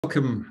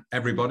Welcome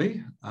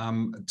everybody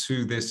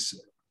to this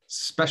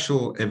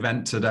special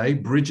event today,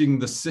 Bridging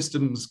the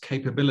Systems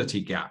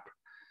Capability Gap,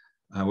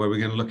 where we're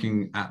going to be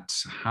looking at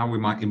how we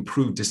might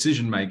improve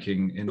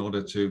decision-making in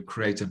order to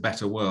create a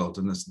better world.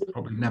 And there's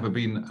probably never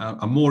been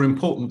a more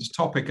important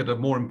topic at a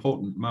more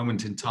important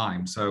moment in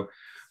time. So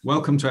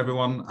welcome to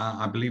everyone.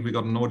 I believe we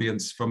got an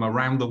audience from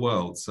around the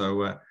world.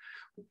 So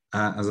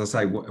as I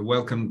say,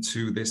 welcome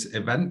to this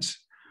event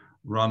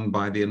run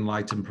by the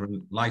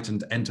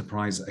Enlightened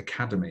Enterprise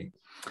Academy.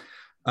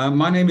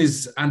 My name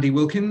is Andy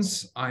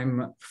Wilkins.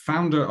 I'm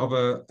founder of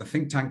a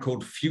think tank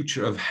called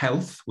Future of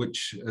Health,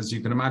 which, as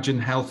you can imagine,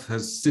 health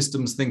has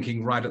systems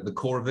thinking right at the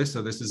core of this.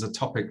 So this is a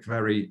topic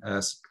very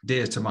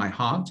dear to my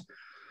heart.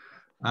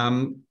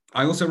 I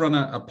also run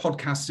a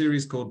podcast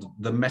series called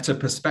The Meta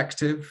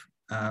Perspective,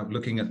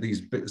 looking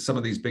at some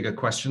of these bigger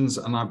questions.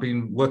 And I've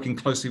been working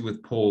closely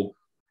with Paul,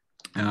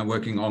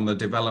 working on the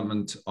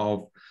development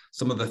of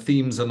some of the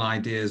themes and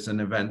ideas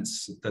and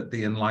events that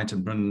the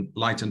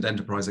Enlightened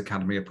Enterprise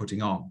Academy are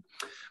putting on.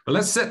 But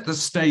let's set the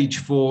stage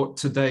for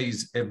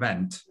today's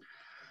event.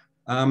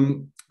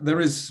 There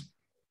is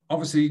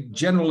obviously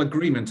general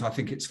agreement, I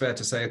think it's fair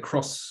to say,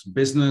 across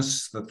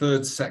business, the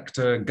third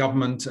sector,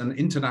 government, and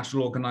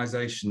international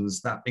organizations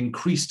that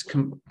increased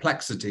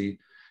complexity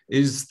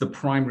is the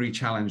primary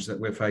challenge that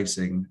we're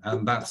facing.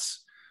 And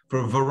that's for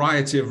a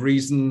variety of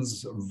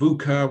reasons: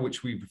 VUCA,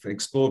 which we've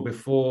explored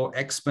before,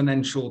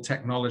 exponential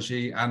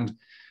technology, and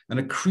an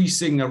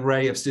increasing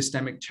array of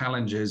systemic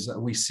challenges that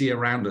we see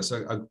around us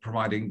are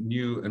providing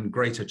new and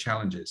greater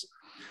challenges.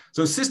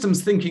 So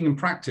systems thinking in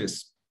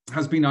practice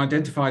has been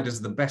identified as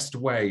the best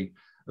way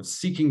of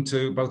seeking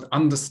to both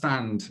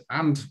understand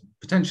and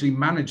potentially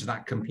manage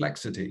that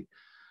complexity.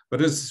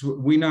 But as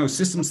we know,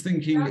 systems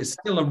thinking is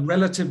still a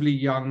relatively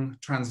young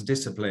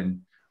transdiscipline,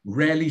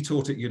 rarely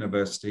taught at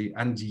university,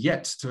 and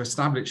yet to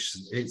establish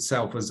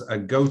itself as a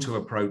go-to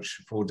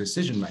approach for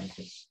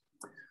decision-making.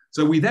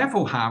 So we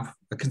therefore have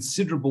a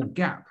considerable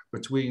gap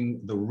between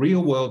the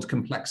real-world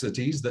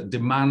complexities that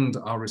demand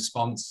our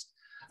response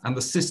and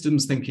the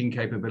systems thinking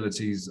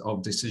capabilities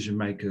of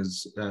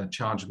decision-makers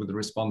charged with the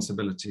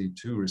responsibility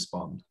to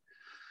respond.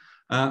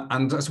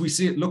 And as we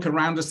see it, look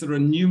around us, there are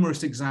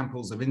numerous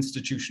examples of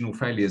institutional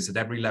failures at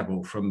every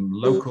level, from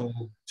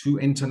local to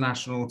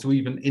international to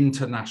even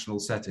international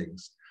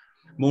settings.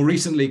 More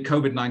recently,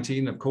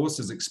 COVID-19, of course,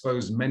 has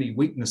exposed many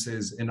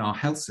weaknesses in our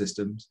health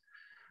systems.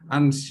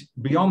 And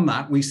beyond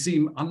that, we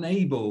seem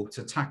unable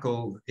to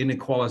tackle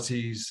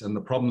inequalities and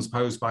the problems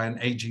posed by an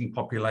aging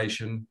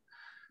population,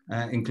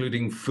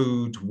 including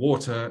food,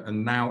 water,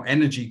 and now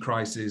energy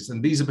crises.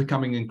 And these are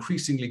becoming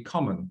increasingly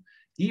common,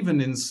 even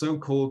in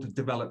so-called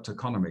developed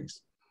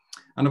economies.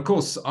 And of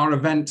course, our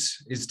event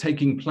is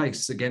taking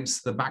place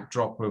against the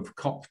backdrop of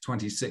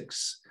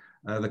COP26,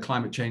 the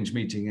climate change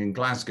meeting in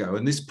Glasgow.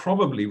 And this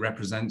probably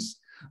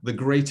represents the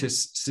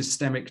greatest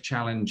systemic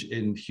challenge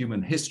in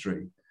human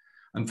history.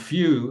 And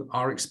few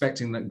are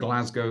expecting that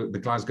the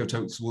Glasgow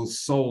talks will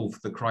solve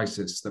the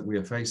crisis that we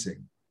are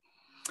facing.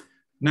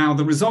 Now,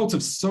 the result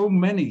of so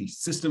many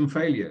system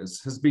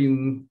failures has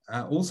been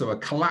also a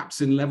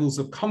collapse in levels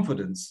of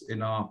confidence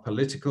in our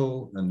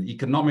political and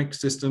economic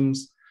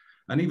systems,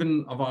 and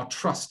even of our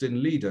trust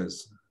in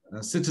leaders.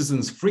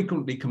 Citizens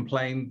frequently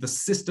complain the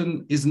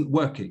system isn't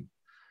working.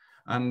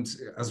 And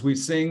as we're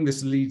seeing,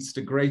 this leads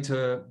to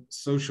greater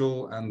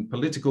social and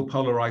political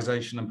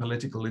polarization and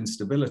political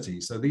instability.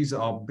 So these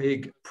are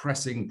big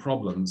pressing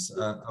problems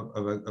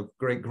of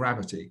great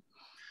gravity.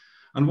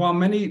 And while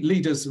many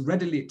leaders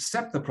readily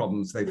accept the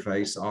problems they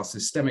face are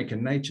systemic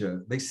in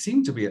nature, they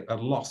seem to be at a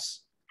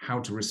loss how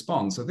to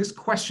respond. So this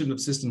question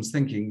of systems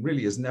thinking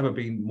really has never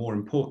been more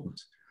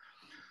important.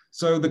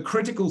 So the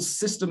Critical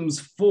Systems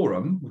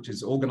Forum, which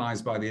is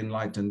organized by the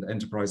Enlightened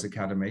Enterprise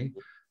Academy,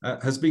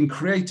 has been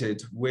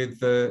created with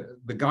the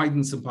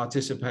guidance and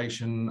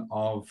participation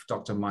of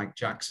Dr. Mike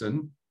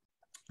Jackson,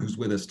 who's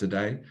with us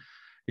today.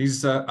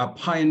 He's a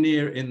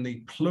pioneer in the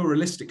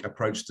pluralistic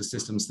approach to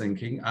systems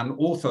thinking and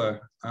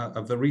author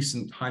of the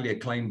recent highly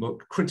acclaimed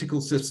book,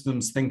 Critical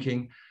Systems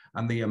Thinking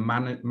and the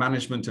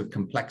Management of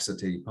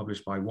Complexity,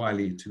 published by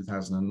Wiley in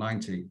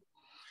 2019.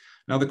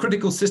 Now, the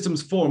Critical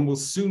Systems Forum will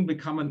soon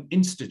become an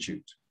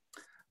institute,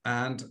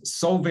 and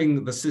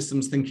solving the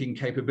systems thinking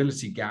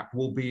capability gap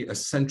will be a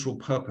central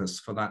purpose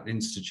for that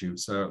institute.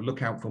 So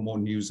look out for more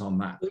news on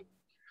that.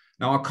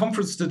 Now, our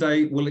conference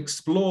today will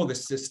explore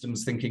this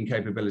systems thinking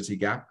capability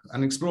gap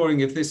and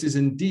exploring if this is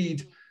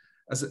indeed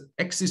as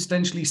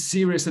existentially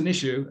serious an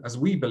issue as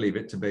we believe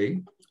it to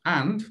be.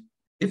 And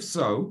if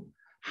so,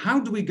 how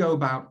do we go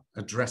about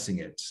addressing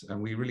it? And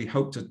we really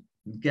hope to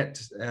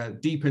get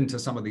deep into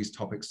some of these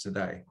topics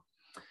today.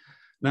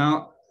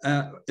 Now,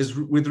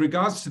 with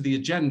regards to the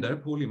agenda,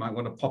 Paul, you might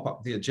want to pop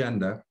up the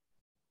agenda.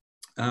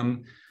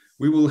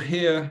 We will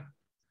hear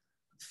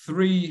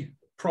three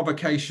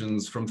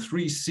provocations from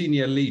three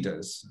senior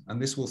leaders,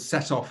 and this will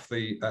set off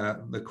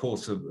the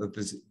course of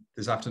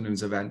this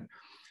afternoon's event,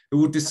 who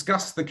will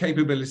discuss the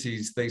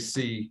capabilities they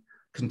see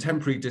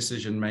contemporary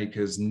decision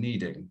makers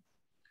needing.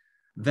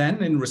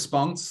 Then in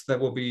response, there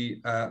will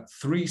be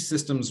 3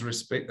 systems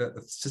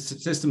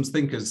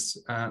thinkers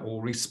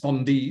or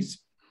respondees,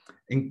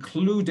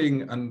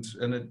 including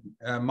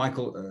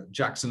Michael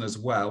Jackson as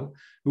well,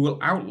 who will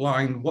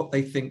outline what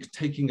they think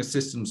taking a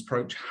systems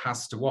approach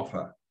has to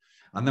offer.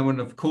 And then,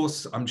 of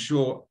course, I'm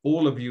sure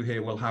all of you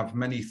here will have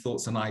many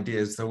thoughts and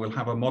ideas, so we'll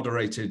have a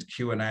moderated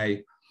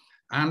Q&A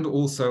and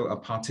also a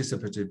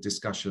participative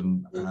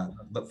discussion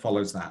that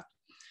follows that.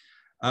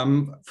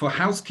 For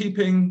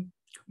housekeeping,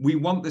 we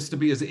want this to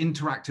be as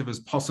interactive as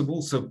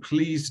possible, so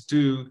please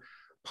do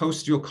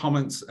post your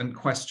comments and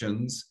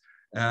questions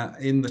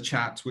in the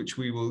chat, which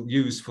we will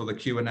use for the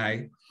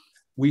Q&A.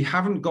 We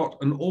haven't got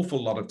an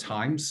awful lot of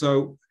time,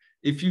 so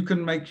if you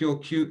can make your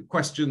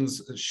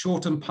questions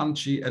short and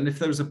punchy, and if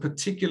there's a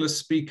particular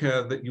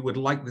speaker that you would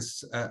like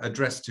this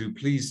addressed to,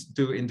 please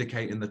do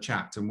indicate in the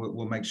chat, and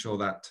we'll make sure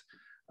that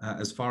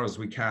as far as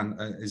we can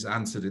is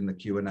answered in the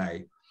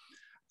Q&A.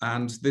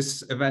 And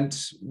this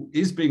event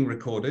is being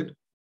recorded,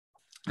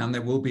 and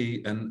there will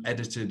be an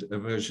edited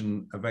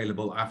version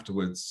available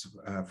afterwards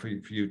for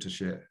you to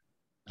share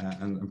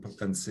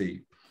and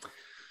see.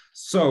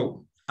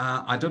 So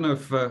I don't know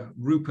if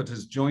Rupert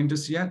has joined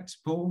us yet,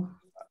 Paul?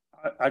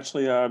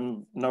 Actually,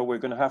 no, we're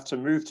going to have to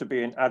move to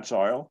being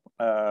agile,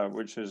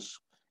 which is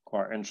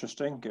quite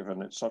interesting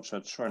given it's such a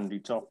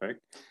trendy topic.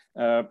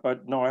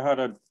 But no, I had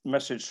a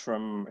message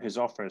from his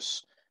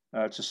office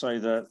to say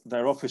that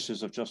their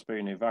offices have just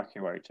been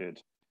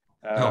evacuated.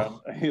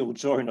 He'll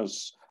join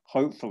us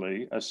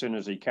hopefully as soon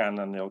as he can,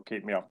 and he'll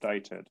keep me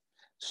updated.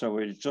 So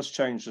we just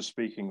changed the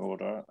speaking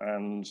order,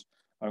 and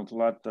I'm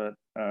glad that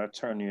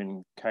Tony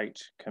and Kate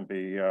can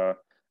be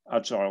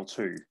agile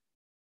too.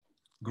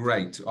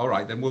 Great. All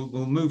right, then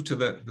we'll move to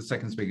the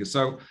second speaker.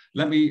 So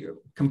let me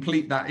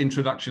complete that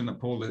introduction that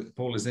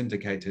Paul has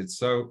indicated.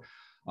 So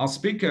our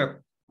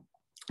speaker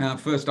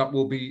first up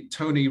will be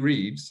Tony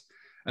Reeves,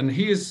 and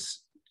he is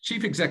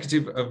Chief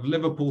Executive of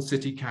Liverpool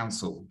City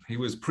Council. He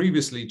was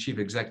previously Chief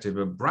Executive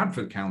of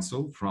Bradford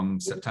Council from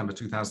September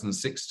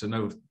 2006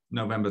 to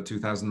November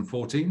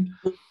 2014.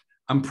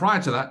 And prior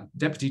to that,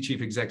 Deputy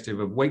Chief Executive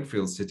of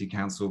Wakefield City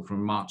Council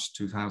from March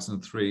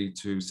 2003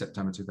 to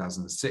September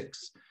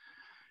 2006.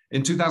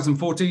 In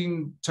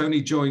 2014,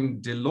 Tony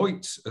joined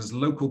Deloitte as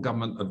Local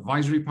Government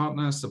Advisory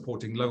Partner,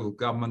 supporting local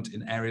government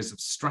in areas of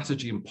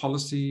strategy and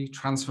policy,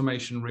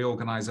 transformation,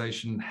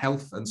 reorganization,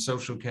 health and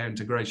social care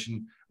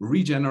integration,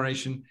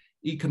 regeneration,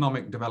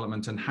 economic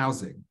development and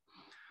housing.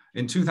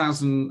 In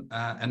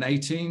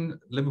 2018,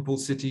 Liverpool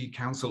City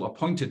Council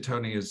appointed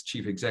Tony as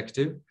Chief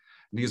Executive,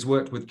 and he has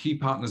worked with key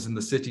partners in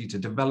the city to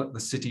develop the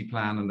city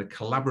plan and the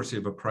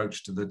collaborative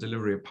approach to the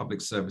delivery of public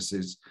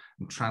services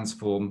and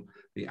transform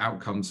the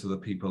outcomes for the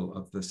people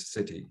of the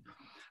city.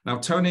 Now,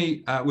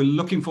 Tony, we're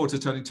looking forward to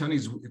Tony.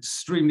 Tony's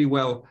extremely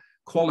well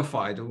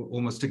qualified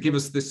almost to give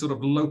us this sort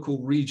of local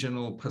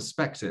regional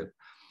perspective.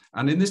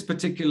 And in this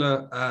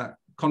particular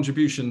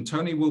contribution,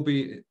 Tony will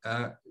be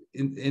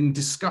in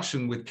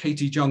discussion with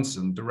Katie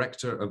Johnson,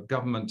 Director of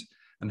Government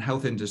and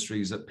Health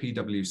Industries at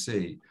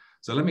PwC.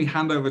 So let me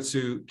hand over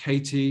to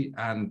Katie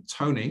and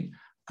Tony.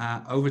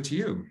 Over to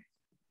you.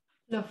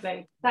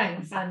 Lovely.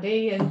 Thanks,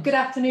 Andy. And good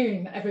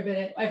afternoon,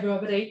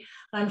 everybody.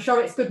 I'm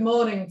sure it's good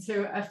morning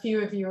to a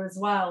few of you as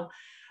well.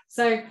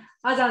 So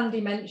as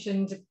Andy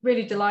mentioned,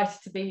 really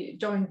delighted to be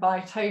joined by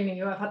Tony,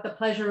 who I've had the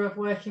pleasure of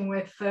working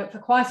with for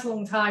quite a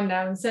long time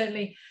now. And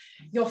certainly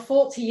your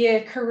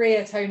 40-year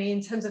career, Tony,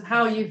 in terms of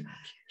how you've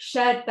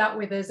shared that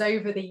with us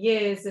over the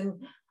years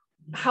and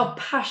how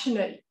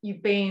passionate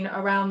you've been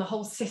around the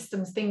whole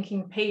systems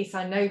thinking piece.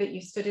 I know that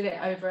you studied it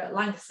over at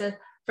Lancaster,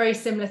 very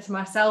similar to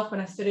myself when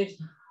I studied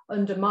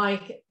under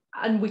Mike,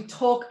 and we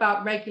talk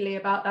about regularly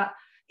about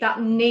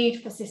that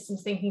need for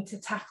systems thinking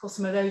to tackle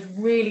some of those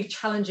really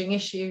challenging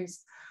issues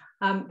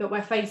that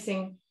we're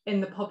facing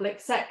in the public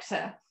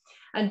sector.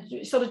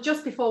 And sort of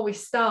just before we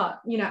start,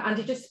 you know,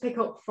 Andy, just to pick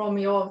up from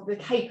the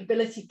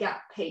capability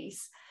gap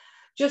piece,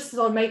 just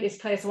to make this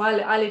clear, so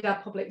I lead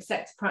our public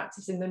sector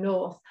practice in the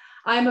North.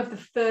 I'm of the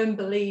firm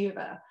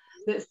believer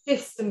that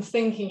systems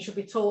thinking should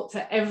be taught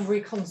to every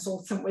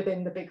consultant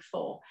within the Big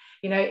Four.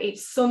 You know,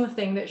 it's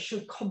something that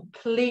should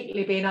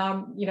completely be in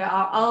our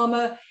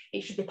armour.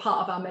 It should be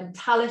part of our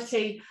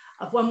mentality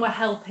of when we're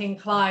helping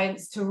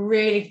clients to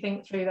really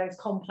think through those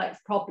complex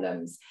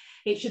problems.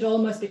 It should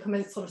almost become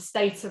a sort of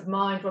state of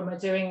mind when we're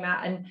doing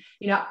that. And,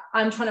 you know,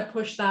 I'm trying to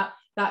push that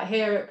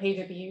here at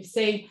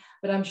PwC,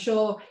 but I'm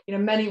sure, you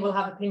know, many will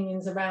have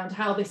opinions around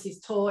how this is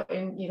taught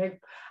and, you know,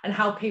 and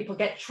how people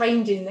get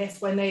trained in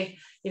this when they,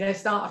 you know,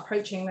 start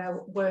approaching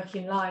their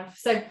working life.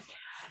 So,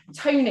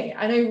 Tony,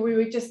 I know we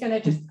were just going to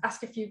just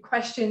ask a few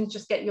questions,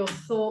 just get your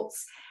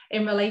thoughts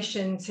in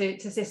relation to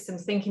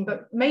systems thinking,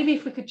 but maybe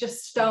if we could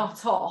just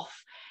start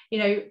off, you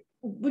know,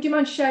 would you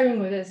mind sharing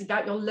with us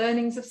about your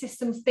learnings of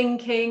systems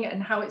thinking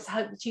and how it's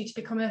helped you to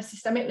become a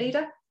systemic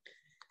leader?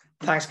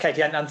 Thanks,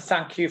 Katie, and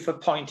thank you for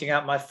pointing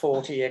out my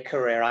 40-year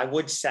career. I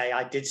would say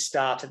I did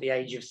start at the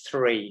age of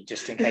 3,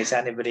 just in case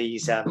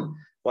anybody's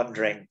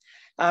wondering.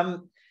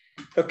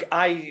 Look,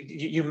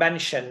 you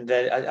mentioned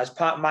that as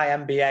part of my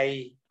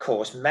MBA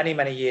course many,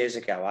 many years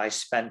ago. I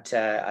spent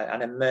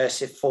an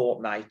immersive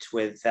fortnight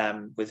with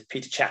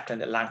Peter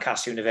Checkland at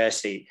Lancaster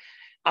University.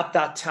 At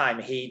that time,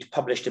 he'd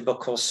published a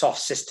book called Soft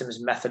Systems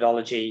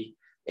Methodology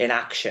in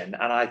Action,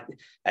 and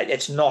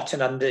it's not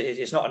an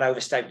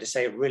overstatement to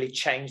say it really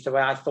changed the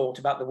way I thought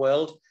about the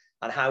world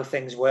and how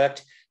things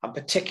worked, and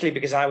particularly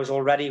because I was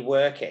already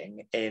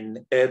working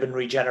in urban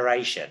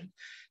regeneration,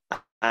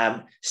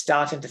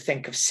 starting to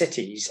think of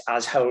cities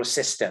as whole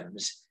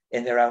systems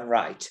in their own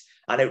right.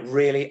 And it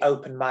really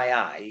opened my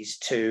eyes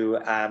to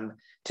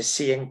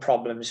seeing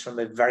problems from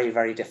a very,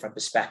 very different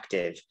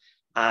perspective.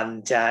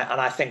 And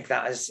I think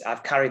that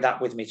I've carried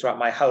that with me throughout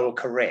my whole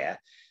career.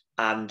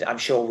 And I'm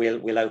sure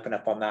we'll open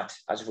up on that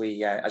as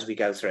we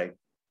go through.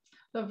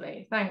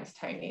 Lovely, thanks,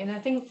 Tony. And I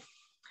think,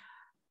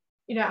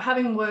 you know,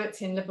 having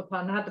worked in Liverpool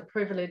and had the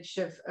privilege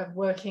of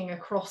working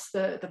across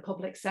the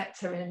public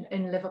sector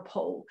in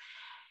Liverpool,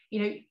 you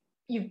know,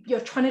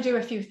 you're trying to do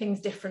a few things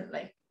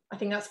differently. I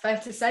think that's fair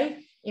to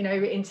say, you know,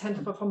 in terms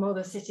of from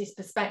other cities'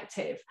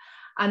 perspective.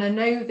 And I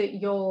know that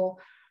you're,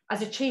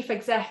 as a chief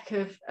exec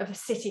of a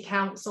city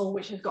council,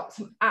 which has got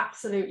some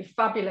absolutely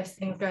fabulous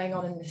things going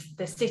on in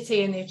the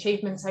city and the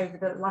achievements over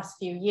the last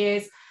few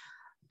years,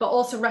 but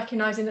also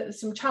recognising that there's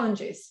some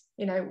challenges,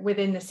 you know,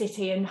 within the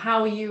city. And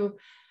how do you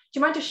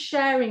mind just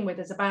sharing with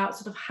us about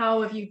sort of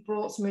how have you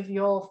brought some of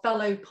your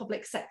fellow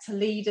public sector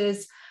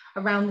leaders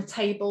around the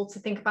table to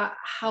think about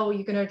how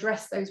you're going to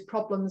address those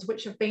problems,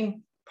 which have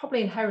been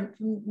probably inherent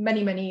for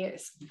many, many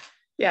years?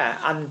 Yeah,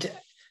 and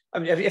I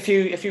mean, if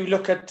you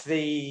look at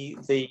the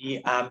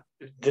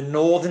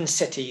northern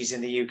cities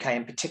in the UK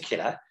in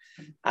particular,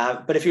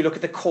 but if you look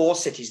at the core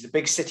cities, the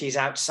big cities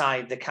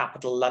outside the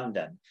capital,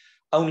 London,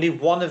 only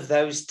one of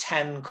those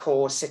 10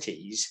 core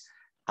cities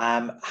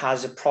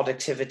has a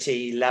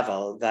productivity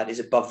level that is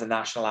above the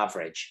national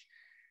average.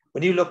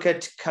 When you look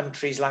at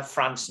countries like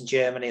France and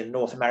Germany and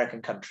North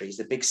American countries,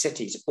 the big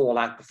cities all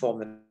outperform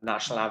the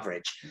national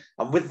average.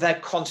 And with their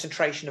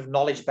concentration of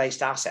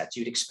knowledge-based assets,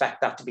 you'd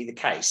expect that to be the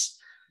case.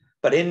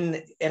 But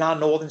in our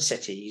northern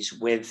cities,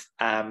 with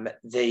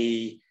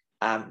the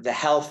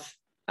health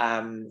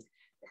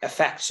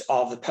effects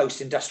of the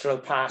post-industrial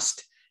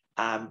past,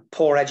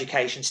 poor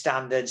education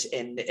standards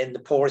in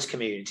the poorest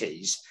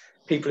communities,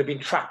 people have been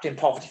trapped in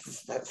poverty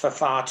for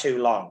far too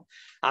long.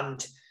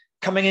 And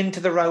coming into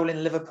the role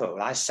in Liverpool,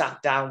 I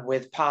sat down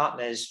with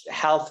partners,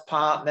 health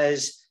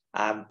partners,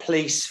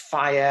 police,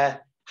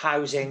 fire,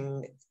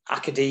 housing,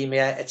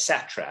 academia,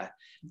 etc.,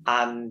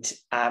 and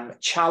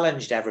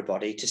challenged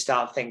everybody to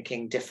start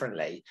thinking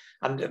differently.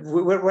 And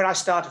where I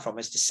started from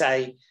is to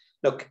say,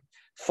 look,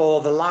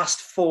 for the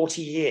last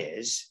 40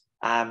 years,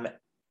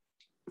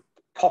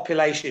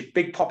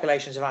 big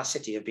populations of our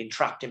city have been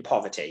trapped in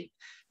poverty.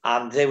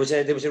 And there was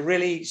a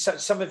really,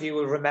 some of you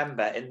will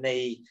remember in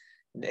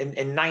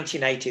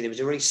 1980, there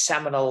was a really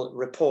seminal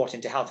report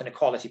into health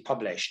inequality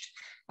published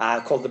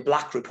called the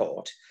Black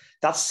Report.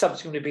 That's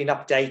subsequently been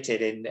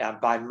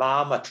updated by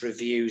Marmot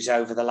reviews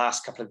over the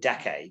last couple of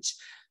decades.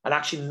 And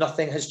actually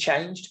nothing has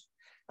changed.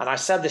 And I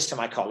said this to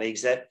my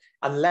colleagues, that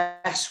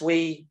unless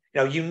we,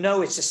 you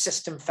know it's a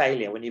system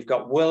failure when you've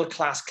got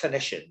world-class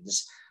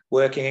clinicians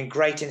working in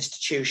great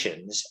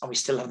institutions and we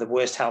still have the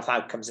worst health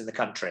outcomes in the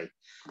country.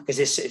 Because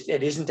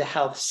it isn't a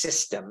health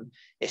system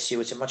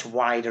issue, it's a much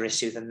wider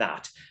issue than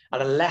that.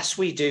 And unless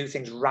we do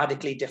things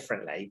radically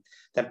differently,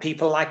 then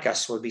people like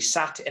us will be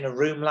sat in a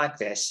room like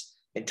this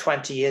in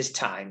 20 years'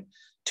 time,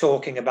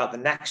 talking about the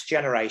next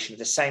generation of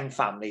the same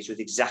families with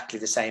exactly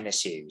the same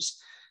issues.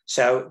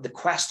 So the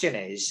question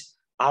is,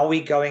 are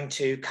we going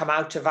to come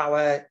out of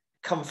our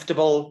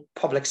comfortable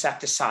public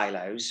sector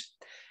silos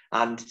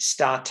and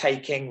start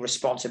taking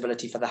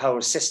responsibility for the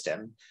whole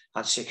system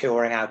and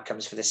securing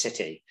outcomes for the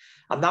city?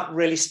 And that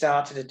really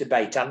started a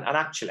debate. And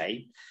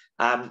actually,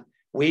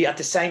 we, at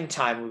the same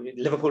time,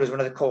 Liverpool is one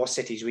of the core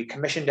cities, we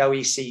commissioned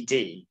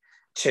OECD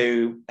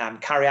to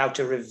carry out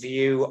a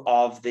review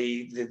of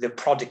the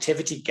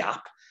productivity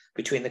gap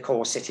between the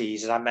core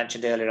cities, as I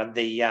mentioned earlier, and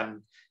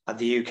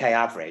the UK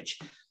average.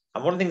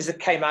 And one of the things that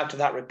came out of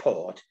that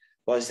report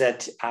was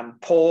that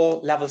poor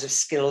levels of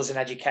skills in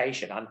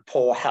education and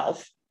poor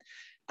health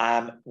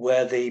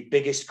were the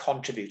biggest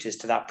contributors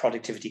to that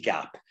productivity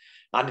gap.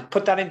 And to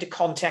put that into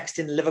context,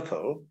 in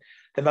Liverpool,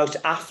 the most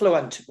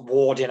affluent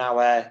ward in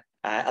our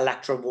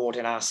electoral ward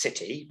in our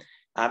city,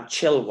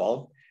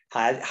 Chilwell,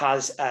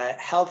 has a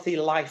healthy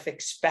life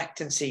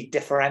expectancy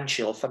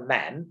differential for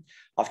men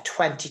of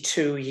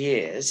 22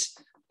 years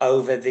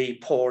over the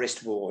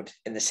poorest ward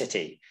in the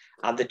city.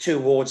 And the two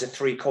wards are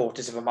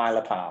 3/4 of a mile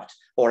apart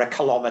or a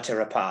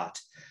kilometre apart.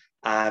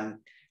 And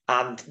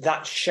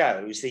that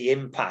shows the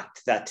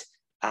impact that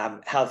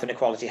health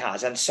inequality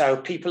has. And so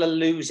people are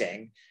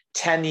losing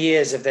 10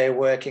 years of their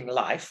working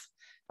life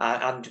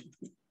and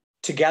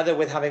together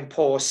with having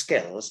poor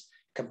skills,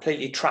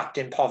 completely trapped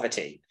in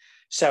poverty.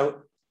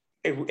 So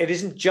it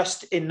isn't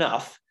just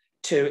enough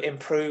to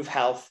improve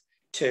health,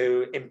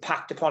 to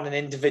impact upon an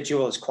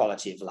individual's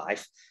quality of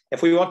life.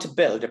 If we want to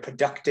build a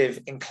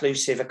productive,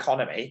 inclusive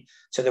economy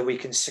so that we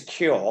can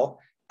secure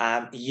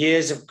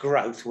years of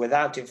growth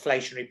without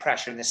inflationary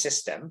pressure in the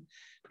system,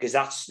 because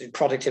that's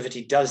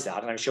productivity does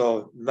that, and I'm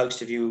sure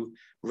most of you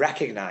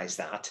recognize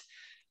that,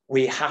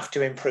 we have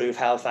to improve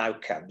health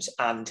outcomes.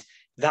 And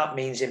that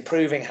means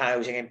improving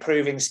housing,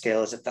 improving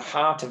skills. At the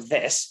heart of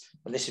this,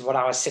 and this is what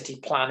our city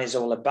plan is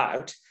all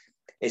about,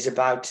 is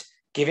about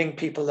giving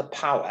people the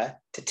power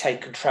to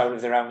take control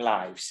of their own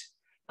lives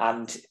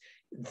and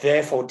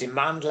therefore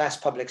demand less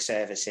public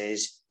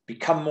services,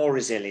 become more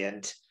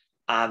resilient,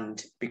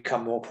 and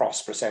become more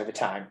prosperous over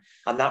time.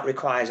 And that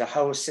requires a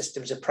whole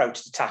systems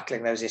approach to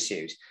tackling those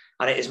issues.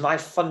 And it is my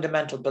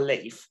fundamental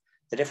belief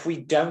that if we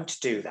don't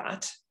do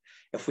that,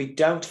 if we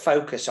don't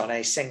focus on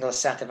a single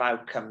set of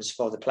outcomes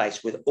for the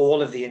place with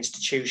all of the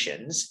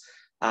institutions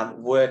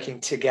working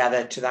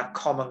together to that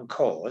common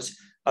cause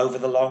over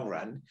the long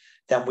run,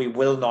 then we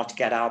will not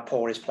get our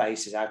poorest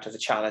places out of the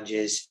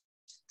challenges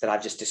that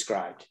I've just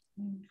described.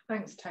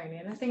 Thanks, Tony.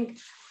 And I think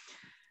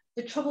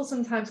the trouble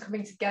sometimes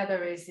coming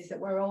together is that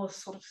we're all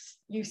sort of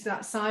used to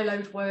that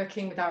siloed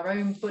working with our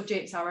own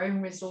budgets, our own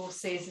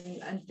resources,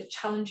 and the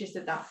challenges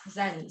that that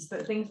presents.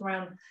 But things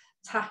around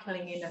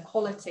tackling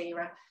inequality,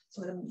 around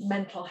some of the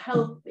mental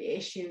health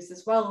issues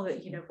as well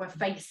that, you know, we're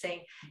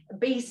facing,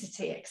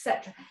 obesity,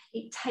 etc.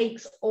 It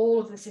takes all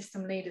of the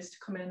system leaders to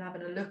come in and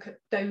having a look at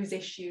those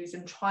issues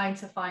and trying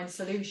to find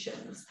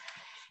solutions.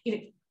 You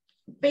know,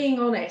 being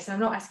honest, I'm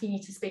not asking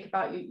you to speak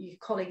about your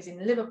colleagues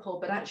in Liverpool,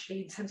 but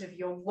actually in terms of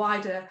your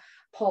wider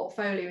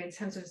portfolio, in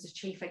terms of as a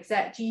chief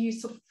exec, do you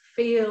sort of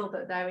feel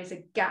that there is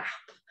a gap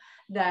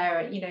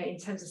there, you know, in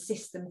terms of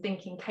system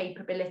thinking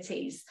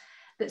capabilities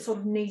that sort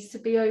of needs to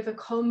be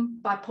overcome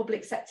by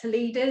public sector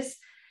leaders?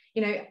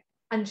 You know,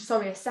 and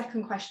sorry, a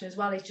second question as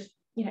well is just,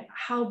 you know,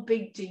 how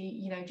big do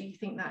you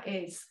think that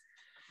is?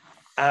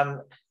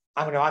 I'm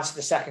going to answer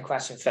the second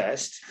question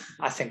first.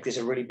 I think there's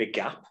a really big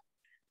gap.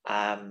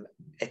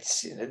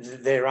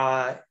 There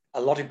are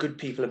a lot of good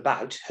people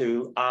about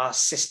who are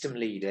system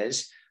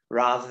leaders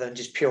rather than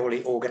just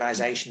purely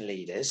organisation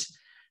leaders,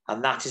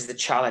 and that is the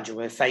challenge. And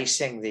we're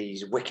facing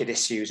these wicked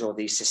issues or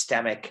these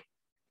systemic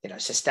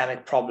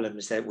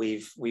problems that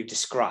we've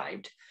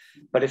described.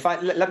 But if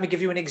let me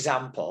give you an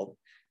example.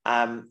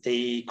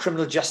 The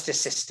criminal justice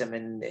system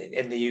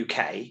in the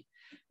UK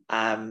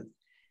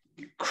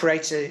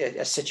creates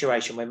a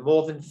situation where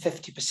more than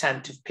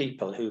 50% of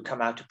people who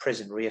come out of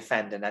prison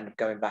reoffend and end up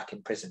going back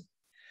in prison.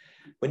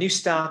 When you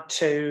start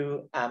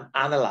to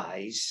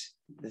analyse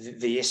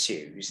the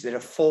issues, there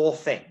are four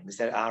things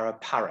that are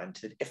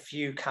apparent that if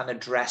you can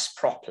address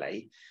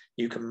properly,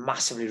 you can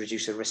massively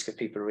reduce the risk of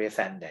people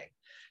reoffending.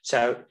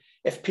 So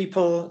if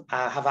people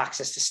have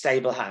access to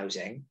stable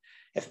housing,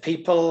 if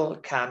people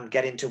can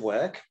get into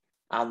work,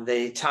 and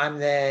the time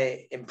they're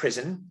in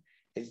prison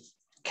is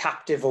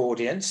captive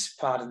audience,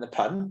 pardon the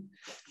pun,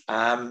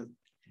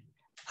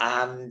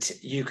 and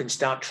you can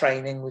start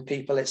training with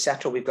people,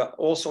 etc. We've got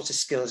all sorts of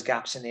skills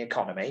gaps in the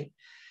economy.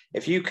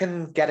 If you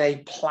can get a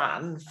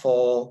plan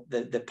for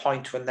the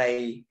point when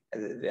the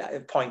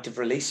point of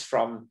release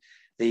from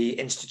the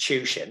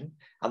institution,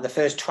 and the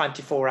first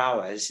 24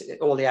 hours,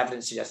 all the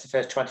evidence suggests the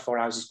first 24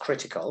 hours is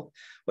critical,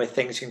 where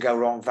things can go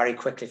wrong very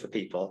quickly for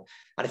people.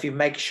 And if you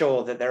make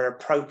sure that there are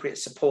appropriate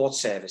support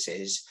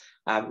services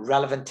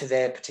relevant to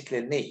their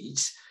particular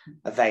needs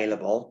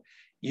available,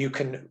 you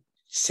can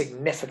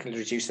significantly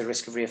reduce the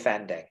risk of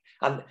reoffending.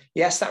 And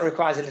yes, that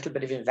requires a little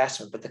bit of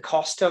investment, but the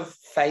cost of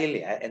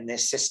failure in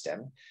this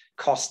system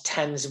costs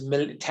tens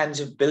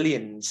of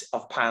billions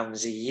of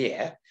pounds a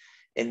year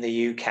in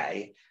the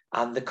UK.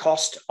 And the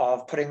cost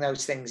of putting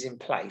those things in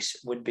place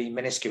would be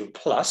minuscule.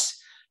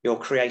 Plus, you're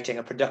creating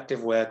a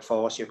productive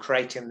workforce, you're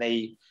creating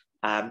the,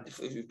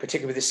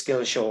 particularly with the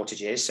skill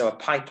shortages, so a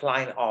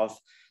pipeline of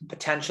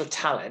potential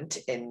talent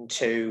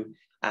into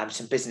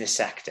some business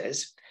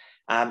sectors.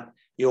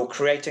 You're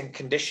creating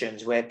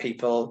conditions where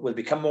people will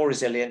become more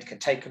resilient, can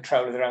take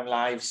control of their own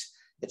lives,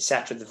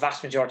 etc. The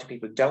vast majority of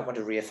people don't want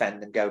to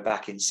reoffend and go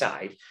back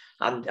inside.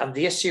 And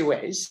the issue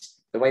is,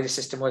 the way the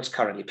system works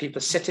currently, people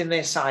sit in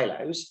their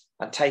silos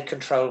and take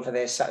control for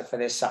their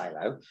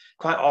silo,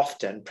 quite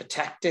often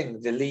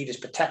protecting the leaders,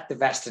 protect the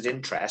vested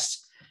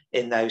interests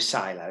in those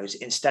silos,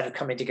 instead of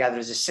coming together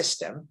as a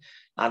system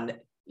and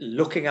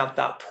looking at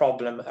that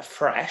problem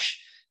afresh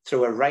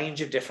through a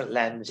range of different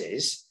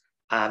lenses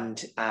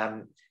and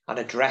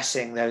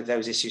addressing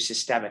those issues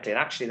systemically. And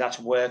actually that's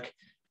work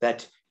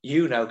that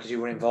you know, because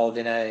you were involved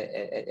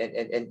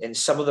in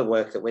some of the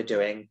work that we're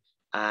doing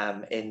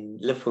in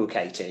Liverpool,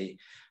 Katie.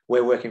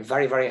 We're working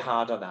very, very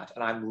hard on that.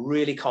 And I'm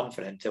really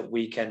confident that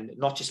we can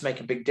not just make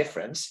a big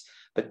difference,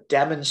 but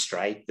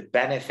demonstrate the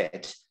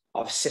benefit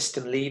of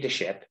system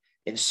leadership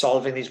in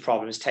solving these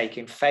problems,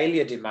 taking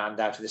failure demand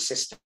out of the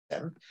system,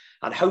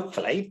 and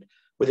hopefully,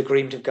 with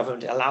agreement of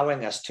government,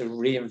 allowing us to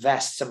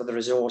reinvest some of the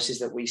resources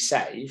that we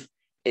save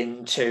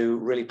into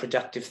really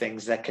productive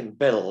things that can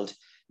build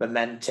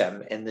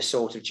momentum in the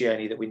sort of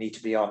journey that we need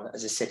to be on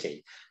as a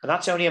city. And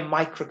that's only a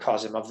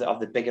microcosm of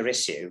the bigger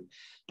issue.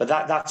 But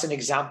that's an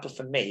example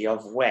for me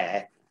of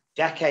where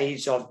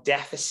decades of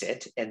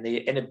deficit in the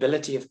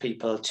inability of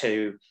people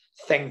to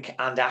think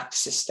and act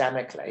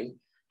systemically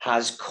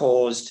has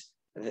caused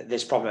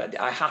this problem.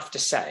 I have to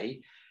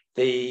say,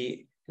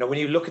 when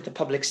you look at the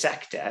public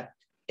sector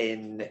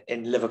in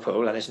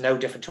Liverpool, and it's no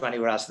different to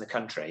anywhere else in the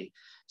country,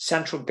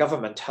 central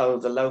government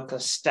hold the local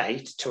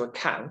state to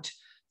account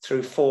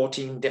through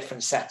 14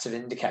 different sets of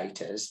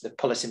indicators that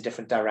pull us in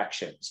different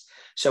directions.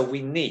 So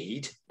we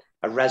need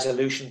a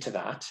resolution to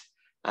that.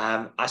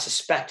 I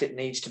suspect it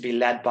needs to be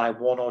led by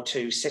one or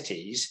two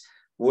cities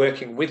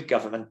working with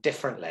government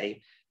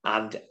differently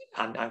and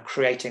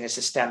creating a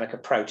systemic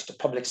approach to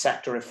public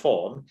sector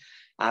reform.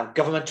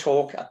 Government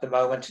talk at the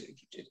moment,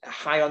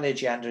 high on the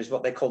agenda, is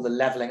what they call the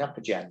levelling up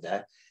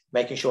agenda,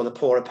 making sure the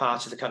poorer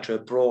parts of the country are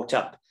brought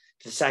up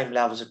to the same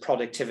levels of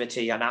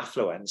productivity and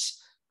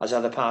affluence as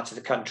other parts of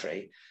the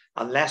country.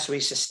 Unless we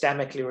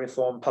systemically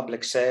reform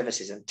public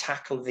services and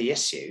tackle the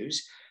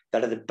issues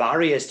that are the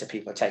barriers to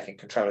people taking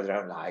control of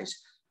their own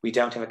lives, we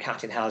don't have a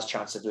cat in hell's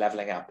chance of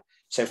levelling up.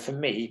 So for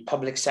me,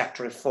 public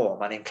sector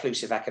reform and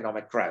inclusive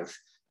economic growth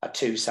are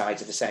two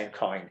sides of the same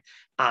coin.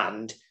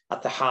 And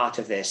at the heart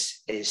of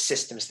this is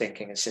systems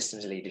thinking and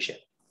systems leadership.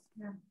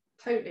 Yeah,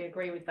 totally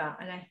agree with that.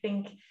 And I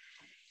think,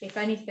 if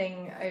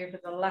anything, over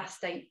the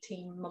last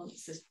 18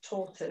 months has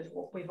taught us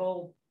what we've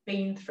all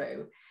been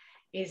through,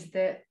 is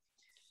that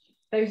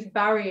those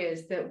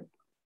barriers that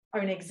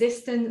are in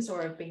existence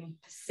or have been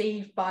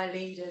perceived by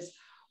leaders,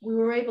 we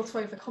were able to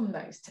overcome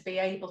those, to be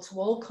able to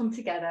all come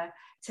together,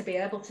 to be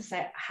able to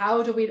say,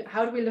 how do we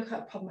look at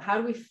a problem? How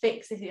do we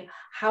fix it?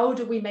 How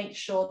do we make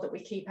sure that we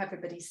keep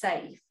everybody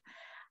safe?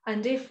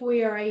 And if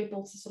we are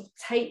able to sort of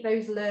take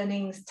those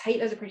learnings, take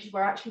those approaches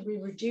where actually we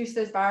reduce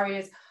those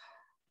barriers,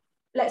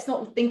 let's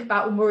not think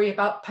about and worry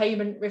about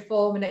payment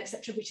reform and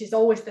etc., which is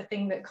always the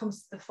thing that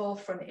comes to the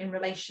forefront in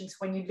relation to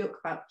when you look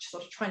about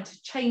sort of trying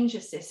to change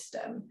a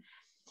system.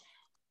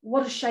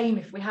 What a shame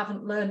if we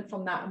haven't learned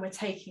from that and we're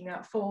taking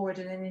that forward,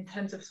 and then in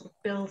terms of sort of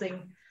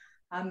building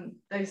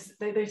those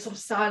sort of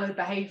siloed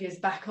behaviours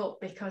back up,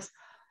 because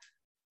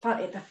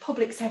the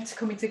public sector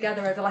coming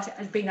together over the last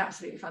has been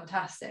absolutely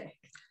fantastic.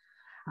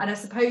 And I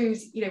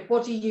suppose,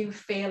 what do you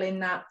feel in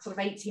that sort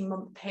of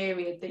 18-month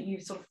period that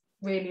you sort of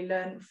really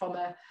learned from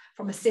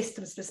a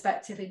systems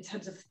perspective in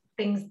terms of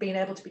things being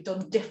able to be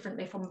done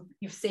differently from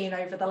you've seen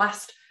over the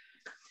last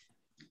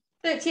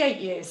 38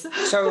 years?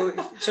 So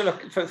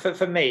look,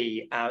 for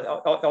me,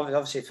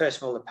 obviously, first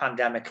of all, the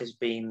pandemic has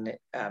been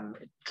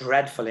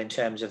dreadful in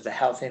terms of the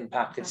health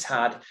impact it's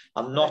had,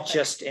 and not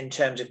just in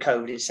terms of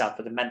COVID itself,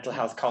 but the mental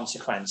health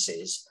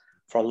consequences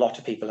for a lot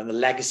of people and the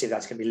legacy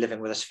that's going to be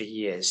living with us for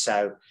years.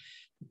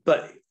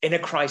 But in a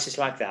crisis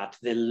like that,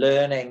 the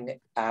learning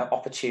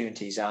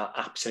opportunities are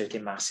absolutely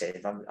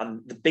massive.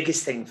 And the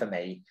biggest thing for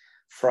me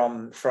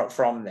from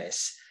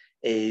this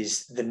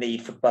is the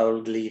need for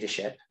bold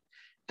leadership,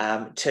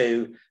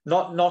 to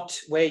not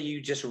where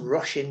you just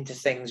rush into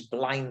things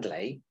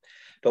blindly,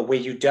 but where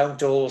you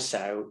don't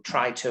also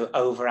try to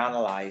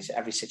overanalyze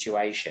every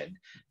situation,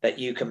 that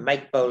you can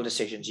make bold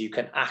decisions, you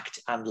can act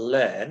and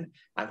learn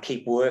and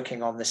keep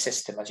working on the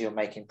system as you're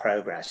making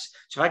progress.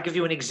 So if I give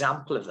you an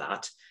example of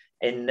that,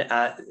 in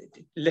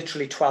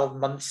literally 12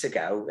 months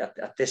ago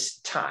at this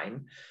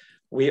time,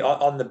 we are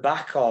on the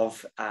back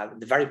of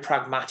the very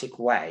pragmatic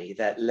way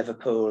that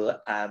Liverpool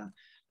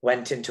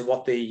went into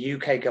what the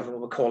UK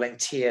government were calling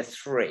Tier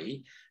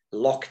 3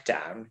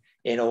 lockdown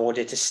in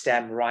order to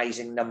stem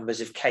rising numbers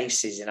of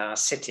cases in our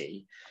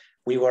city.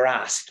 We were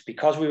asked,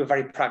 because we were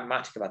very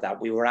pragmatic about that,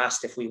 we were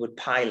asked if we would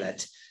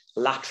pilot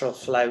lateral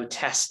flow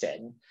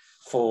testing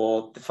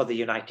for the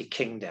United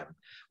Kingdom.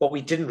 What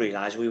we didn't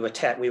realise, we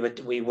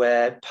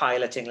were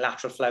piloting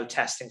lateral flow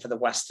testing for the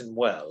Western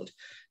world.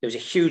 There was a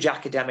huge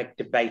academic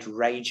debate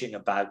raging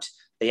about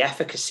the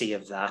efficacy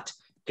of that,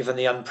 given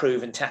the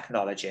unproven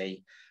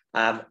technology.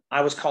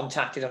 I was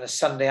contacted on a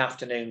Sunday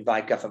afternoon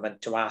by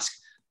government to ask,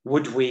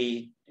 would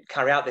we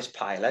carry out this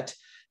pilot?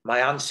 My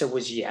answer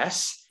was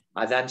yes.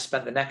 I then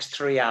spent the next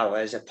 3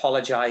 hours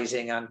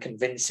apologising and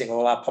convincing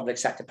all our public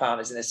sector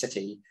partners in the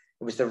city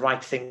it was the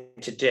right thing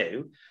to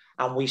do.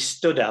 And we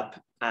stood up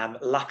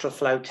lateral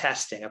flow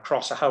testing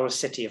across a whole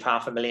city of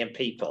 500,000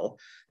 people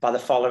by the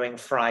following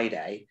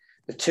Friday.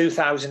 The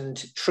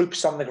 2,000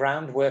 troops on the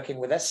ground working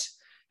with us,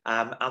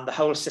 and the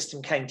whole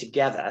system came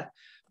together.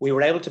 We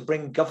were able to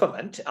bring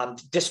government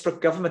and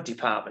disparate government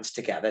departments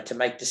together to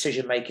make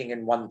decision-making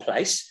in one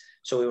place.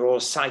 So we were all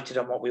cited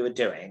on what we were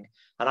doing.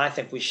 And I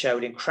think we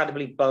showed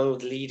incredibly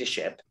bold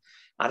leadership.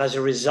 And as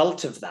a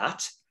result of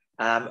that,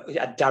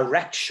 a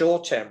direct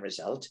short-term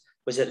result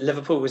was that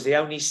Liverpool was the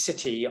only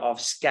city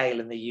of scale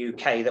in the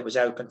UK that was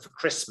open for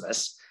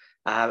Christmas,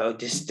 or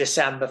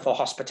December for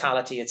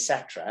hospitality,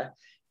 etc.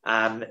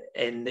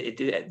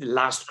 In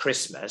last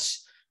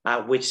Christmas,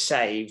 which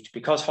saved,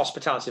 because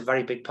hospitality is a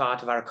very big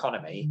part of our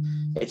economy,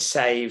 it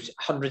saved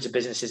hundreds of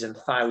businesses and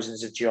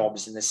thousands of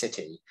jobs in the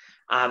city,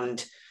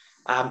 and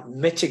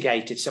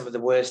mitigated some of the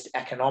worst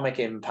economic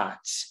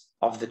impacts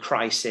of the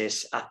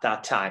crisis at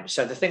that time.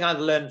 So the thing I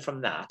learned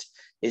from that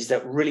is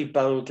that really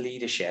bold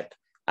leadership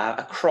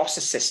across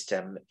a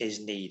system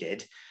is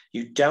needed.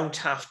 You don't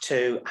have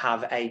to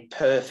have a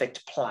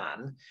perfect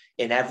plan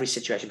in every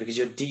situation because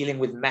you're dealing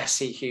with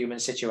messy human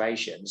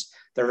situations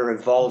that are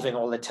evolving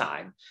all the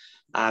time.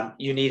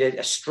 You need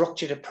a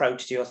structured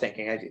approach to your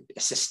thinking, a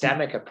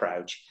systemic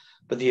approach,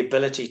 but the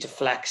ability to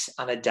flex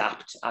and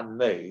adapt and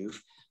move.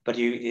 But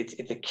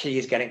the key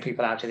is getting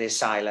people out of their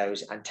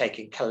silos and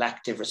taking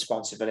collective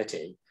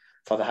responsibility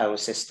for the whole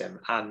system.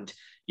 And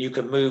you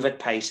can move at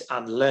pace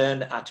and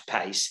learn at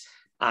pace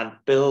and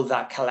build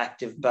that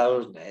collective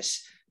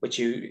boldness, which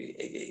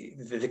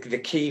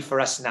the key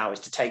for us now is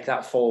to take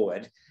that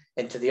forward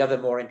into the other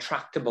more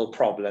intractable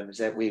problems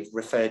that we've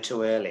referred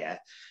to earlier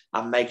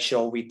and make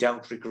sure we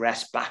don't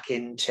regress back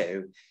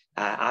into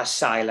our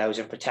silos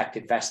and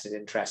protected vested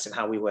interests and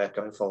how we work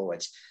going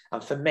forwards.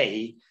 And for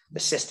me, the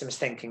systems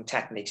thinking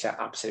techniques are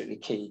absolutely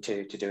key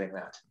to doing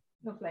that.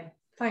 Lovely.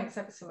 Thanks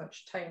ever so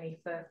much, Tony,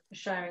 for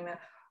sharing that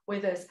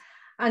with us.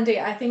 Andy,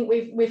 I think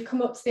we've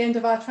come up to the end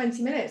of our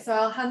 20 minutes, so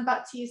I'll hand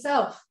back to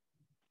yourself.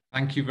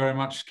 Thank you very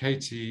much,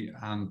 Katie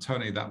and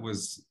Tony. That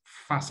was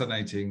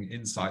fascinating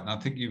insight. And I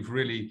think you've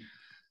really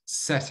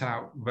set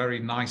out very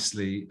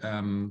nicely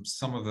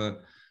some of the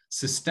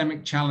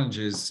systemic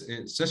challenges,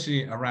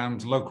 especially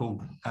around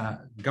local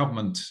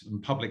government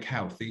and public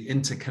health, the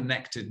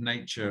interconnected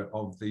nature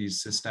of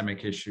these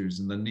systemic issues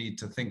and the need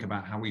to think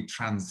about how we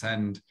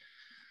transcend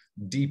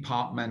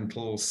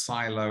departmental,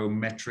 silo,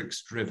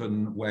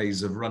 metrics-driven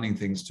ways of running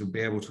things to be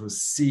able to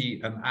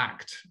see and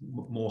act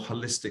more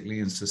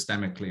holistically and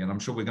systemically. And I'm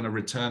sure we're going to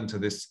return to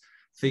this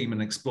theme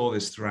and explore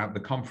this throughout the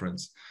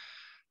conference.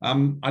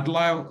 I'd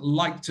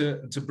like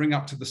to bring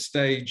up to the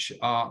stage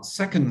our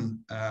second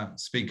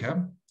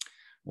speaker,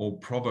 or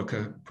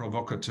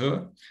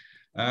provocateur,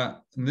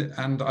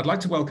 and I'd like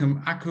to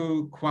welcome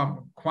Aku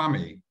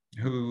Kwame,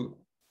 who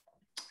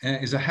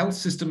is a health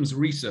systems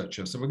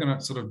researcher. So we're going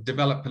to sort of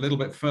develop a little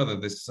bit further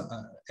this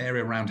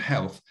area around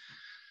health.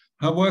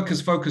 Her work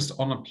has focused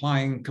on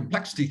applying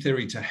complexity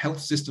theory to health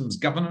systems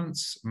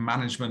governance,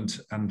 management,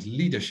 and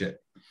leadership.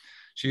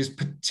 She is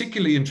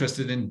particularly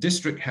interested in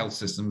district health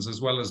systems as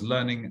well as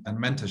learning and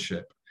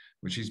mentorship,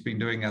 which she's been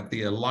doing at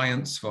the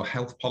Alliance for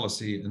Health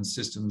Policy and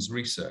Systems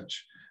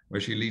Research, where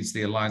she leads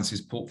the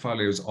Alliance's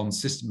portfolios on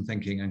system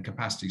thinking and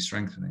capacity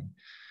strengthening.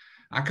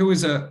 Aku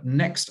is a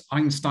Next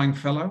Einstein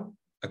Fellow,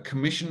 a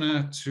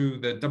commissioner to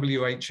the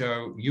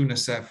WHO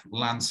UNICEF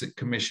Lancet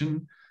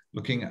Commission,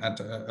 looking at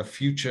a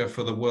future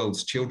for the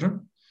world's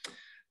children,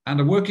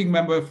 and a working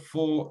member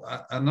for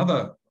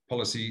another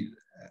policy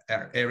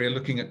area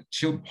looking at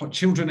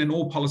Children in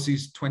All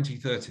Policies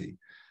 2030.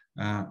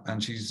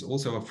 And she's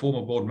also a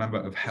former board member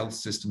of Health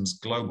Systems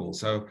Global.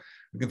 So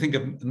we can think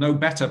of no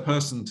better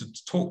person to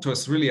talk to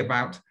us really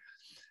about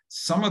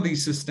some of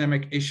these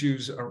systemic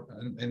issues,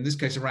 in this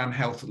case around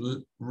health,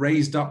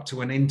 raised up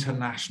to an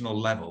international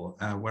level,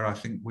 where I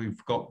think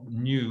we've got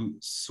new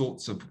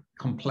sorts of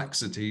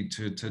complexity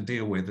to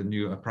deal with and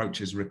new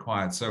approaches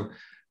required. So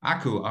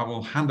Aku, I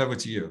will hand over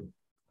to you.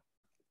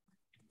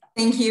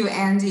 Thank you,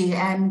 Andy,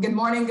 and good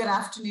morning, good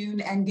afternoon,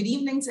 and good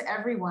evening to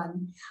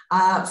everyone.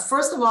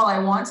 First of all, I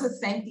want to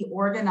thank the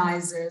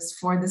organizers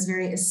for this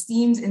very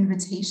esteemed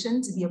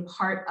invitation to be a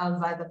part of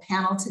the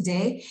panel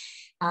today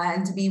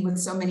and to be with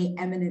so many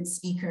eminent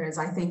speakers.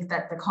 I think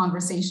that the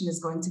conversation is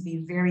going to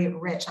be very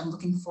rich. I'm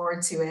looking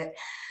forward to it.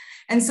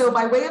 And so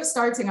by way of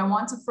starting, I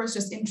want to first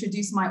just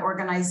introduce my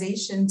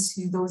organization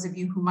to those of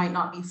you who might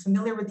not be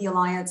familiar with the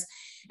Alliance,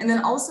 and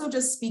then also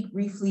just speak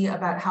briefly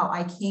about how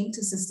I came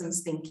to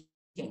systems thinking,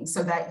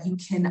 so that you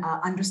can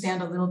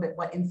understand a little bit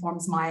what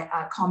informs my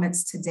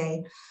comments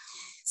today.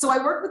 So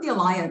I work with the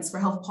Alliance for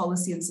Health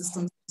Policy and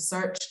Systems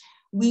Research.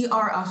 We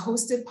are a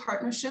hosted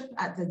partnership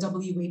at the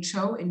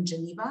WHO in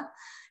Geneva,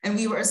 and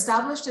we were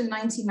established in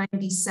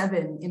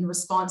 1997 in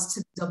response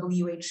to the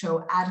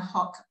WHO Ad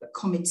Hoc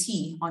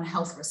Committee on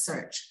Health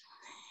Research.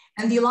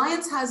 And the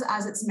Alliance has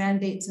as its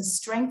mandate to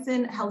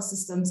strengthen health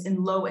systems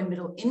in low and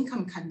middle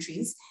income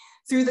countries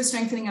through the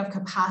strengthening of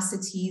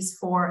capacities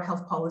for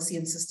health policy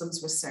and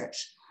systems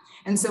research.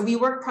 And so we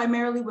work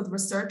primarily with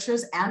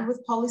researchers and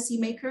with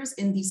policymakers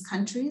in these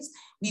countries.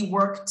 We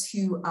work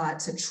to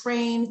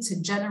train,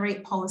 to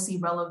generate policy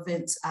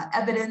relevant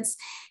evidence,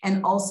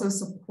 and also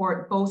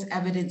support both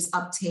evidence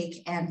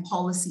uptake and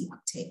policy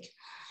uptake.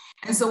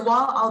 And so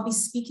while I'll be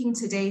speaking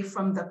today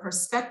from the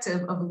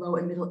perspective of low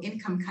and middle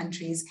income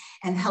countries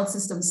and health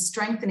systems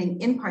strengthening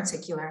in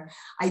particular,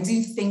 I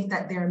do think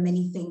that there are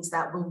many things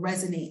that will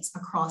resonate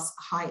across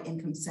high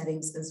income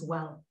settings as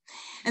well.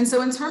 And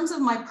so in terms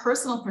of my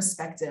personal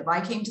perspective,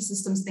 I came to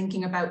systems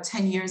thinking about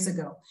 10 years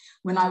ago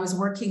when I was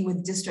working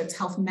with district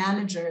health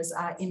managers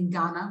in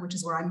Ghana, which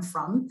is where I'm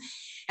from.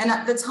 And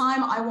at the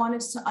time, I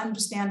wanted to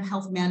understand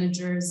health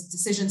managers'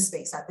 decision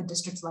space at the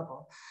district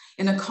level,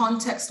 in a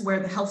context where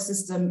the health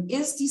system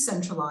is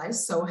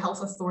decentralized, so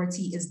health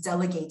authority is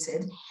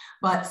delegated,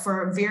 but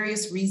for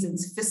various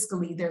reasons,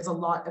 fiscally, there's a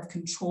lot of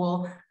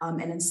control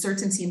and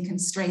uncertainty and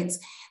constraints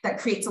that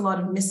creates a lot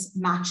of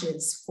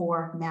mismatches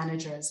for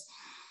managers.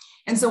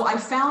 And so I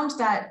found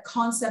that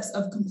concepts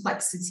of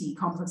complexity,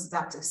 complex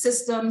adaptive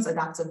systems,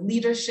 adaptive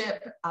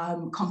leadership,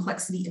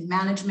 complexity in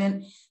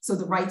management, so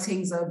the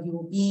writings of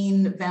Yul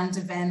Bean, Van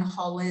de Ven,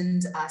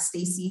 Holland,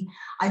 Stacy,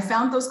 I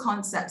found those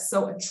concepts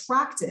so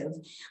attractive,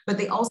 but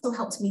they also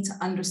helped me to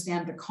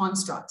understand the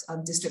construct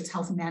of district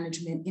health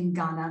management in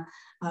Ghana,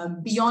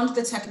 beyond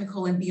the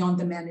technical and beyond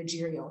the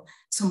managerial,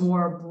 to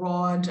more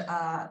broad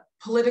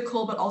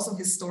political, but also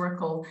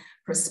historical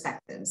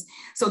perspectives.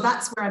 So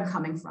that's where I'm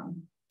coming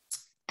from.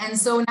 And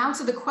so now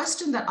to the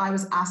question that I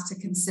was asked to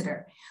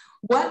consider.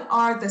 What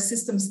are the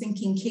systems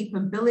thinking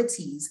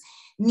capabilities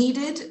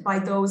needed by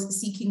those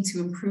seeking to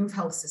improve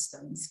health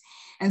systems?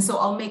 And so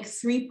I'll make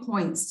 3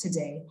 points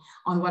today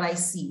on what I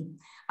see.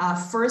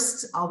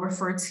 First, I'll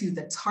refer to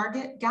the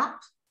target gap.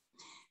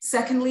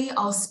 Secondly,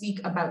 I'll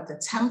speak about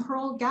the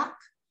temporal gap.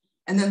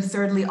 And then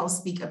thirdly, I'll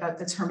speak about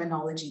the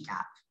terminology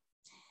gap.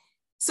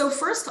 So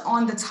first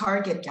on the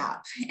target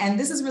gap, and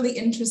this is really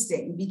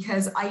interesting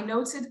because I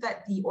noted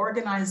that the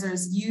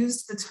organizers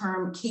used the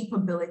term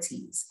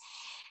capabilities,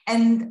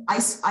 and I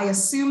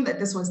assume that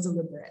this was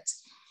deliberate.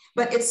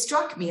 But it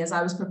struck me as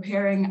I was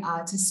preparing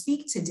to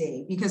speak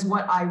today, because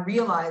what I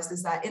realized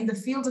is that in the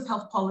field of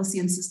health policy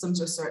and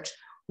systems research,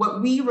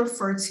 what we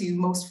refer to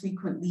most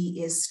frequently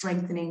is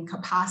strengthening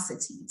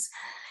capacities.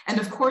 And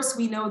of course,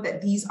 we know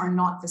that these are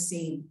not the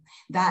same,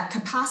 that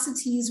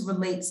capacities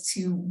relates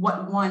to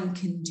what one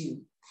can do.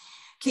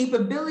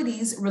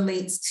 Capabilities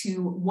relates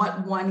to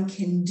what one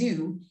can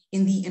do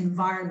in the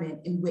environment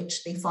in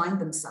which they find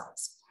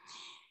themselves.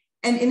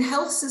 And in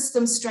health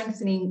systems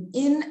strengthening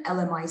in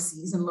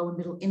LMICs and low and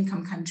middle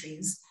income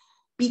countries,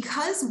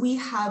 because we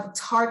have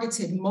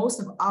targeted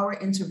most of our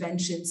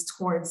interventions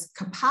towards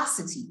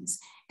capacities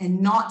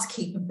and not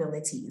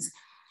capabilities,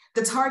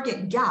 the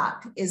target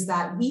gap is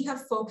that we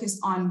have focused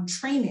on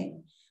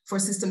training for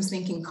systems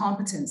thinking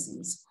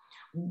competencies,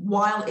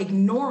 while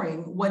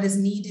ignoring what is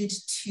needed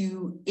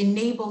to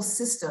enable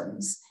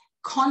systems,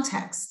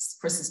 contexts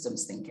for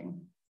systems thinking.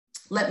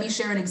 Let me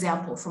share an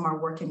example from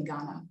our work in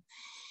Ghana.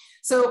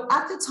 So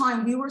at the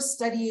time, we were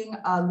studying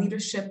a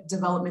leadership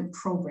development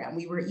program.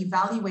 We were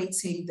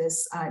evaluating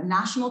this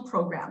national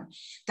program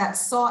that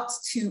sought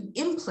to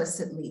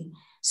implicitly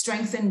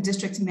strengthen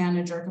district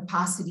manager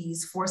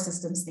capacities for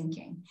systems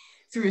thinking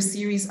through a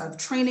series of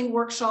training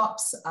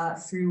workshops,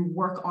 through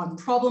work on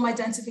problem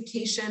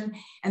identification,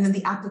 and then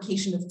the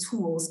application of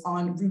tools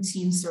on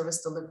routine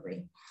service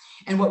delivery.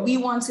 And what we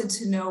wanted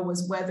to know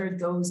was whether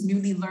those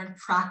newly learned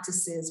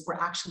practices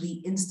were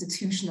actually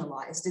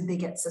institutionalized. Did they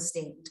get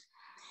sustained?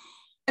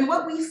 And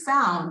what we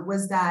found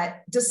was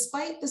that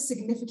despite the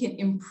significant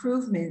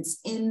improvements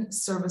in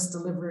service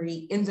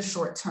delivery in the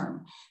short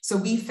term, so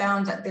we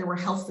found that there were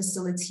health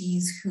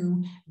facilities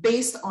who,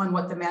 based on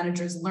what the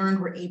managers learned,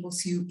 were able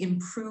to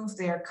improve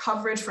their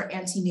coverage for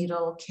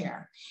antenatal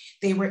care.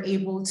 They were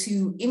able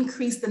to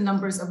increase the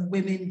numbers of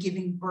women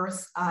giving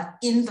birth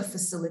in the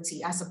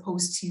facility as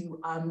opposed to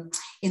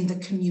in the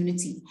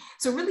community.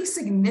 So really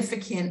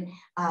significant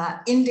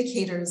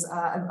indicators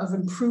of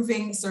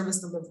improving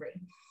service delivery.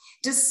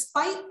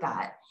 Despite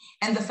that,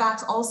 and the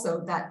fact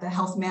also that the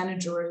health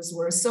managers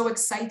were so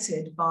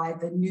excited by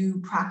the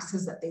new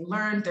practices that they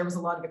learned, there was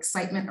a lot of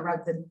excitement around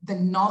the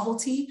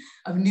novelty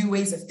of new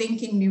ways of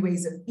thinking, new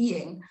ways of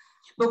being.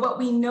 But what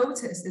we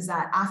noticed is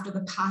that after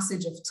the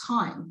passage of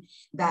time,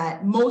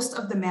 that most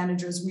of the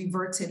managers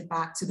reverted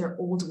back to their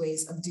old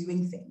ways of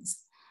doing things.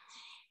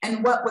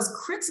 And what was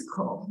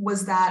critical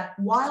was that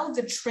while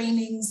the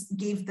trainings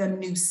gave them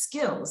new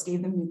skills,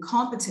 gave them new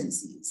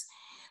competencies,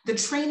 the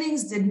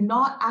trainings did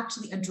not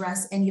actually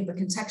address any of the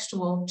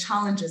contextual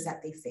challenges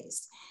that they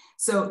faced.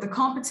 So the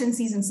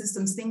competencies in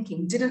systems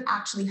thinking didn't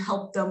actually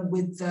help them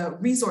with the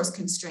resource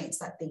constraints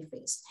that they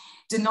faced,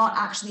 did not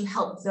actually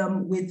help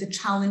them with the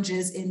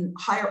challenges in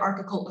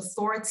hierarchical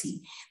authority,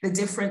 the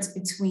difference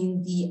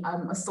between the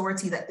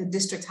authority that the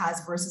district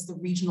has versus the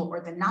regional or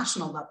the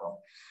national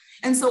level.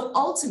 And so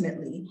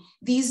ultimately,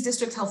 these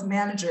district health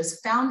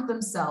managers found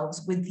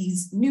themselves with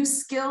these new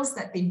skills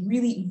that they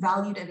really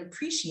valued and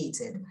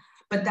appreciated,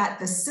 but that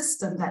the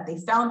system that they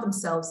found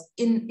themselves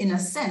in a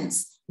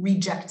sense,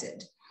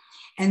 rejected.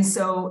 And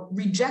so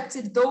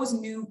rejected those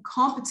new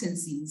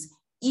competencies,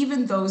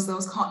 even though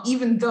those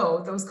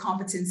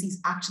competencies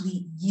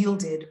actually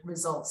yielded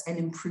results and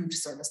improved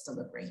service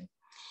delivery.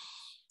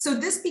 So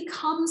this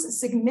becomes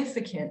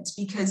significant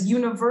because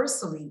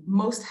universally,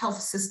 most health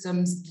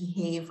systems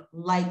behave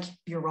like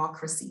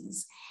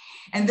bureaucracies.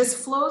 And this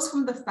flows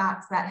from the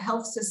fact that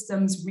health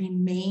systems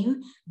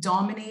remain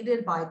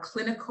dominated by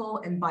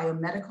clinical and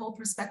biomedical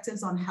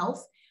perspectives on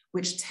health,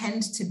 which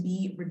tend to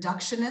be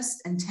reductionist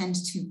and tend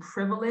to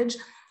privilege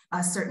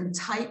a certain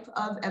type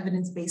of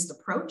evidence-based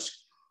approach.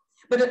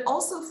 But it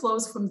also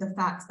flows from the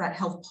fact that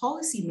health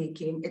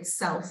policymaking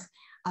itself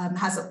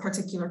has a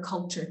particular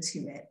culture to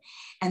it.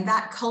 And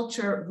that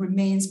culture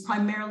remains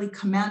primarily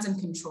command and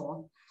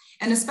control.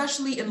 And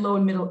especially in low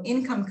and middle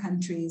income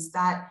countries,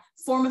 that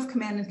form of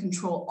command and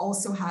control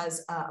also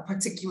has a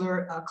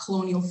particular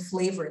colonial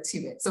flavor to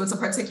it. So it's a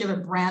particular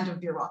brand of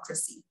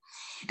bureaucracy.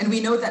 And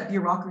we know that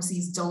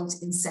bureaucracies don't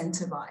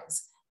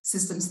incentivize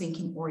systems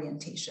thinking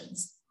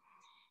orientations.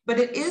 But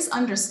it is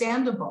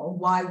understandable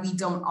why we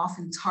don't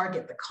often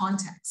target the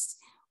context,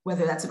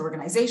 whether that's an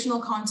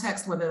organizational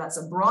context, whether that's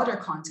a broader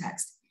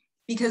context,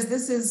 because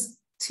this is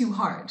too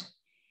hard.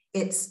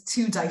 It's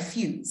too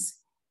diffuse.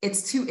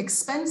 It's too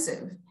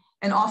expensive.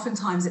 And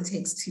oftentimes it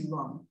takes too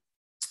long.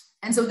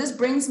 And so this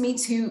brings me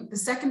to the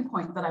second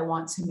point that I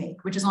want to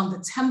make, which is on the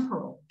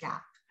temporal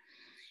gap.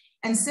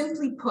 And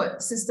simply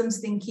put, systems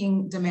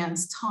thinking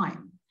demands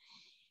time.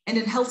 And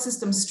in health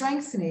system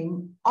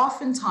strengthening,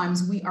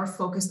 oftentimes we are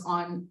focused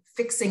on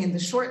fixing in the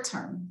short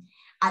term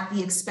at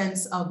the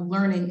expense of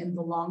learning in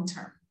the long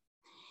term.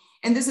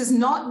 And this is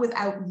not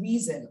without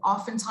reason.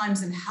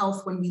 Oftentimes in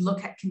health, when we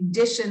look at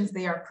conditions,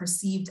 they are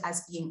perceived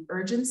as being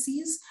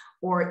urgencies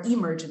or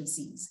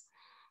emergencies.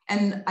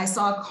 And I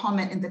saw a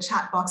comment in the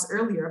chat box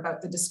earlier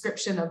about the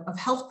description of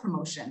health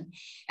promotion.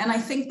 And I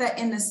think that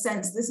in a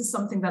sense, this is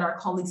something that our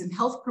colleagues in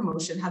health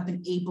promotion have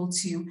been able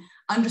to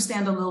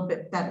understand a little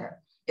bit better.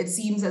 It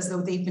seems as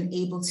though they've been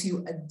able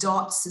to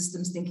adopt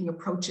systems thinking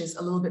approaches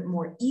a little bit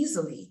more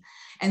easily.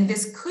 And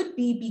this could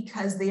be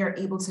because they are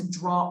able to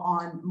draw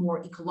on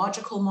more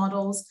ecological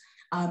models,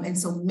 and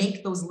so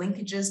make those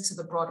linkages to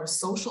the broader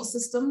social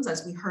systems,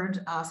 as we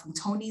heard from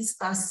Tony's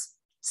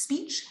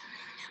speech.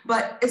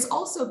 But it's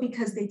also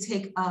because they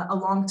take a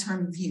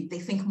long-term view. They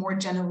think more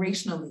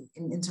generationally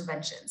in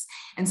interventions.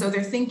 And so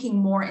they're thinking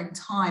more in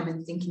time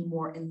and thinking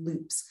more in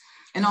loops.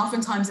 And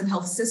oftentimes in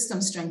health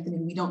system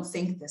strengthening, we don't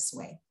think this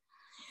way.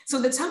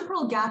 So the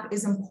temporal gap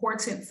is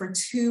important for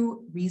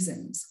two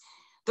reasons.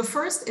 The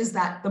first is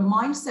that the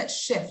mindset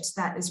shift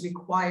that is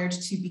required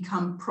to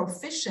become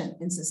proficient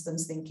in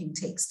systems thinking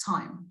takes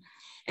time.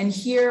 And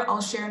here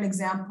I'll share an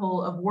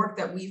example of work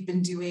that we've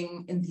been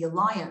doing in the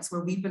Alliance,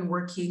 where we've been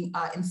working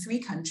in 3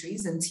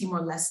 countries, in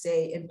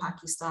Timor-Leste, in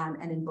Pakistan,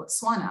 and in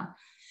Botswana,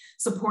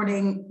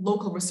 supporting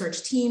local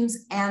research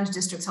teams and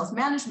district health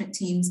management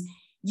teams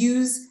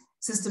use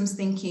systems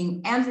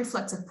thinking and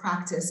reflective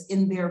practice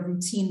in their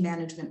routine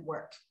management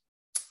work.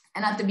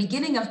 And at the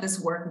beginning of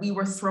this work, we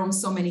were thrown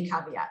so many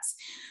caveats.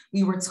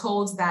 We were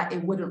told that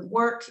it wouldn't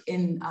work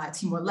in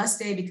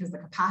Timor-Leste because the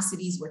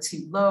capacities were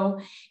too low.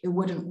 It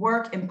wouldn't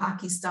work in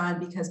Pakistan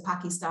because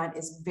Pakistan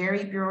is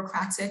very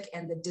bureaucratic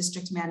and the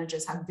district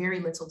managers have very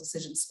little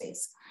decision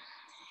space.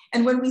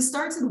 And when we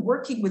started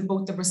working with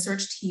both the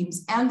research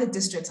teams and the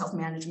district health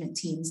management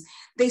teams,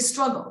 they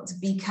struggled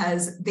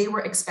because they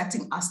were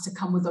expecting us to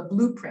come with a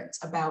blueprint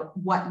about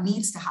what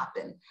needs to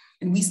happen.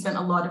 And we spent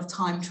a lot of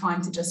time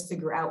trying to just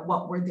figure out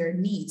what were their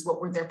needs, what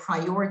were their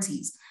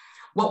priorities,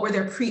 what were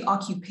their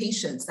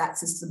preoccupations that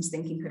systems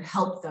thinking could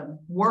help them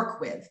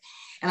work with.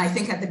 And I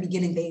think at the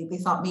beginning, they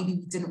thought maybe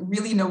we didn't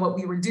really know what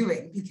we were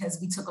doing because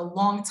we took a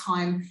long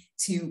time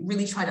to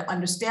really try to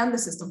understand the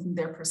system from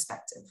their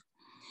perspective.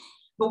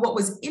 But what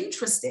was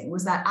interesting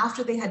was that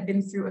after they had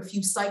been through a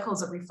few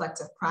cycles of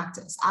reflective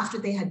practice, after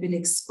they had been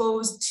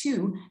exposed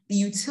to the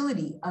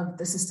utility of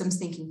the systems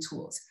thinking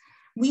tools,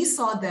 we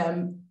saw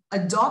them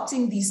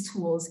adopting these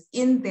tools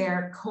in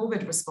their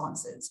COVID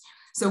responses.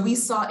 So we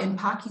saw in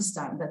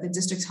Pakistan that the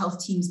district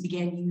health teams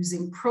began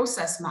using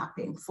process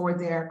mapping for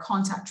their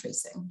contact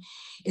tracing.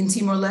 In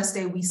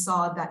Timor-Leste, we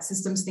saw that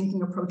systems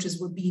thinking approaches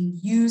were being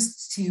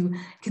used to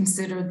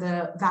consider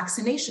the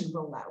vaccination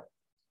rollout.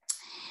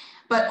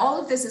 But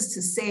all of this is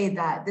to say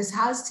that this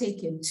has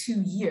taken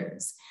 2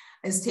 years.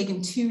 It's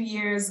taken 2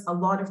 years, a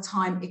lot of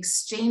time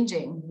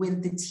exchanging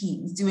with the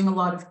teams, doing a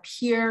lot of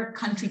peer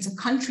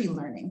country-to-country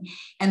learning,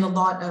 and a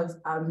lot of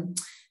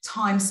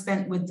time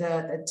spent with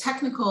the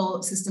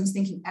technical systems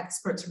thinking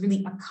experts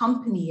really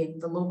accompanying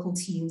the local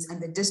teams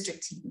and the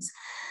district teams.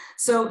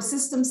 So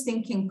systems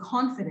thinking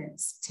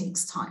confidence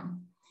takes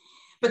time.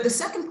 But the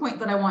second point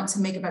that I want to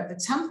make about the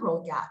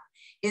temporal gap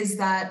is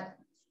that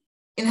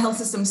in health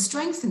system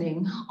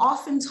strengthening,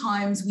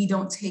 oftentimes we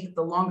don't take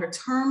the longer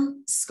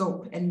term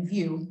scope and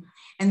view,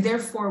 and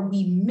therefore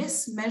we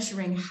miss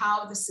measuring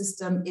how the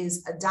system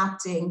is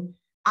adapting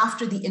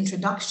after the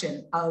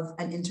introduction of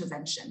an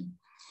intervention.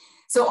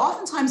 So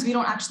oftentimes we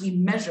don't actually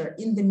measure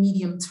in the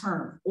medium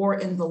term or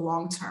in the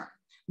long term.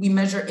 We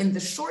measure in the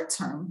short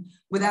term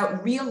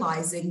without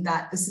realizing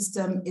that the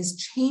system is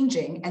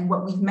changing, and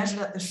what we've measured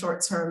at the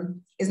short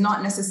term is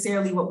not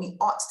necessarily what we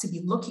ought to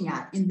be looking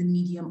at in the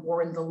medium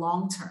or in the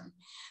long term.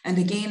 And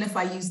again, if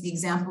I use the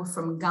example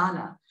from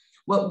Ghana,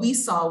 what we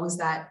saw was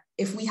that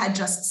if we had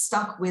just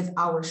stuck with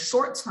our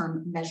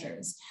short-term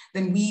measures,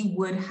 then we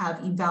would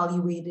have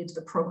evaluated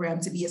the program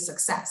to be a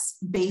success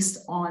based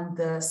on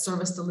the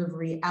service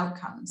delivery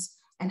outcomes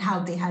and how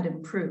they had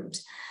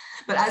improved.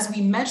 But as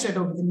we measured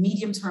over the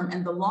medium term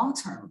and the long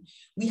term,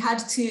 we had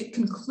to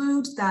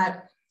conclude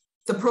that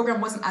the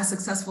program wasn't as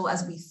successful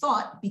as we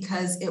thought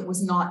because it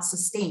was not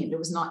sustained, it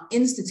was not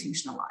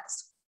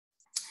institutionalized.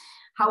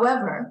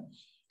 However,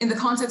 in the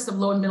context of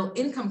low and middle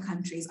income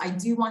countries, I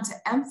do want to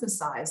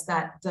emphasize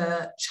that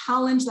the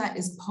challenge that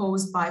is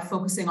posed by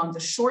focusing on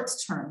the short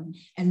term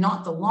and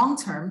not the long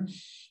term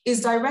is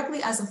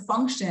directly as a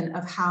function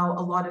of how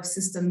a lot of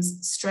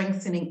systems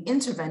strengthening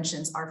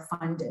interventions are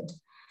funded.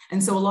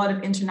 And so a lot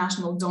of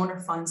international donor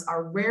funds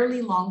are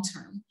rarely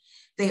long-term.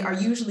 They are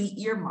usually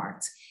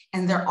earmarked,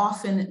 and they're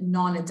often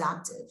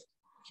non-adaptive.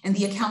 And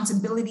the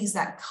accountabilities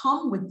that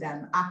come with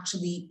them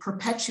actually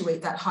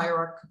perpetuate that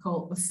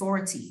hierarchical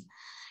authority.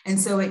 And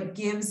so it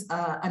gives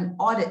an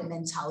audit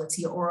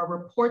mentality or a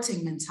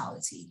reporting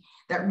mentality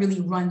that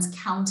really runs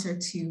counter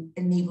to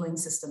enabling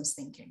systems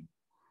thinking.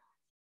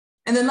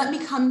 And then let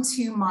me come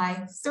to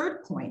my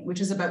third point, which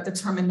is about the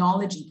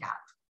terminology gap.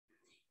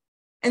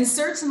 And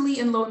certainly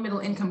in low and middle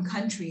income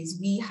countries,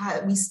 we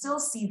still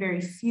see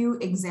very few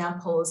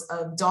examples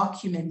of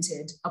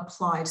documented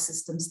applied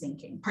systems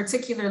thinking,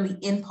 particularly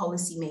in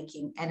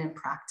policymaking and in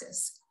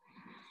practice.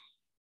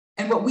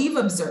 And what we've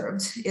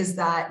observed is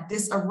that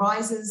this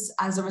arises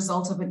as a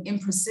result of an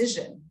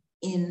imprecision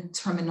in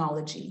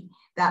terminology,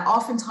 that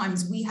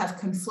oftentimes we have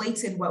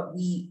conflated what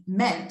we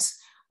meant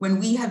when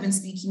we have been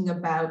speaking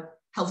about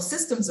health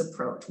systems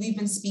approach. We've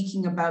been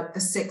speaking about the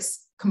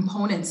 6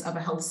 components of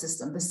a health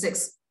system, the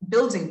 6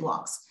 building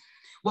blocks.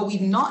 What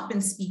we've not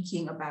been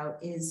speaking about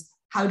is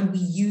how do we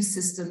use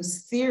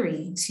systems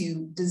theory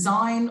to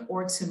design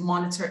or to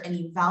monitor and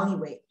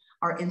evaluate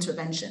our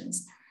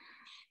interventions.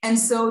 And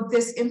so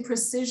this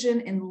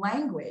imprecision in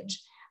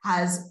language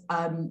has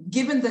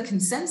given the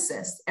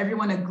consensus.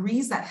 Everyone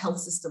agrees that health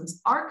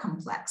systems are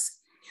complex,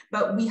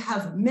 but we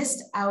have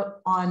missed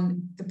out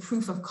on the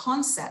proof of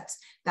concept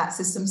that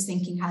systems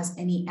thinking has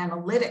any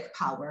analytic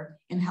power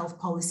in health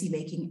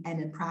policymaking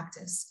and in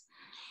practice.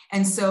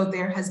 And so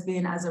there has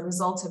been, as a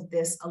result of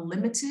this, a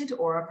limited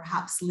or a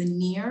perhaps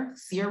linear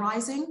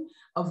theorizing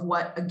of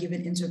what a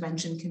given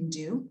intervention can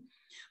do.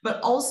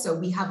 But also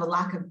we have a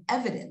lack of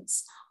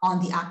evidence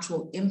on the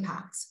actual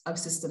impacts of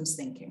systems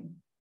thinking.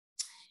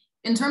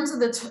 In terms of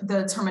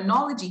the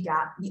terminology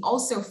gap, we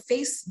also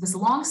face this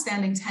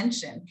long-standing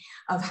tension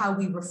of how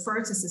we refer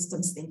to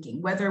systems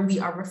thinking, whether we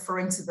are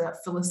referring to the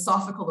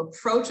philosophical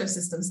approach of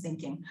systems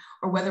thinking,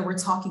 or whether we're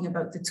talking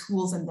about the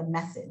tools and the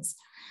methods.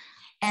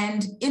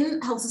 And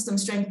in health system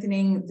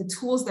strengthening, the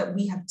tools that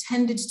we have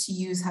tended to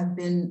use have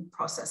been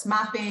process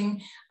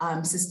mapping,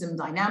 system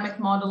dynamic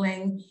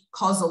modeling,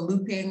 causal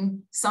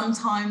looping,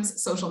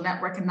 sometimes social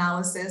network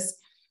analysis.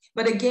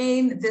 But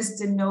again, this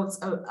denotes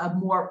a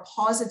more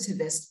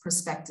positivist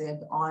perspective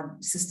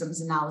on systems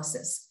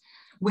analysis,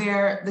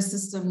 where the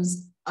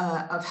systems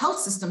of health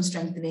system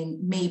strengthening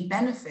may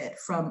benefit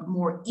from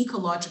more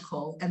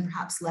ecological and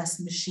perhaps less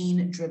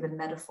machine-driven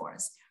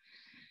metaphors.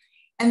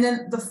 And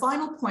then the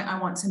final point I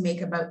want to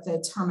make about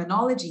the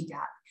terminology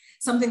gap,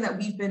 something that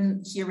we've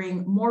been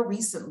hearing more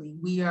recently.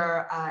 We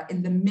are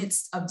in the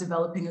midst of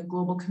developing a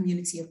global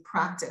community of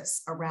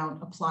practice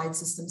around applied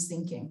systems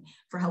thinking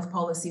for health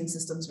policy and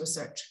systems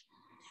research.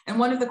 And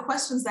one of the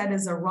questions that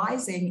is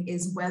arising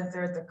is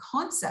whether the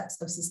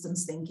concepts of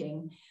systems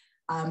thinking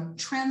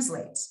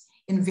translates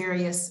in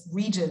various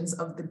regions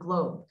of the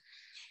globe.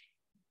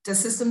 Does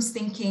systems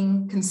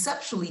thinking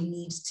conceptually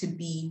need to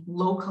be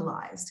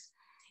localized?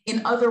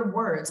 In other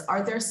words,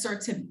 are there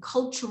certain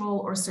cultural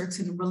or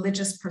certain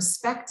religious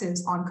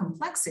perspectives on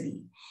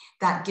complexity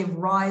that give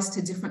rise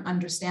to different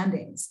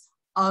understandings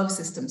of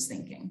systems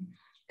thinking?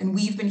 And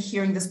we've been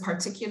hearing this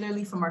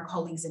particularly from our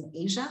colleagues in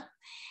Asia,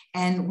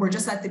 and we're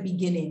just at the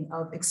beginning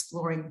of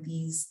exploring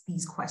these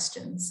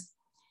questions.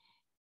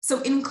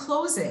 So in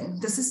closing,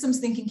 the systems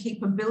thinking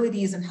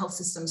capabilities and health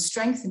systems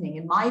strengthening,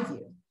 in my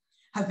view,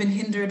 have been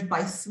hindered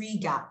by 3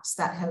 gaps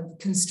that have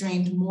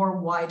constrained more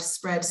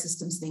widespread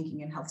systems thinking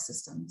in health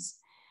systems.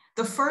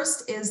 The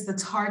first is the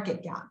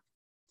target gap.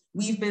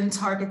 We've been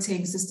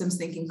targeting systems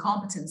thinking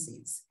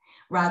competencies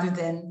rather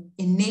than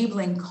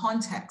enabling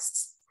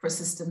contexts for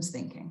systems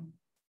thinking.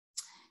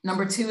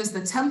 Number 2 is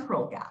the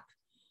temporal gap.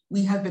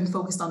 We have been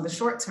focused on the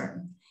short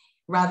term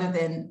rather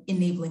than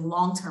enabling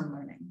long-term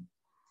learning.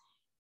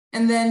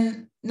 And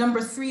then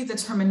number 3, the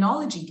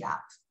terminology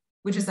gap,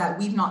 which is that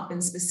we've not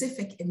been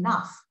specific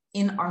enough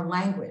in our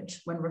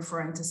language when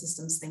referring to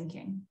systems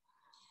thinking.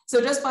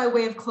 So just by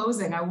way of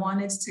closing, I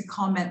wanted to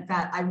comment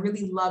that I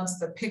really loved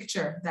the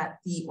picture that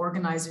the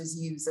organizers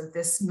use of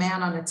this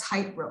man on a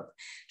tightrope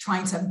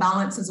trying to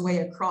balance his way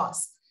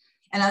across.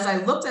 And as I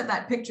looked at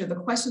that picture, the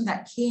question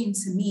that came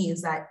to me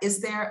is that,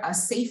 is there a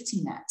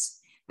safety net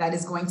that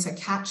is going to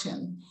catch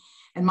him?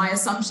 And my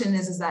assumption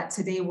is that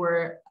today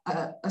we're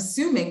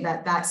assuming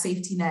that that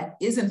safety net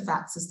is in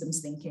fact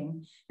systems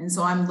thinking. And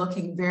so I'm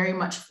looking very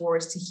much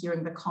forward to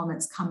hearing the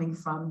comments coming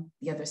from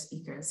the other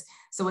speakers.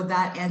 So with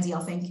that, Andy,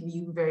 I'll thank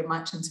you very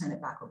much and turn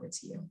it back over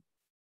to you.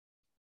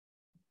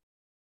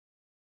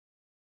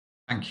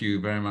 Thank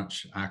you very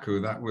much, Aku.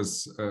 That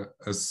was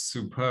a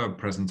superb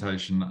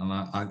presentation. And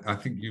I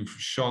think you've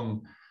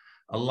shone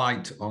a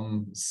light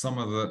on some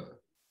of the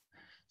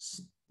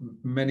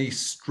many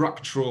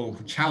structural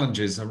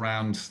challenges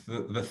around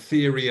the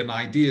theory and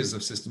ideas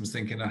of systems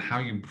thinking and how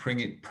you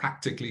bring it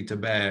practically to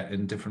bear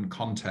in different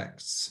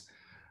contexts,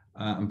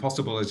 and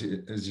possible, as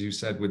you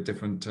said, with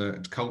different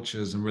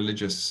cultures and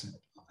religious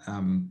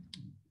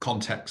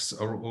contexts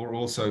are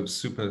also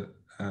super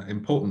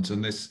important.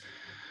 And this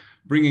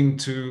bringing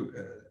to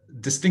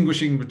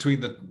distinguishing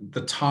between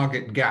the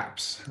target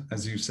gaps,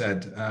 as you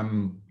said,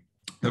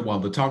 well,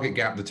 the target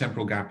gap, the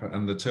temporal gap,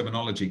 and the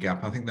terminology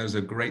gap, I think those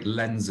are great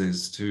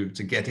lenses to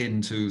get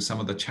into some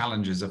of the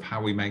challenges of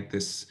how we make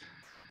this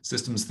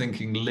systems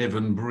thinking live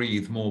and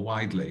breathe more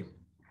widely.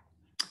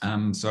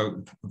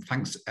 So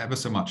thanks ever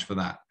so much for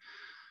that.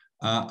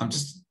 I'm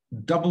just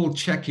double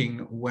checking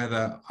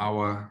whether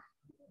our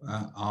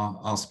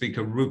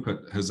speaker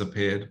Rupert has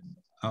appeared.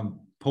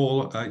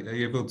 Paul, are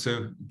you able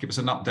to give us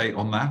an update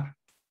on that?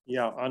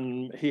 Yeah,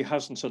 and he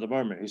hasn't at the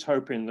moment. He's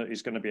hoping that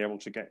he's going to be able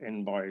to get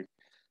in by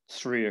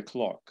 3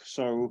 o'clock.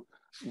 So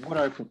what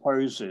I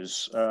propose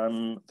is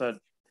that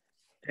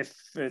if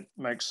it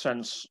makes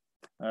sense,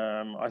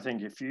 I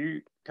think if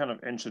you kind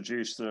of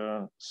introduce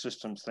the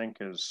systems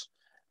thinkers,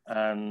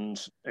 and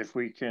if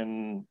we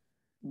can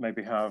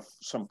maybe have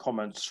some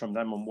comments from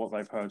them on what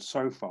they've heard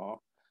so far,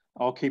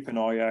 I'll keep an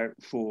eye out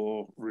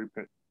for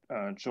Rupert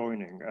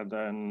joining, and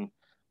then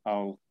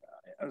I'll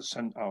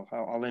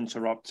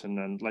interrupt and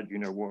then let you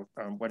know what,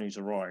 when he's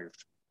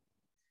arrived.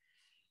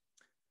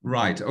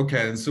 Right.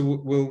 Okay. And so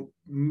we'll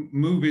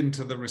move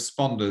into the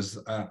responders,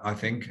 I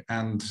think,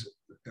 and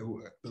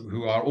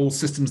who are all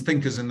systems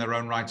thinkers in their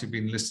own right, who've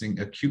been listening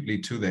acutely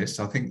to this.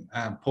 I think,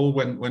 Paul,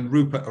 when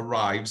Rupert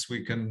arrives,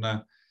 we can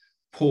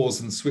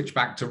pause and switch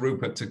back to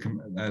Rupert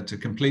to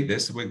complete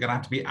this. We're going to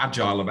have to be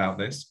agile about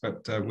this,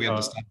 but we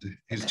understand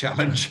his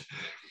challenge.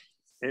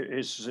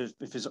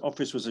 If his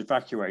office was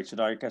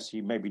evacuated, I guess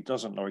he maybe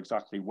doesn't know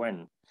exactly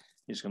when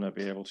he's going to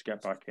be able to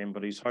get back in,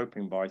 but he's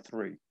hoping by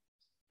 3.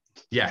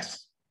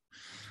 Yes.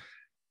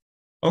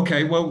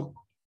 Okay, well,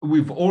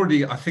 we've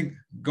already, I think,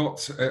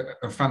 got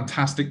a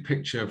fantastic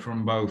picture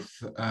from both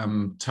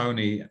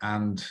Tony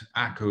and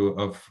Aku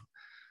of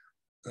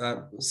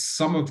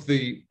some of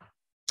the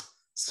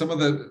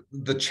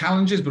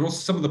challenges, but also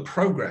some of the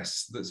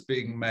progress that's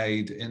being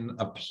made in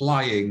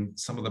applying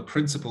some of the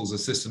principles of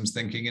systems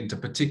thinking into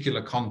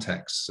particular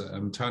contexts.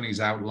 Tony's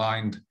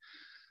outlined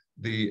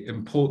the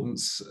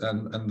importance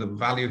and the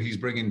value he's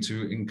bringing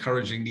to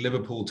encouraging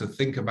Liverpool to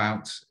think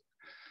about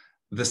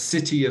the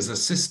city as a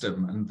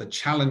system and the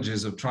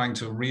challenges of trying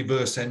to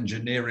reverse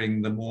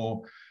engineering the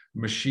more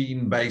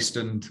machine-based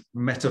and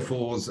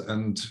metaphors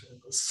and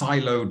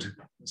siloed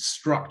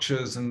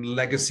structures and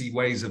legacy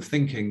ways of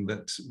thinking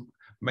that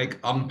make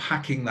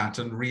unpacking that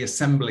and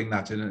reassembling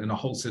that in a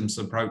wholesome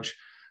approach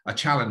a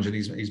challenge, and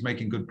he's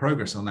making good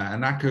progress on that.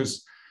 And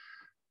Aku's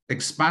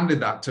expanded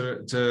that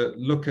to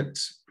look at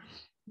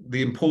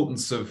the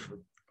importance of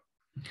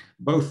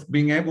both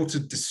being able to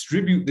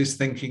distribute this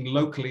thinking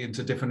locally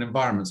into different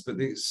environments, but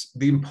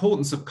the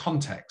importance of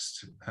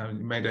context.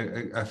 You made,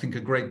 I think,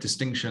 a great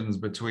distinctions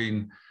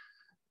between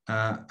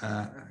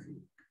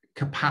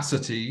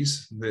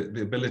capacities,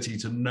 the ability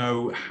to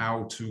know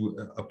how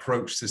to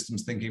approach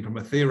systems thinking from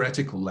a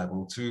theoretical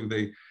level, to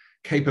the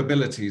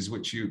capabilities,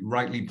 which you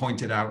rightly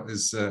pointed out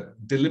is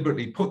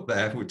deliberately put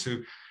there,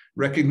 to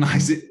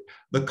recognize it.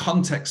 The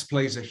context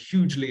plays a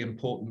hugely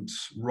important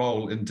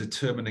role in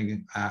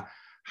determining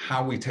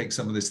how we take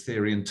some of this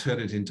theory and turn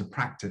it into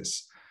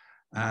practice.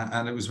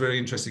 And it was very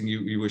interesting,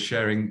 you were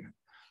sharing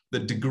the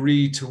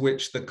degree to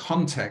which the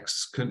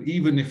context can,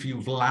 even if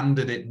you've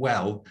landed it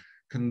well,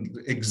 can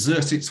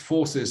exert its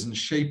forces and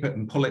shape it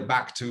and pull it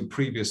back to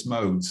previous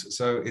modes.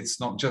 So it's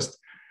not just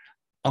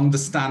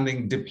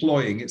understanding,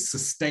 deploying, it's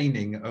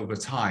sustaining over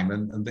time.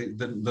 And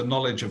the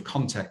knowledge of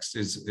context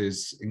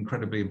is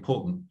incredibly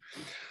important.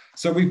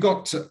 So we've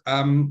got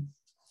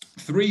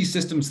 3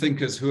 systems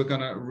thinkers who are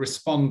going to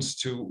respond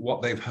to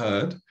what they've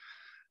heard.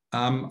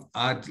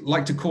 I'd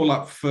like to call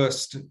up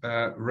first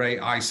Ray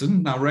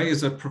Eisen. Now, Ray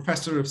is a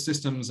professor of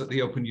systems at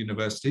the Open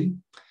University.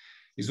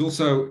 He's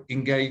also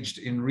engaged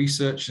in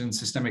research and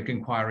systemic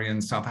inquiry in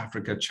South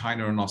Africa,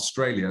 China, and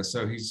Australia.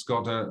 So he's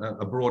got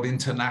a broad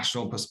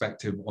international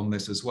perspective on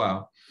this as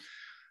well.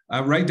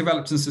 Ray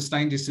developed and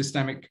sustained his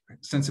systemic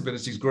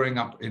sensibilities growing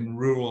up in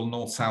rural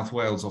North South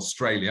Wales,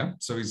 Australia.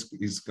 So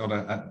he's got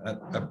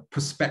a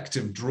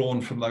perspective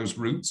drawn from those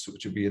roots,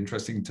 which would be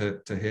interesting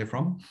to hear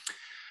from.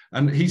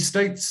 And he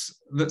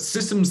states that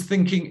systems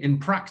thinking in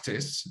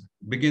practice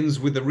begins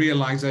with the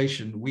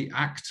realization we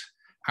act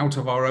out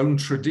of our own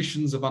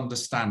traditions of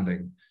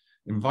understanding,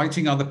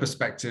 inviting other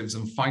perspectives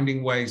and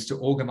finding ways to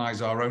organize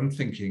our own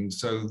thinking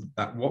so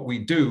that what we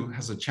do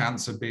has a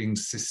chance of being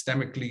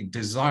systemically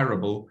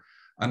desirable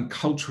and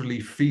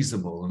culturally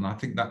feasible. And I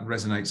think that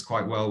resonates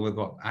quite well with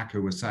what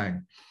Aku was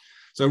saying.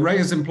 So Ray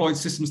has employed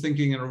systems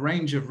thinking in a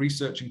range of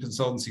research and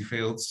consultancy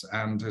fields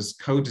and has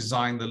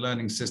co-designed the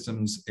learning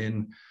systems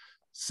in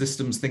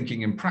systems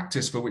thinking in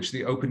practice, for which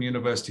the Open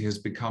University has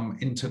become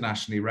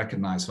internationally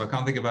recognized. So I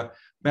can't think of a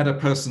better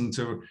person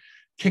to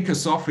kick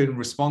us off in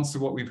response to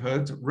what we've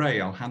heard.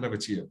 Ray, I'll hand over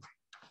to you.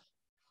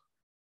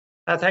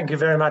 Thank you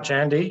very much,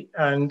 Andy.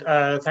 And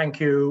thank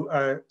you,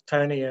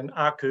 Tony and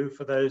Aku,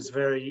 for those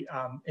very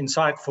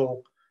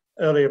insightful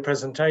earlier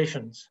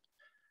presentations.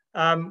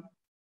 I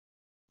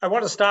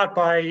want to start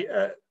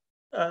by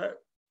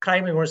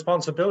claiming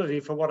responsibility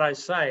for what I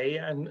say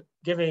and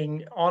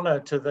giving honour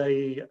to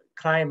the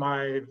claim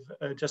I've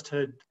just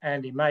heard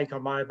Andy make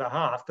on my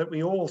behalf, that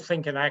we all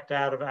think and act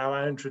out of our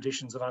own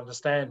traditions of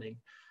understanding.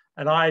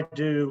 And I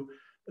do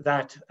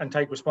that and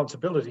take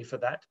responsibility for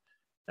that.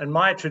 And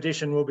my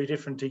tradition will be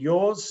different to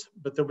yours,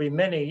 but there'll be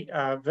many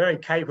very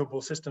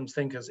capable systems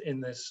thinkers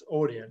in this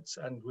audience,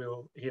 and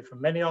we'll hear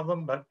from many of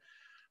them. But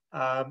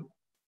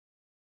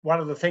one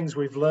of the things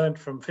we've learned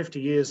from 50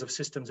 years of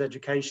systems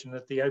education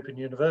at the Open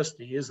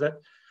University is that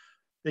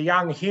the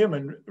young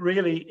human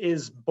really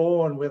is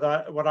born with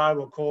what I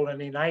will call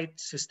an innate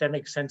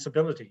systemic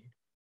sensibility.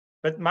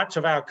 But much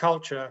of our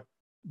culture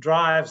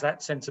drives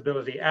that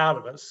sensibility out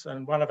of us.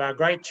 And one of our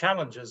great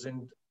challenges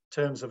in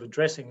terms of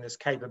addressing this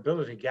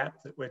capability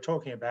gap that we're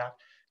talking about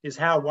is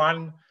how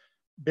one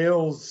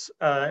builds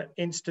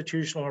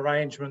institutional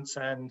arrangements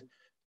and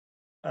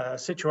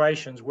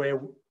situations where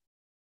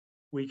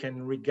we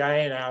can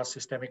regain our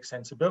systemic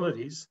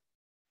sensibilities.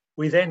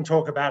 We then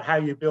talk about how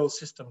you build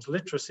systems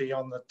literacy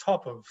on the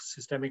top of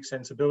systemic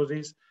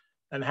sensibilities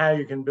and how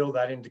you can build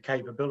that into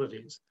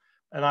capabilities.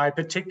 And I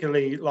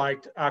particularly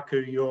liked, Aku,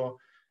 your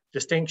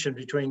distinction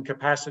between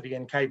capacity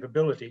and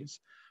capabilities,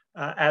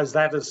 as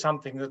that is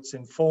something that's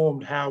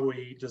informed how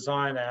we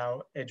design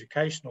our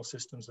educational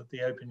systems at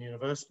the Open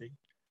University.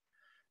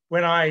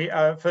 When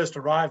I first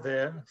arrived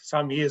there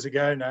some years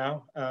ago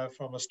now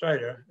from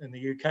Australia in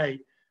the UK,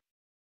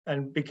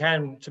 and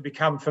began to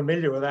become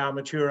familiar with our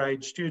mature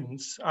age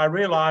students, I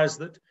realized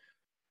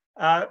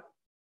that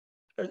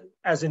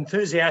as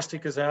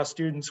enthusiastic as our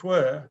students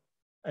were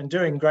and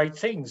doing great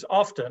things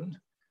often,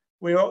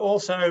 we were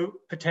also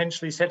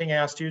potentially setting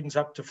our students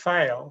up to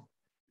fail,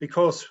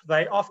 because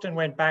they often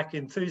went back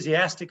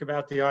enthusiastic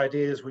about the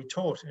ideas we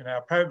taught in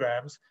our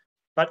programs,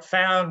 but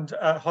found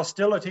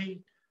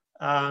hostility,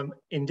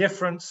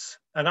 indifference,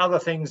 and other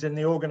things in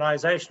the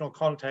organizational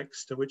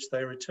context to which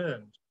they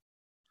returned.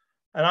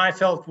 And I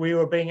felt we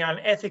were being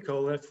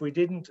unethical if we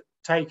didn't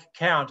take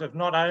account of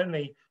not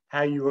only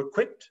how you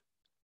equipped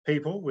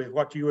people with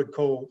what you would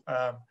call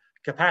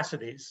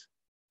capacities,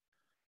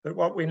 but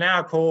what we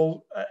now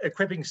call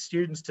equipping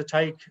students to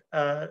take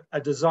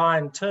a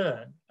design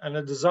turn. And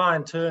a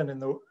design turn in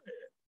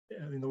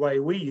the way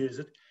we use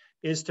it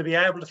is to be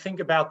able to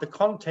think about the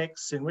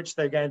contexts in which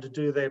they're going to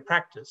do their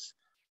practice,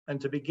 and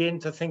to begin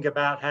to think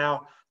about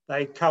how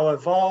they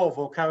co-evolve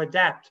or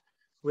co-adapt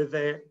with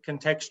their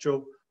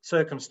contextual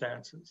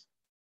circumstances.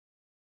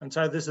 And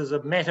so this is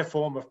a meta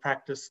form of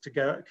practice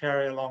to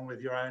carry along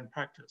with your own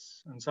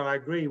practice. And so I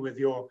agree with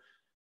your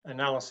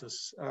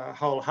analysis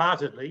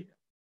wholeheartedly,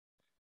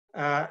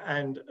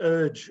 and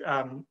urge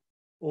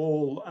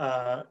all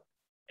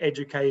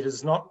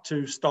educators not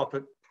to stop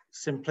at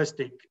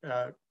simplistic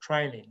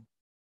training.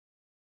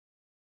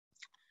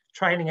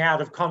 Training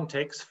out of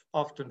context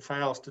often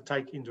fails to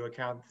take into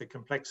account the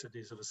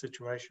complexities of a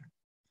situation.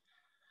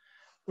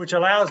 Which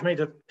allows me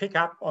to pick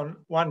up on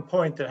one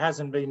point that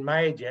hasn't been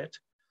made yet,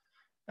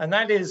 and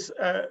that is,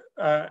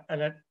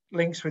 and it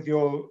links with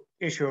your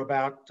issue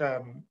about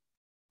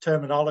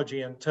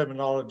terminology and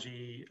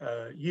terminology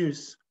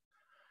use.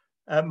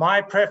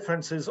 My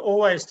preference is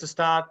always to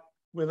start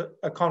with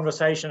a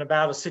conversation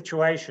about a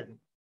situation,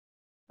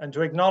 and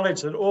to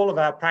acknowledge that all of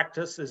our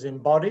practice is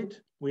embodied.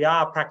 We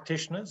are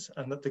practitioners,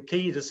 and that the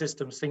key to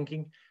systems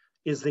thinking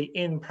is the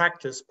in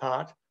practice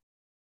part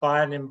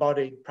by an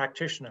embodied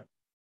practitioner.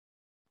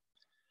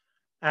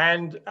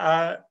 And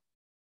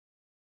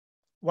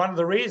one of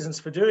the reasons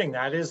for doing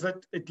that is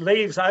that it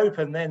leaves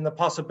open then the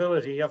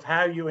possibility of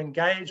how you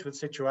engage with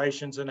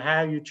situations and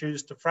how you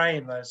choose to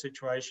frame those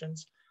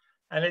situations.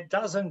 And it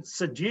doesn't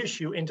seduce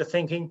you into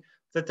thinking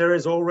that there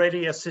is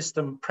already a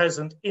system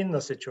present in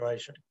the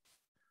situation.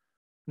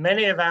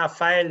 Many of our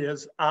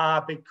failures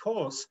are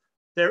because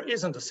there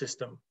isn't a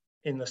system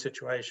in the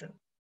situation.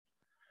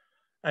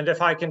 And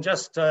if I can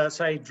just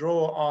say,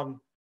 draw on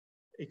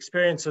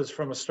experiences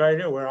from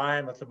Australia, where I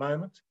am at the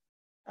moment.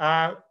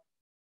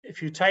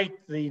 If you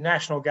take the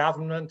national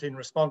government in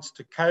response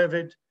to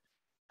COVID,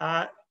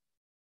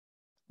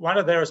 one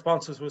of their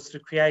responses was to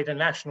create a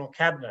national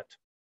cabinet,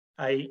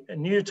 a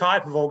new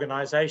type of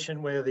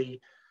organisation where the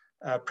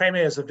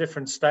premiers of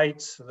different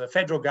states, the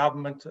federal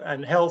government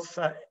and health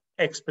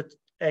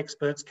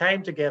experts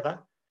came together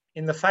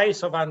in the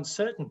face of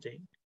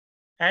uncertainty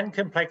and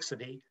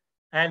complexity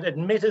and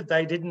admitted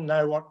they didn't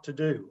know what to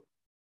do.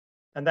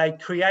 And they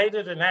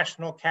created a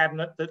national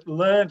cabinet that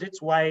learned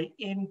its way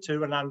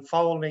into an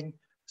unfolding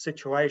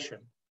situation.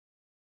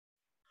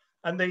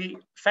 And the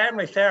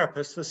family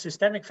therapists, the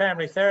systemic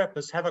family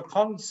therapists, have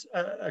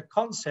a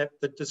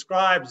concept that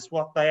describes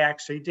what they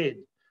actually did.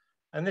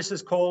 And this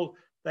is called,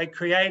 they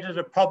created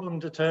a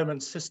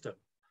problem-determined system.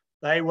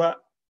 They were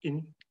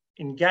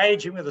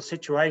engaging with a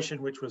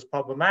situation which was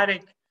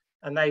problematic,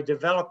 and they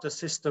developed a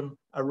system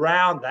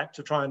around that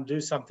to try and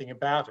do something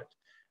about it.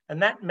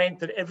 And that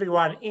meant that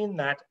everyone in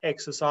that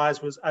exercise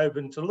was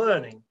open to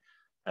learning.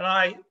 And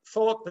I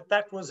thought that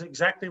that was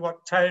exactly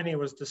what Tony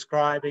was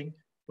describing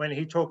when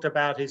he talked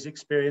about his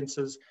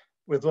experiences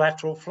with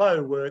lateral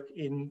flow work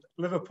in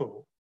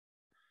Liverpool.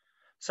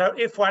 So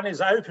if one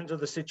is open to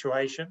the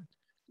situation,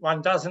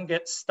 one doesn't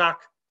get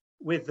stuck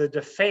with the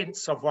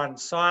defense of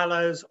one's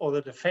silos or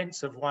the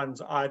defense of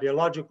one's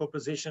ideological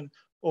position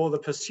or the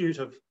pursuit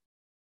of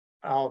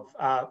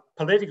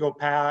political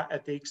power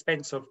at the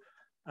expense of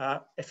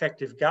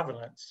effective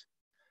governance.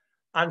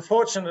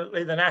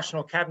 Unfortunately, the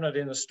National Cabinet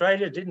in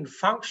Australia didn't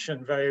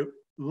function very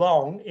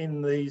long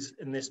in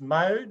this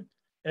mode,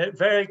 and it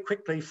very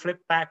quickly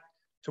flipped back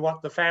to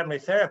what the family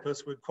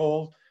therapists would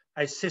call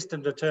a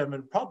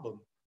system-determined problem.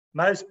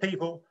 Most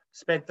people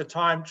spent the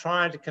time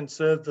trying to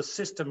conserve the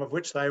system of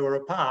which they were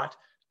a part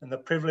and the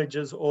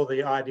privileges or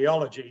the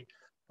ideology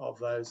of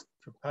those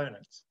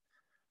components.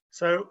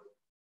 So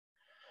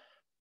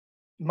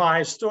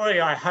my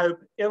story, I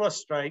hope,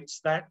 illustrates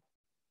that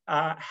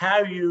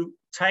how you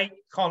take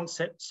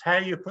concepts, how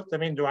you put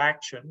them into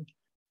action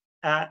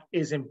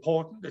is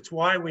important. It's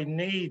why we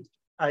need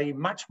a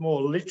much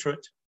more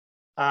literate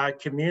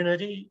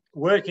community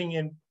working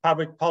in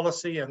public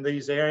policy in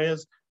these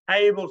areas,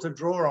 able to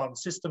draw on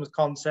systems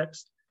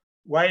concepts,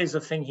 ways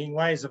of thinking,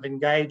 ways of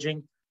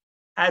engaging,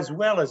 as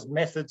well as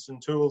methods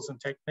and tools and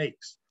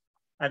techniques.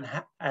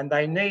 And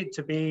they need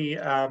to be,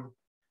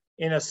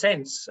 in a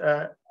sense,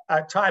 a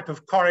type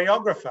of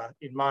choreographer,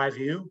 in my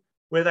view,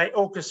 where they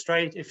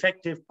orchestrate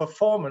effective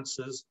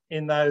performances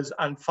in those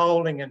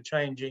unfolding and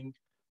changing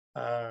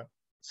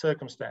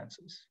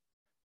circumstances.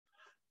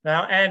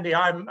 Now, Andy,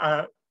 I'm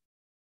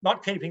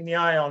not keeping the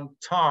eye on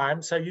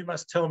time, so you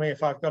must tell me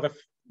if I've got a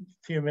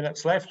few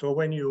minutes left or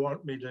when you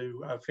want me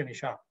to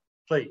finish up,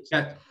 please.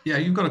 Yeah,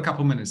 you've got a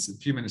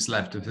few minutes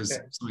left if there's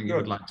something you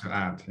would like to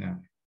add.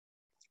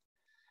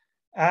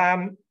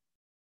 Yeah.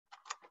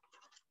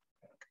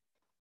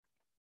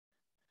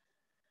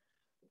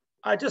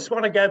 I just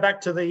want to go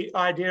back to the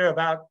idea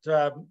about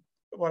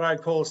what I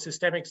call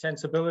systemic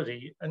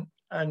sensibility.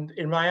 And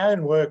in my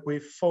own work,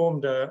 we've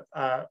formed or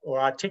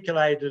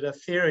articulated a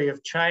theory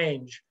of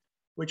change,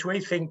 which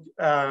we think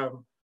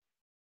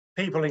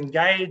people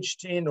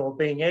engaged in or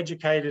being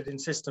educated in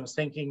systems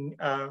thinking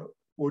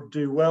would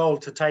do well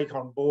to take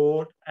on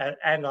board,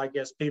 and I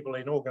guess people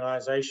in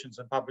organisations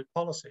and public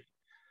policy.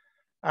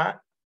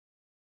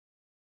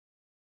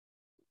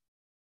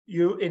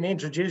 In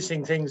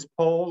introducing things,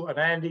 Paul and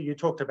Andy, you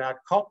talked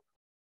about COP.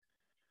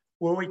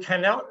 Well, we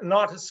cannot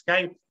not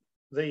escape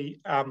the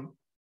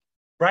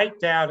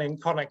breakdown in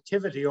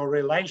connectivity or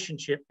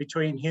relationship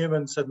between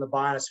humans and the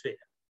biosphere.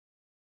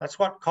 That's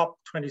what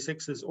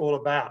COP26 is all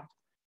about.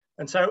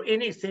 And so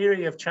any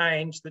theory of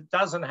change that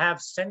doesn't have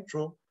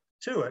central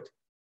to it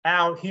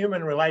our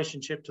human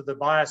relationship to the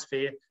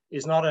biosphere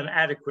is not an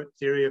adequate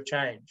theory of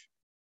change.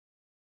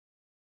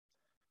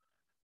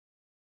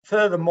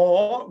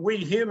 Furthermore, we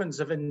humans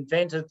have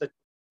invented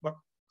what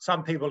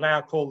some people now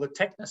call the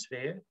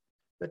technosphere.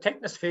 The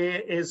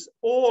technosphere is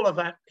all of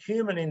that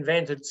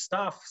human-invented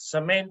stuff,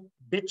 cement,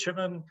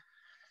 bitumen,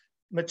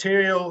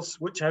 materials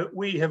which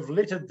we have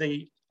littered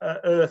the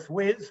Earth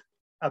with,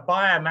 a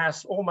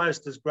biomass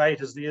almost as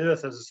great as the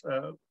Earth has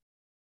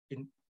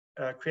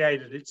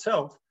created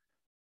itself.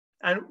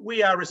 And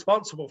we are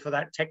responsible for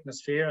that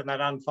technosphere and that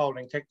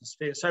unfolding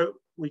technosphere. So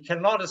we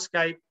cannot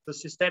escape the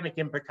systemic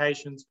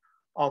implications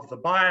of the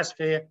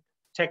biosphere,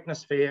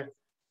 technosphere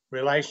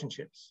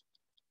relationships.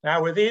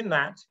 Now, within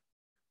that,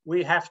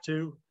 we have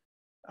to,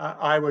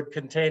 I would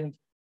contend,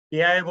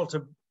 be able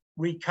to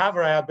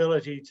recover our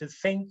ability to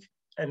think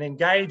and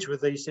engage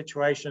with these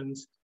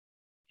situations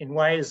in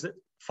ways that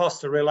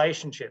foster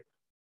relationship,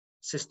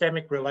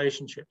 systemic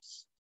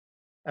relationships.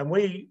 And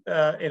we,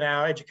 in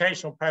our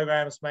educational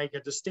programs, make a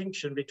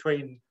distinction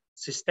between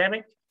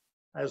systemic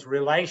as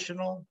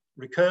relational,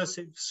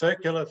 recursive,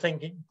 circular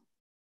thinking,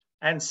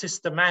 and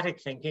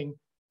systematic thinking,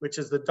 which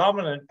is the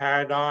dominant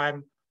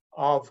paradigm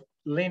of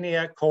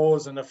linear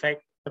cause and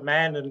effect,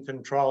 command and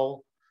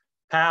control,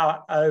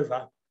 power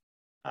over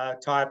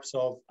types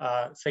of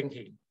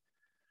thinking.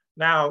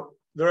 Now,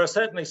 there are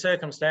certainly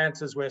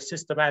circumstances where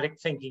systematic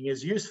thinking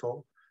is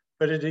useful,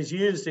 but it is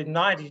used in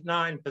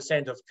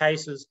 99% of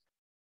cases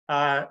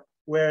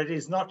where it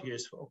is not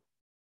useful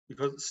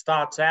because it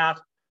starts out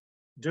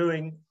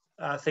doing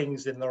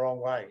things in the wrong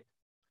way.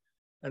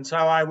 And so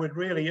I would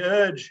really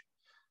urge,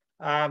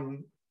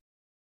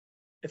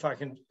 if I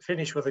can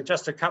finish with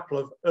just a couple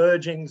of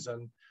urgings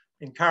and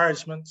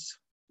encouragements.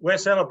 We're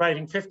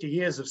celebrating 50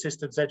 years of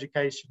systems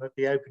education at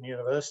the Open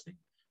University.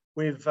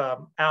 We've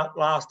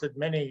outlasted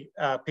many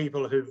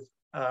people who've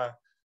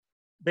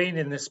been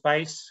in this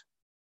space.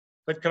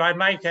 But can I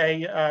make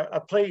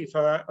a plea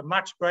for a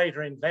much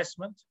greater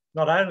investment,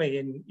 not only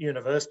in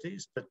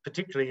universities, but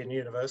particularly in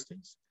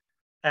universities,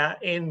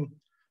 in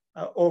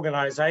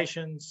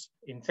organisations,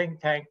 in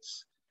think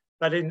tanks,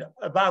 but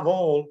above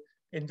all,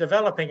 in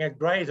developing a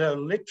greater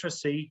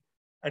literacy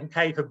and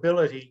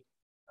capability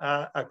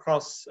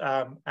across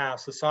our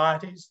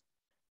societies.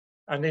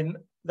 And in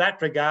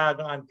that regard,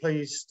 I'm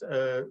pleased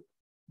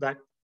that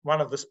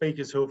one of the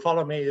speakers who will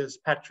follow me is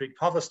Patrick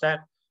Hoverstadt,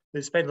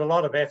 who spent a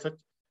lot of effort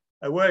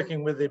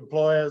working with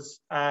employers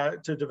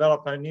to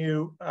develop a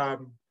new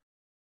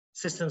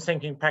systems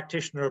thinking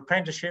practitioner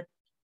apprenticeship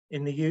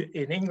in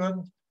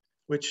England,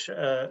 which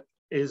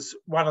is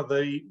one of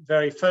the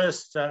very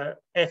first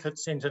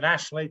efforts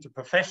internationally to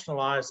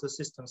professionalize the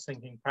systems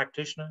thinking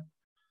practitioner.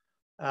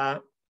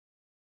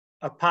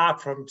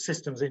 Apart from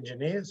systems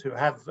engineers who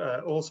have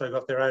also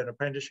got their own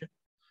apprenticeship.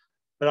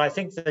 But I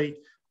think the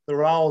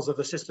roles of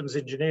the systems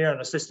engineer and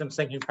a systems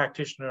thinking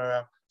practitioner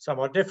are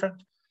somewhat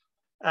different.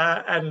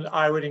 And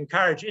I would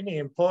encourage any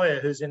employer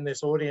who's in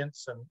this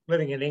audience and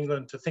living in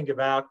England to think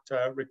about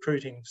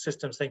recruiting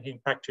systems thinking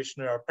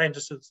practitioner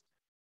apprentices,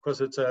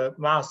 because it's a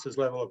master's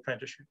level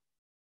apprenticeship.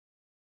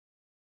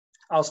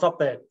 I'll stop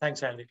there.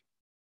 Thanks, Andy.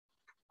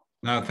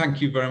 No,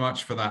 thank you very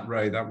much for that,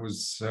 Ray. That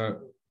was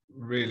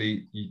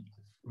really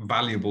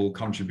valuable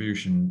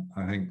contribution,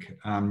 I think.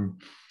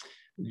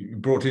 You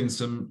brought in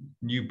some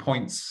new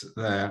points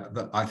there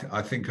that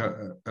I think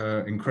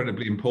are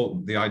incredibly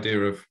important. The idea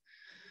of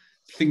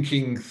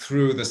thinking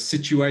through the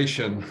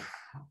situation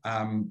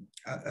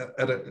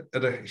at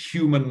a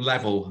human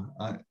level,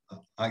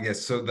 I guess,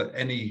 so that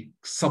any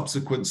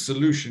subsequent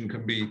solution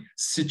can be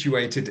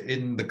situated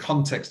in the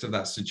context of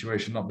that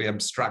situation, not be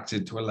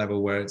abstracted to a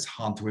level where it's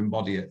hard to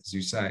embody it, as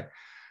you say.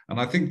 And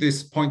I think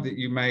this point that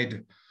you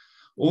made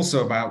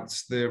also about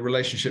the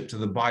relationship to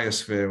the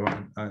biosphere,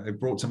 it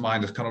brought to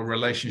mind a kind of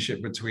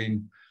relationship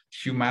between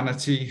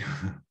humanity,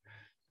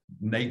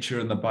 nature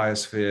and the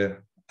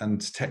biosphere,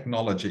 and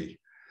technology.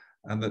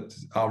 And that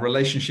our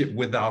relationship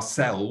with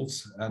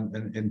ourselves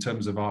and in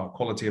terms of our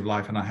quality of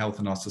life and our health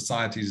and our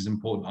societies is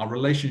important. Our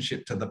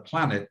relationship to the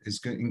planet is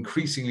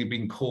increasingly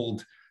being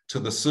called to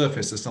the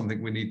surface as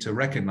something we need to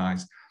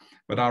recognize.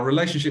 But our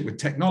relationship with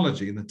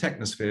technology and the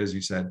technosphere, as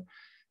you said,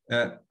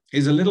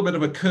 is a little bit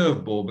of a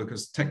curveball,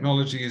 because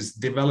technology is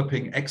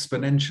developing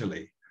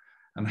exponentially.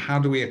 And how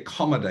do we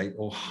accommodate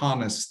or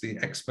harness the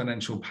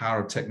exponential power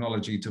of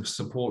technology to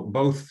support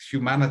both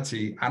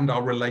humanity and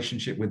our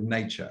relationship with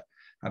nature?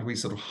 How do we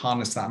sort of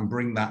harness that and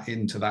bring that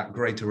into that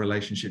greater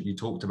relationship you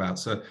talked about?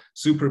 So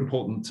super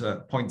important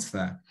points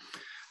there.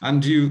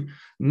 And you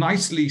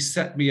nicely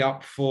set me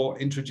up for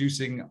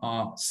introducing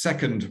our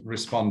second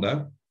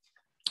responder,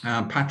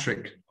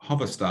 Patrick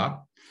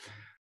Hoverstad.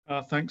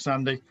 Thanks,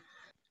 Andy.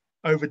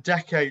 Over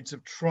decades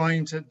of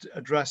trying to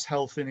address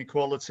health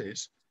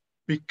inequalities,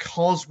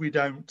 because we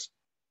don't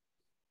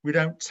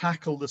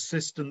tackle the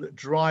system that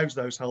drives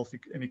those health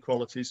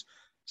inequalities,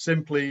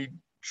 simply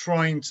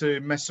trying to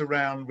mess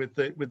around with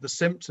the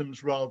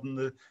symptoms rather than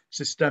the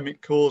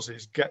systemic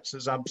causes gets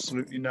us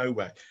absolutely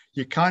nowhere.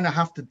 You kind of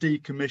have to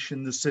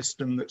decommission the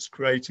system that's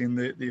creating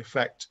the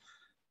effect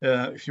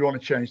if you want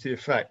to change the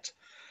effect.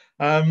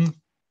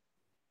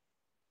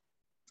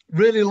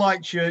 Really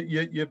liked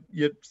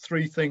your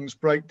three things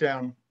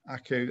breakdown,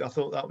 Aku. I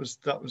thought that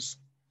was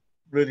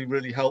really,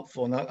 really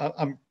helpful,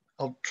 and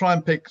I'll try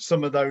and pick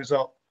some of those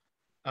up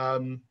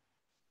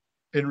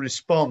in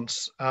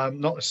response,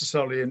 not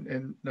necessarily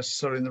in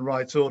the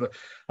right order.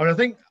 I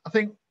mean, I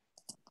think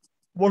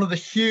one of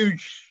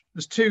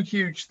there's two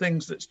huge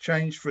things that's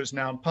changed for us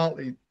now, and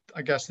partly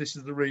I guess this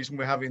is the reason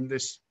we're having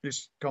this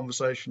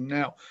conversation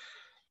now.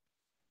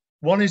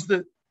 One is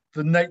that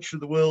the nature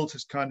of the world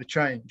has kind of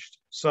changed.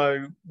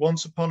 So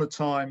once upon a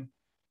time,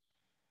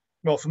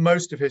 well, for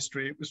most of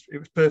history, it was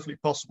perfectly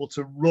possible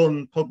to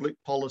run public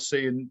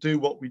policy and do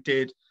what we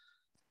did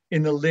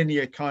in a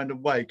linear kind of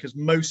way, because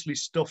mostly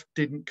stuff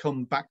didn't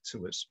come back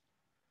to us.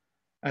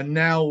 And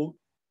now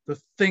the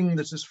thing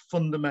that has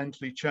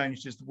fundamentally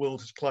changed is the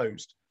world has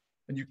closed,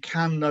 and you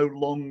can no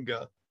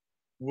longer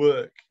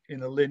work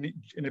in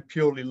a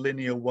purely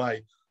linear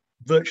way.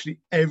 Virtually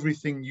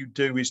everything you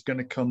do is going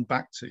to come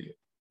back to you.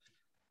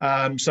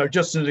 So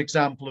just as an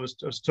example, I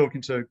was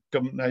talking to a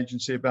government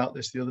agency about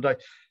this the other day.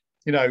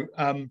 You know,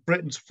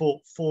 Britain's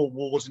fought 4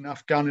 wars in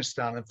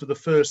Afghanistan, and for the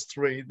first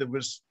 3, there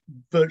was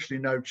virtually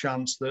no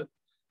chance that,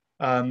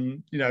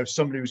 you know,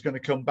 somebody was going to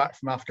come back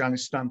from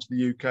Afghanistan to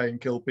the UK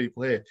and kill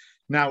people here.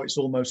 Now it's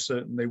almost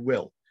certain they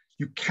will.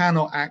 You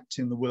cannot act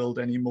in the world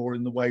anymore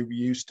in the way we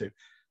used to.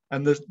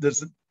 And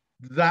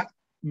that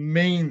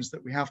means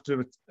that we have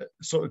to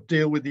sort of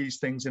deal with these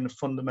things in a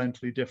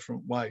fundamentally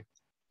different way.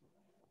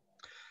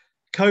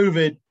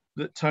 COVID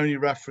that Tony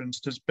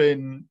referenced has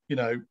been, you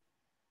know,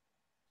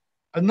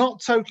 a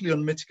not totally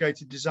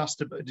unmitigated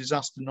disaster, but a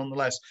disaster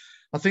nonetheless.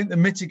 I think the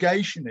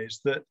mitigation is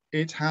that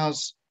it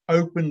has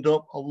opened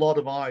up a lot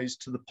of eyes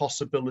to the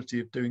possibility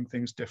of doing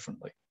things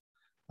differently.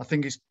 I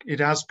think it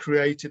has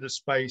created a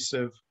space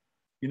of,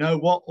 you know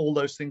what, all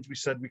those things we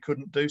said we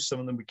couldn't do, some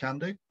of them we can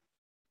do.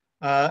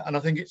 And I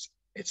think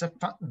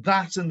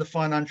that and the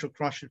financial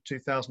crash of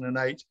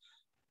 2008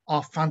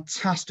 are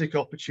fantastic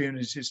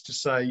opportunities to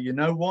say, you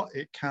know what,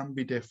 it can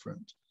be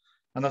different.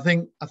 And I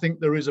think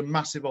there is a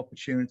massive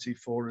opportunity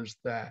for us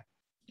there.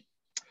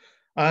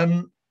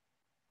 So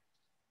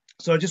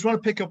I just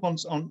want to pick up on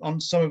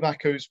some of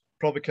Aku's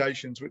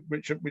provocations,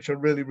 which I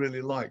really,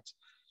 really liked.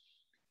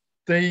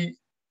 I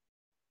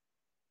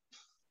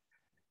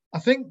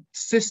think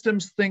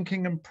systems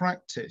thinking and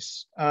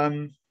practice,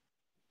 and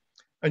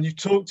you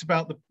talked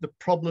about the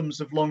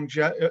problems of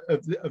longevity,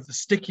 of the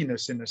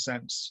stickiness in a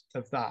sense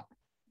of that,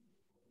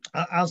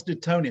 as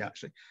did Tony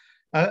actually.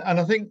 And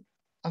I think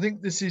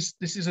think this is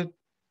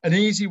an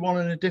easy one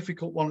and a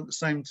difficult one at the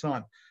same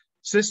time.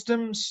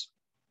 Systems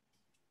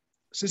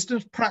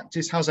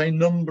practice has a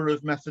number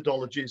of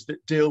methodologies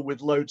that deal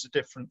with loads of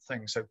different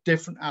things, so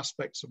different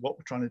aspects of what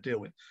we're trying to deal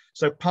with.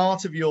 So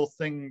part of your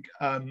thing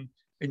in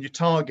your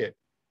target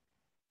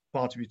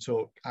part of your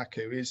talk,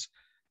 Aku, is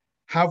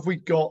have we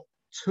got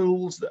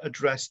tools that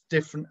address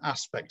different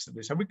aspects of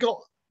this? Have we got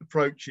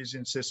approaches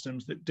in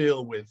systems that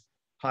deal with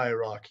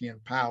hierarchy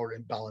and power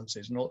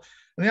imbalances and all?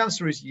 And the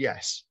answer is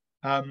yes.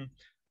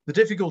 The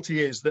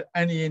difficulty is that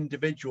any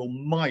individual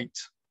might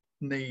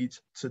need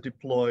to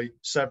deploy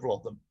several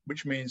of them,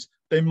 which means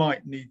they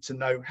might need to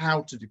know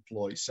how to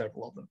deploy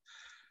several of them.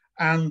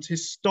 And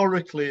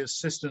historically, as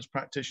systems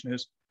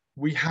practitioners,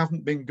 we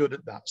haven't been good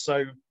at that.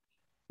 So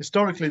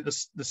historically,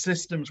 the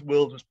systems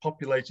world was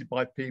populated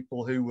by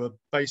people who were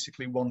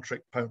basically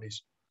one-trick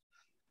ponies.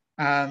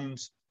 And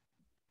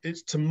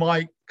it's to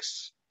Mike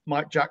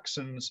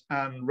Jackson's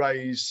and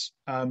Ray's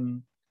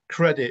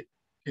credit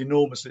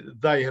enormously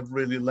that they have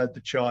really led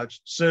the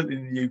charge, certainly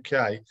in the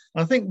UK, and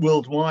I think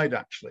worldwide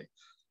actually,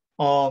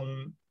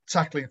 on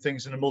tackling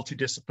things in a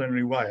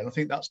multidisciplinary way. And I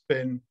think that's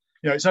been,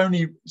 you know, it's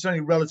only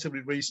relatively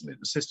recently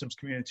that the systems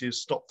community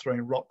has stopped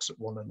throwing rocks at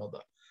one another.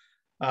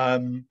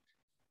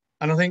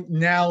 And I think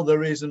now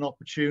there is an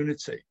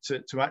opportunity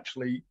to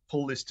actually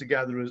pull this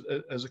together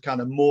as a kind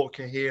of more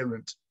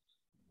coherent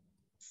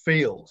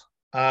field,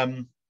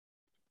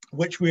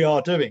 which we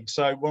are doing.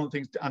 So one of the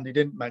things Andy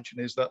didn't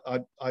mention is that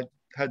I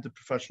head the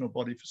professional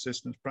body for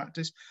systems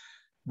practice.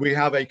 We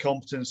have a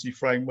competency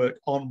framework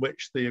on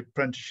which the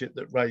apprenticeship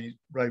that Ray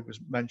was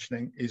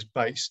mentioning is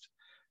based.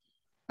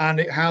 And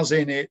it has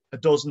in it a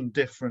dozen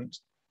different,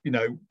 you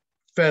know,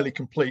 fairly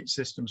complete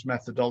systems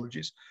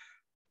methodologies,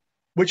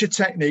 which are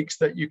techniques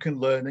that you can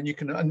learn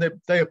and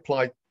they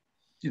apply,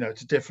 you know,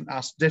 to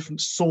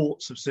different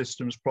sorts of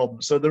systems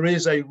problems. So there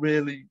is a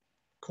really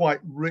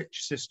quite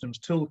rich systems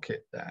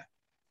toolkit there.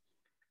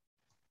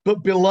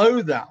 But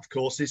below that, of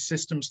course, is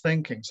systems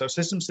thinking. So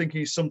systems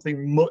thinking is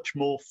something much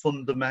more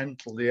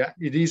fundamental.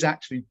 It is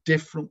actually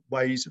different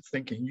ways of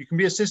thinking. You can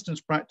be a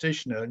systems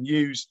practitioner and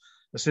use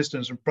a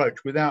systems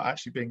approach without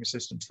actually being a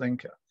systems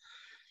thinker.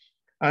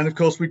 And of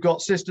course, we've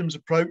got systems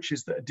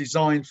approaches that are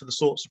designed for the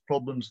sorts of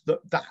problems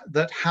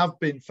that have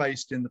been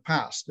faced in the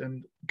past.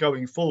 And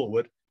going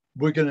forward,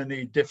 we're going to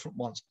need different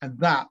ones. And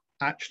that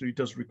actually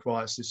does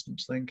require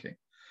systems thinking.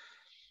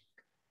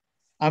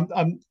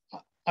 I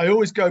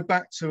always go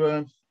back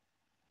to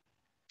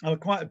I'm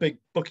quite a big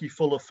Bucky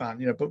Fuller fan,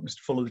 you know,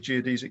 Buckminster Fuller, the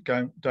geodesic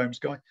domes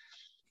guy.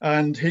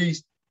 And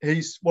he's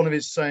one of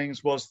his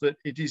sayings was that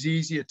it is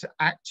easier to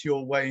act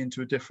your way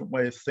into a different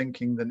way of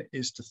thinking than it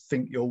is to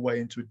think your way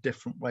into a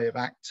different way of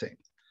acting.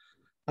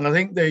 And I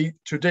think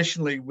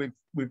traditionally we've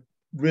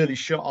really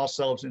shot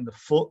ourselves in the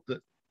foot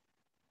that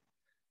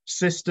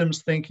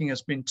systems thinking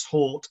has been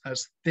taught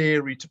as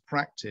theory to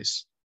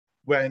practice,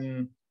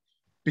 when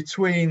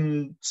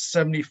between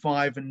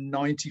 75 and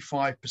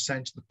 95%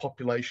 of the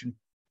population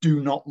do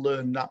not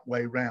learn that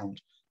way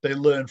round. They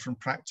learn from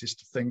practice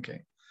to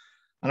thinking.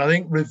 And I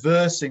think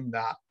reversing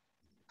that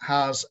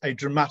has a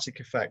dramatic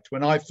effect.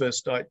 When I first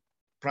started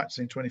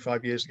practicing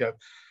 25 years ago,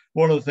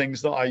 one of the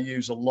things that I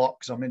use a lot,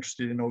 because I'm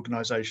interested in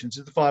organizations,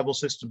 is the viable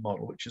system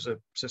model, which is a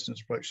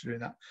systems approach to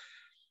doing that.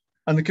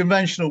 And the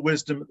conventional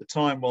wisdom at the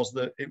time was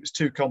that it was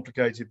too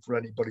complicated for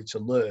anybody to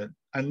learn.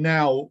 And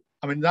now,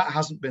 I mean, that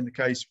hasn't been the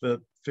case for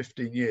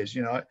 15 years.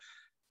 You know,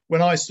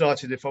 when I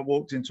started, if I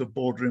walked into a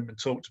boardroom and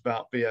talked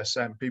about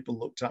VSM, people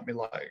looked at me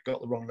like I got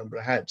the wrong number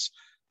of heads.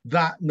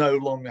 That no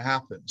longer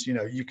happens. You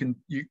know,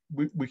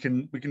 we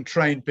can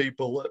train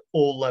people at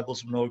all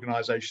levels of an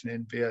organization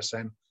in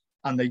VSM,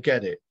 and they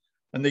get it.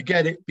 And they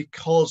get it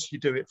because you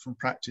do it from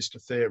practice to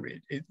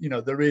theory. You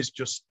know, there is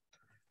just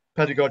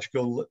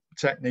pedagogical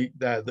technique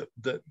there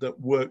that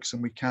works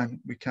and we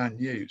can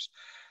use.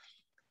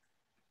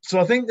 So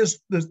I think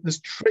there's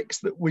tricks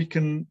that we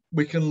can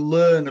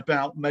learn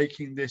about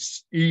making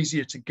this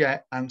easier to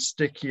get and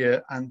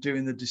stickier and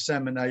doing the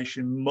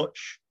dissemination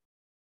much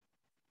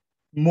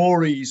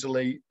more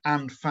easily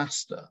and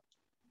faster.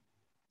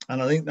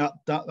 And I think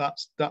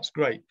that's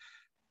great.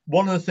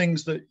 One of the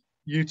things that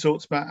you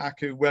talked about,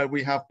 Aku, where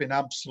we have been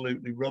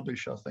absolutely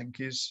rubbish, I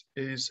think,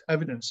 is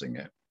evidencing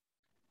it.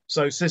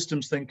 So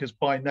systems thinkers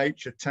by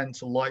nature tend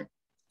to like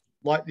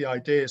the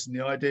ideas, and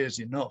the idea is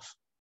enough.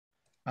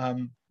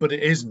 But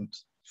it isn't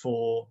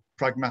for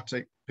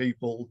pragmatic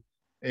people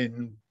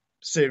in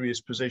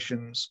serious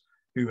positions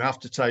who have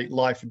to take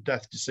life and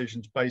death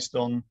decisions based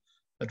on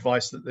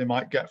advice that they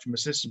might get from a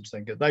systems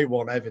thinker. They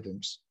want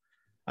evidence,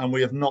 and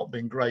we have not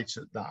been great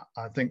at that.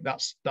 I think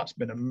that's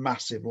been a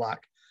massive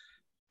lack,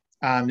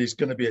 and is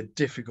going to be a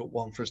difficult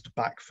one for us to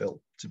backfill,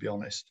 to be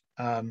honest.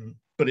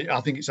 But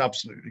I think it's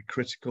absolutely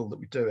critical that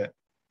we do it.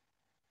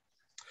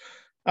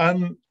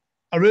 I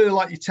really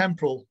like your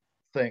temporal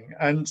thing,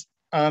 and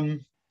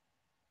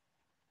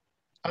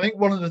I think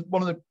one of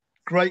the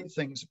great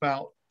things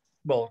about,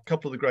 well, a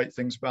couple of the great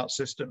things about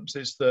systems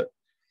is that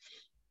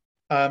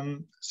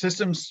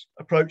systems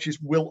approaches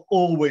will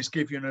always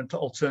give you an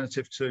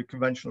alternative to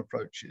conventional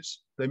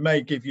approaches. They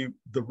may give you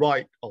the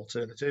right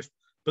alternative,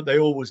 but they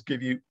always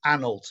give you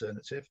an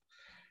alternative.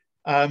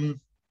 One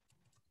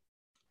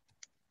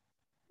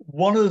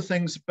of the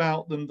things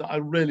about them that I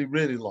really,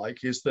 really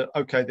like is that,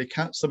 okay, they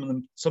can't, some of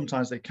them,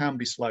 sometimes they can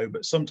be slow,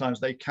 but sometimes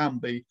they can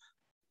be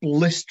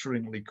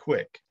blisteringly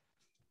quick.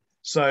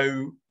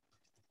 So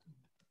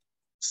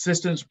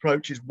systems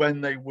approaches,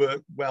 when they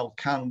work well,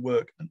 can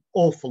work an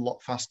awful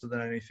lot faster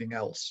than anything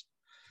else.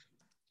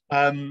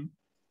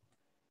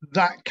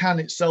 That can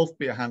itself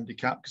be a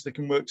handicap because they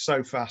can work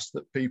so fast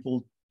that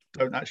people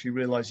don't actually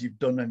realize you've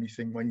done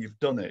anything when you've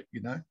done it,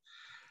 you know.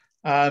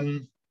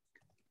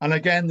 And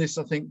again, this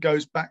I think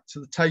goes back to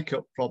the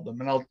take-up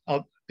problem. And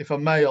I'll if I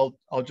may,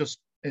 I'll just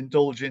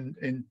indulge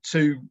in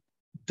two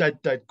dead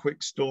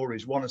quick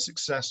stories, one a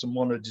success and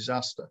one a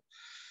disaster.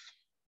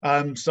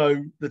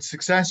 So the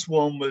success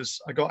one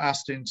was I got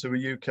asked into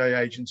a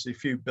UK agency,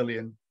 few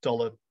billion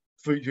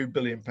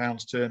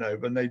pounds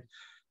turnover, and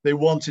they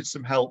wanted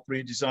some help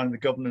redesigning the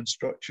governance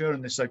structure.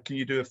 And they said, can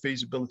you do a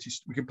feasibility?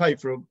 We can pay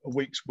for a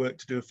week's work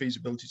to do a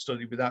feasibility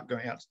study without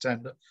going out to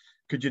tender.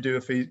 Could you do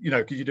a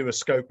could you do a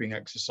scoping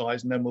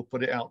exercise, and then we'll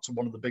put it out to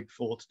one of the big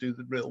four to do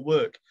the real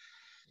work?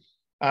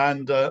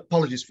 And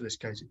apologies for this,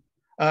 Katie.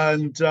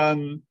 And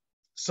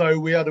so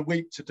we had a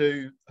week to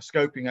do a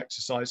scoping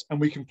exercise,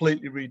 and we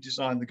completely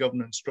redesigned the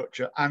governance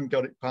structure and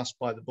got it passed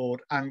by the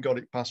board and got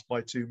it passed by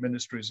 2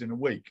 ministries in a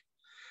week.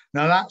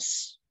 Now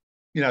that's,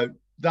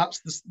 that's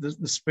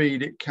the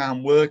speed it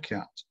can work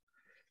at.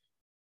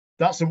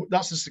 That's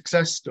a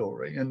success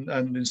story,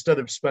 and instead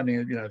of spending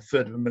a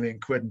third of £1 million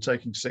and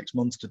taking 6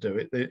 months to do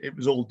it, it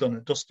was all done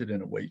and dusted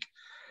in a week.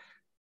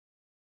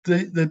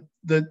 The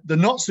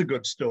not so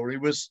good story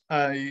was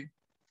a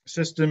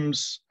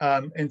systems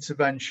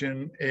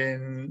intervention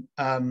in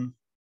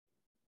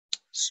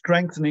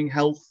strengthening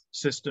health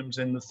systems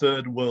in the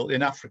third world,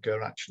 in Africa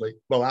actually,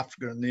 well,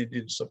 Africa and the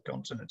Indian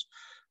subcontinent,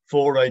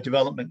 for a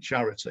development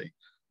charity.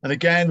 And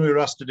again, we were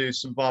asked to do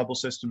some viable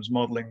systems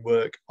modeling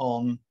work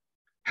on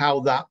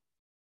how that,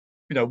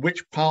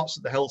 which parts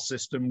of the health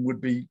system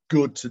would be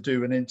good to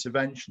do an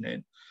intervention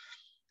in.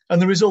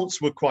 And the results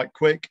were quite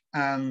quick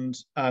and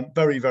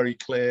very, very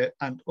clear,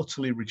 and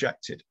utterly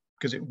rejected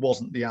because it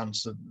wasn't the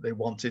answer that they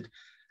wanted.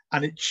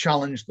 And it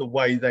challenged the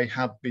way they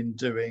have been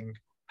doing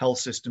health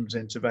systems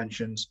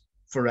interventions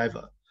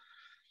forever.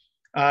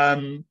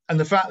 And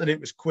the fact that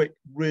it was quick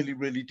really,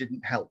 really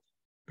didn't help,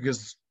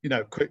 because,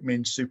 quick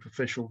means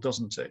superficial,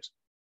 doesn't it?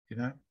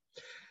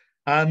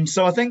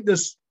 So I think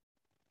this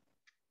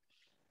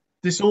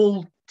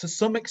all, to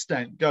some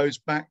extent, goes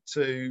back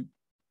to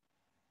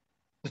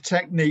the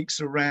techniques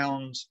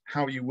around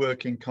how you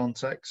work in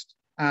context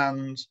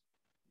and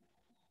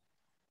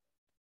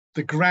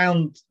the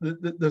ground,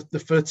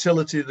 the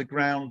fertility of the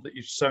ground that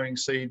you're sowing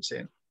seeds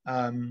in.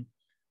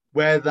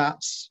 Where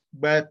that's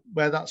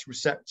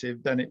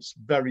receptive, then it's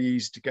very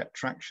easy to get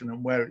traction,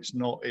 and where it's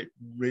not, it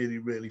really,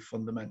 really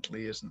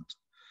fundamentally isn't.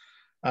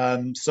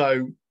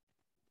 So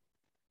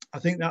I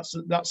think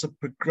that's a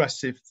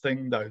progressive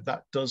thing, though.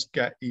 That does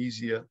get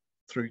easier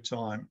through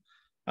time.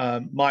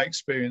 My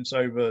experience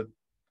over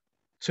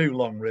too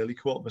long, really,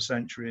 quarter of a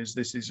century, is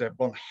this is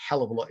one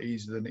hell of a lot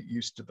easier than it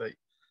used to be.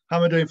 How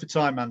am I doing for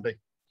time, Andy?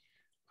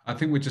 I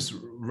think we're just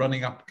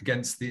running up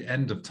against the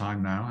end of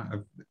time now.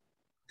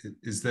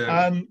 Is there?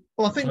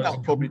 Well, I think that'll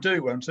probably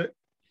do, won't it?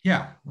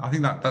 Yeah, I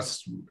think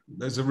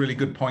those are really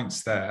good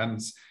points there, and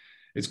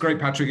it's great,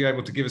 Patrick, you're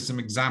able to give us some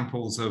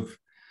examples of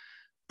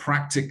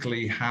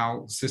practically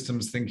how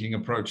systems thinking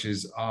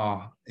approaches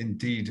are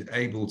indeed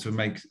able to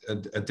make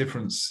a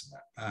difference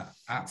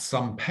at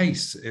some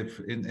pace, if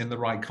in the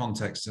right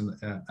context and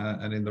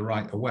in the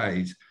right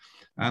way.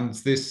 And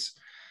this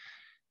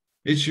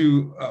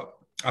issue,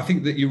 I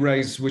think that you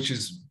raised, which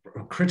is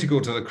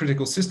critical to the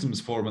Critical Systems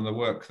Forum and the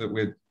work that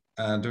we're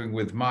doing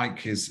with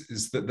Mike,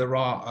 is that there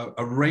are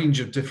a range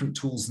of different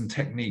tools and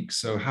techniques.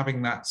 So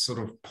having that sort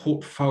of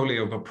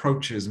portfolio of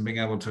approaches and being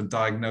able to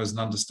diagnose and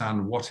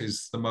understand what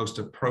is the most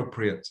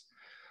appropriate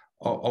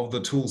of the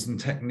tools and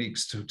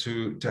techniques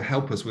to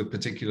help us with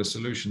particular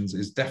solutions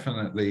is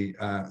definitely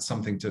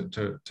something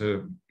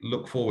to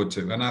look forward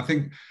to. And I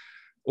think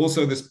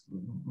also this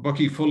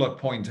Bucky Fuller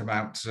point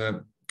about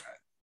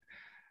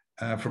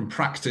from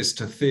practice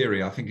to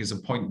theory, I think, is a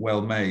point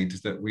well made,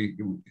 that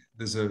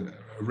there's a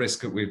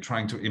risk that we're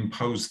trying to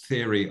impose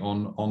theory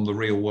on the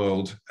real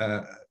world,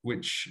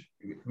 which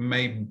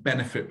may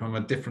benefit from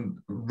a different,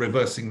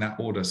 reversing that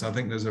order. So I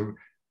think there's a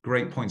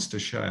great points to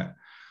share.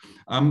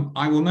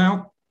 I will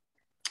now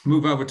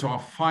move over to our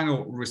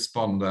final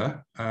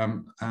responder,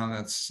 and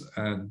that's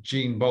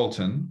Jean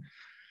Bolton.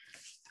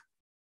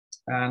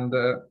 And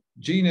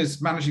Jean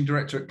is Managing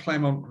Director at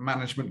Claremont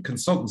Management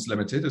Consultants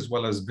Limited, as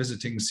well as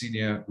visiting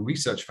Senior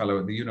Research Fellow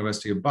at the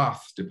University of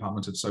Bath,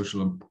 Department of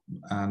Social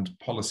and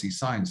Policy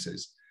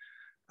Sciences.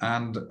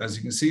 And as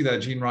you can see there,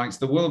 Jean writes,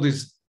 the world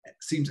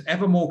seems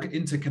ever more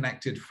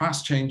interconnected,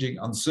 fast-changing,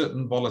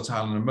 uncertain,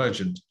 volatile, and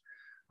emergent.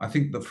 I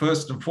think the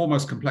first and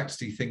foremost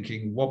complexity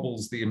thinking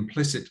wobbles the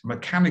implicit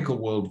mechanical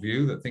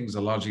worldview that things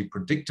are largely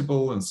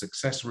predictable and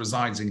success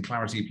resides in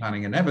clarity,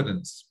 planning, and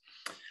evidence.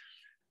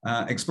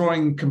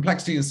 Exploring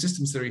complexity in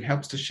systems theory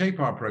helps to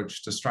shape our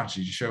approach to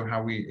strategy, to show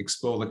how we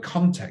explore the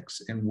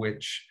context in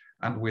which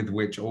and with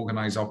which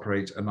organize,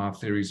 operate, and our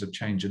theories of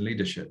change and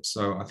leadership.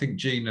 So I think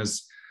Jean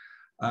is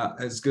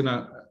going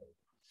to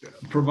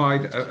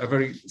provide a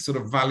very sort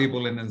of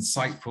valuable and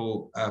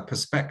insightful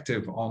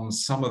perspective on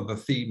some of the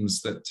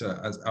themes that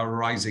are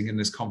arising in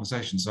this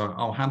conversation. So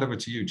I'll hand over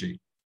to you, Jean.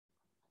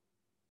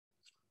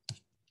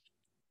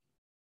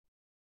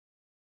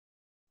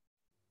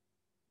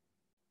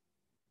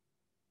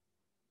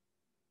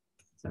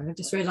 Sorry, I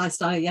just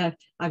realised I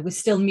was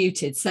still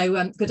muted.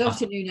 So good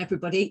afternoon,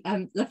 everybody.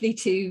 Lovely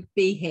to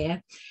be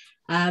here.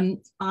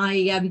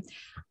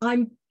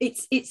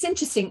 It's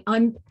interesting.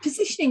 I'm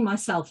positioning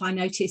myself, I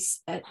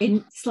notice,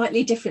 in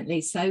slightly differently.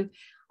 So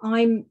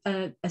I'm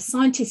a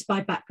scientist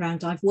by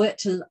background. I've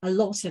worked a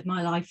lot of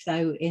my life,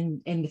 though,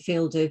 in the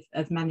field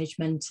of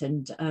management,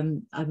 and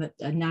I'm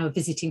now a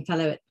visiting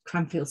fellow at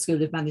Cranfield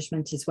School of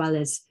Management, as well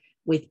as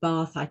with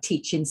Bath. I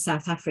teach in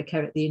South Africa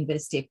at the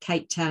University of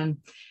Cape Town.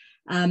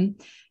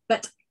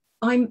 But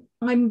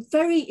I'm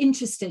very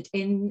interested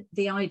in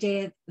the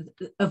idea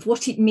of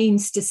what it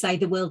means to say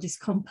the world is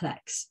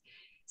complex.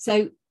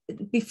 So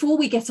before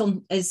we get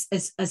on, as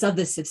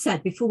others have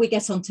said, before we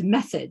get on to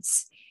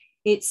methods,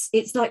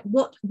 it's like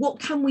what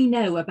can we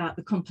know about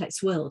the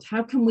complex world?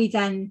 How can we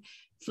then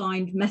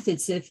find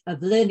methods of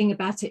learning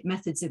about it,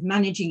 methods of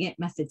managing it,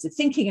 methods of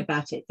thinking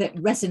about it that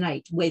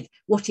resonate with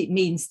what it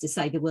means to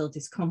say the world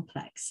is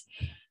complex?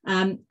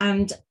 And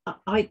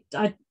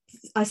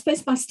I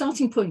suppose my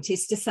starting point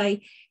is to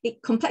say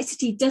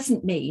complexity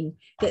doesn't mean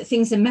that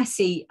things are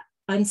messy,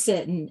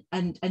 uncertain,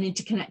 and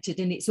interconnected,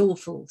 and it's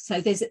awful.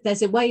 So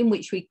there's a way in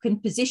which we can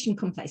position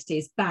complexity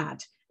as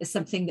bad, as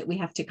something that we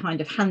have to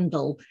kind of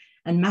handle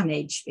and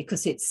manage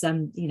because it's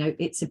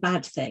it's a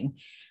bad thing.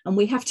 And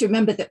we have to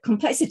remember that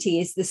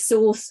complexity is the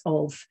source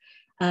of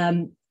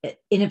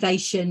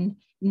innovation,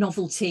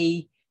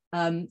 novelty,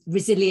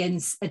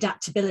 resilience,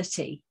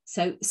 adaptability.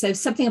 So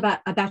something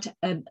about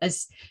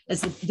as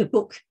the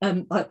book,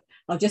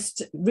 I'll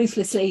just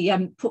ruthlessly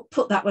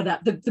put that one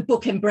up, the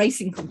book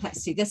Embracing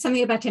Complexity. There's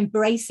something about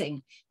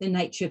embracing the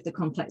nature of the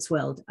complex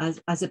world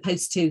as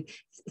opposed to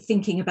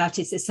thinking about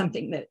it as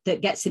something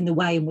that gets in the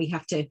way and we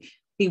have to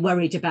be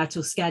worried about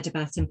or scared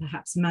about and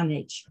perhaps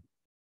manage.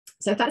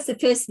 So that's the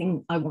first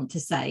thing I want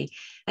to say.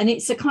 And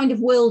it's a kind of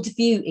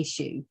worldview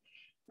issue.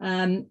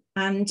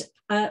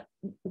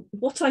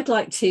 What I'd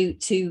like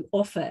to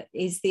offer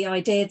is the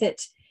idea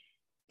that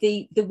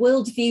the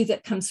worldview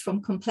that comes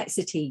from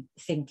complexity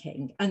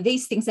thinking, and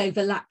these things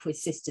overlap with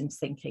systems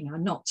thinking.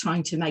 I'm not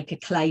trying to make a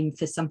claim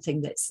for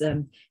something that's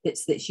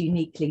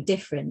uniquely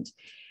different,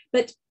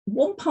 but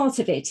one part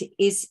of it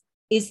is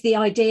the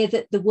idea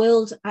that the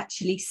world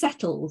actually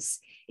settles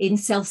in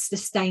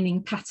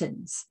self-sustaining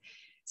patterns.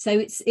 So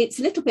it's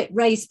a little bit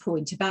Ray's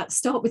point about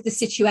start with the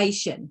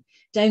situation.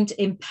 Don't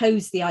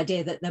impose the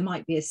idea that there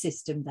might be a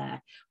system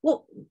there.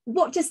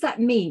 What does that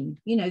mean?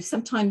 You know,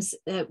 sometimes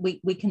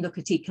we can look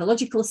at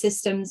ecological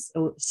systems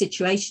or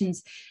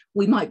situations.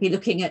 We might be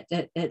looking at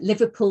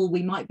Liverpool.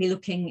 We might be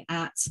looking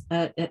at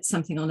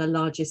something on a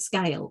larger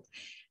scale.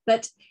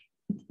 But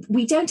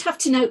we don't have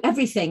to know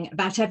everything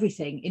about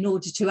everything in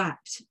order to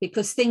act,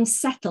 because things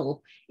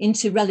settle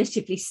into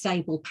relatively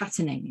stable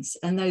patternings.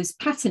 And those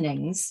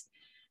patternings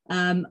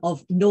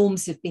of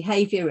norms of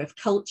behavior, of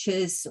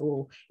cultures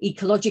or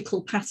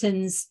ecological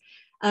patterns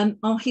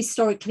are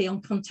historically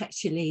and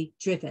contextually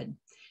driven.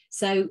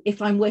 So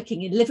if I'm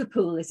working in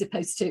Liverpool as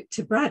opposed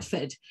to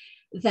Bradford,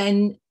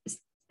 then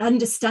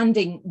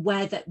understanding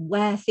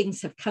where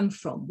things have come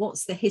from,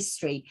 what's the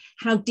history,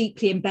 how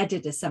deeply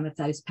embedded are some of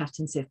those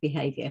patterns of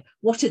behavior,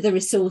 what are the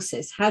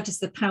resources, how does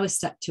the power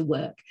structure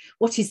work,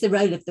 what is the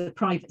role of the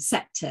private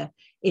sector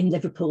in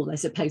Liverpool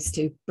as opposed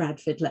to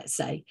Bradford, let's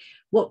say,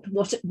 what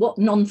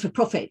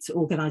non-for-profit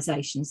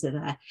organisations are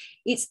there.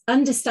 It's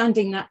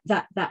understanding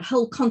that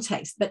whole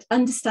context, but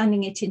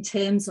understanding it in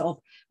terms of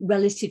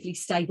relatively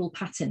stable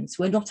patterns.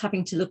 We're not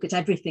having to look at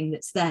everything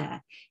that's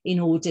there in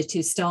order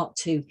to start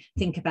to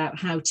think about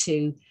how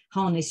to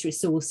harness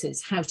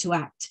resources, how to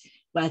act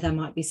where there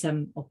might be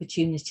some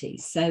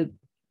opportunities. So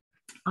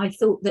I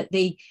thought that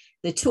the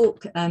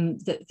talk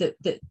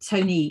that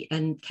Tony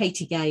and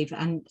Katie gave,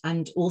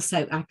 and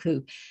also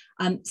Aku,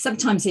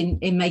 sometimes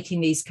in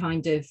making these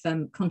kind of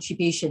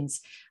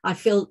contributions, I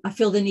feel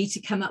the need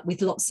to come up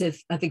with lots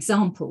of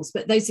examples,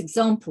 but those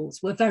examples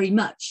were very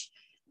much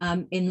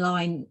in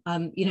line.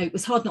 It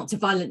was hard not to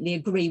violently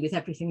agree with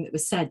everything that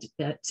was said,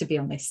 to be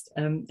honest.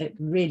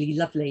 Really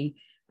lovely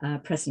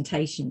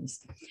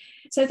presentations.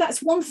 So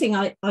that's one thing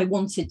I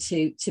wanted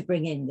to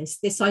bring in,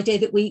 this idea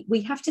that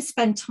we have to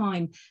spend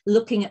time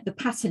looking at the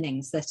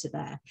patternings that are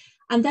there.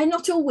 And they're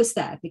not always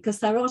there, because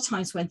there are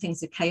times when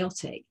things are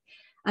chaotic.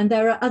 And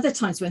there are other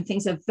times when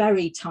things are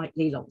very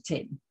tightly locked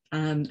in.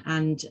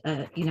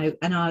 you know,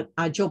 and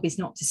our job is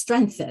not to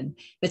strengthen,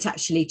 but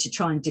actually to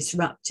try and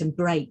disrupt and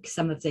break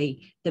some of the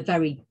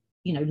very,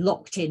 you know,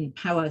 locked in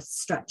power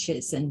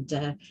structures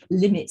and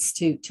limits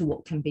to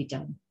what can be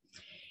done.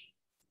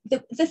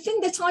 The thing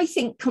that I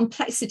think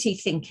complexity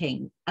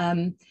thinking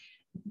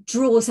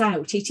draws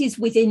out, it is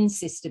within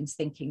systems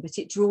thinking, but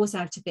it draws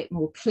out a bit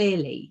more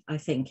clearly, I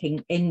think,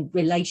 in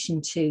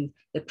relation to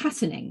the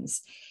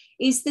patternings,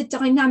 is the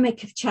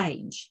dynamic of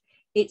change.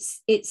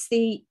 It's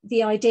the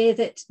idea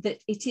that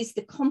it is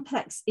the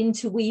complex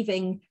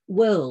interweaving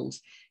world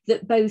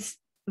that both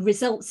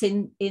results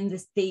in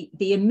the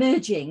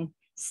emerging,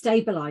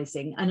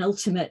 stabilizing and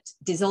ultimate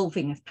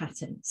dissolving of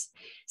patterns.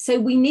 So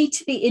we need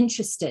to be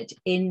interested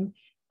in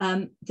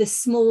the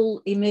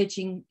small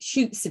emerging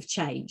shoots of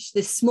change,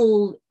 the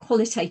small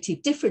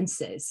qualitative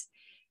differences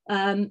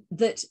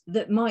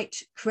that might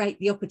create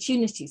the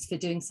opportunities for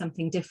doing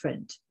something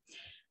different.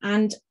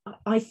 And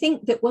I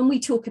think that when we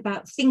talk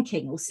about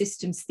thinking or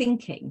systems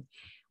thinking,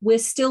 we're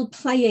still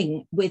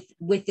playing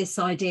with this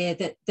idea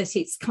that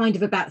it's kind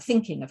of about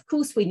thinking. Of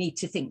course, we need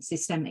to think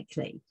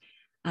systemically.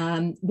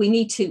 We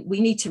need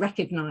to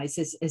recognise,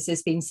 as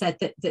has been said,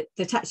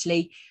 that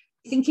actually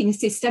thinking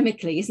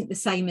systemically isn't the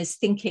same as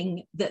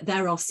thinking that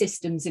there are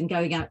systems and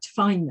going out to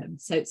find them.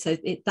 So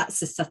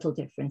that's a subtle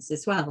difference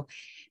as well.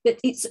 But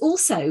it's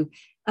also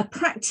a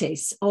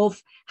practice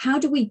of how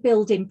do we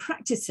build in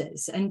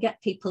practices and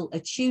get people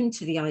attuned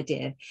to the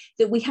idea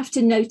that we have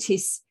to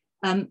notice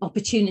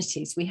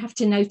opportunities, we have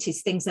to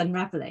notice things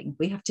unraveling,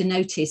 we have to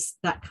notice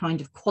that kind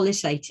of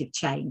qualitative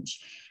change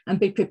and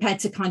be prepared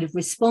to kind of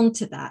respond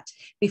to that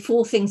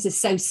before things are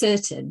so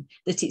certain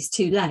that it's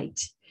too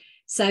late.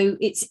 So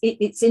it's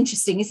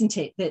interesting, isn't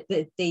it, that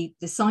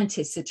the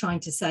scientists are trying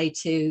to say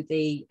to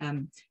the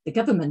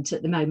government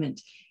at the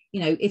moment, you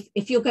know,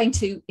 if you're going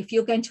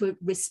to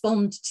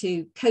respond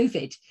to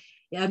COVID,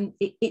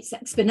 it's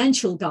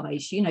exponential,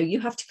 guys. You know,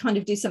 you have to kind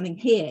of do something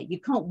here. You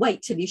can't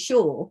wait till you're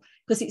sure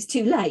because it's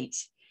too late.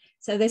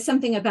 So there's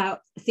something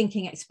about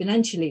thinking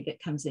exponentially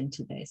that comes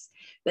into this.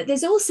 But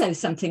there's also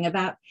something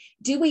about,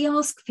 do we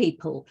ask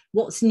people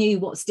what's new,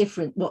 what's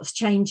different, what's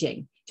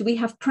changing? Do we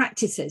have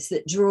practices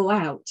that draw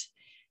out?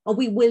 Are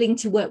we willing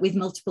to work with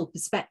multiple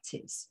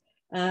perspectives?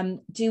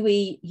 Do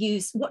we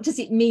use, what does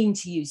it mean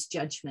to use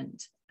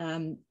judgment?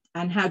 And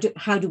how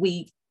do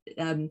we,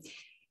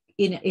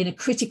 in a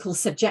critical,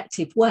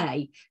 subjective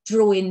way,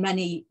 draw in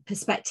many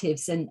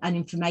perspectives and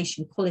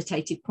information,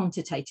 qualitative,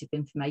 quantitative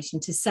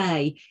information to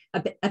say,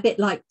 a bit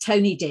like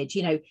Tony did,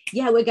 you know,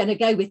 yeah, we're going to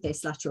go with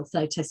this lateral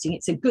flow testing.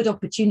 It's a good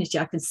opportunity.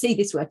 I can see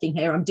this working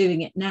here. I'm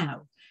doing it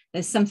now.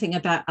 There's something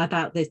about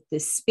the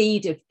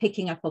speed of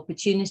picking up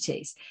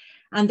opportunities.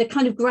 And the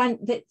kind of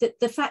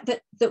the fact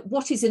that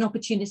what is an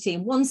opportunity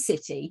in one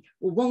city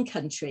or one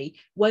country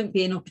won't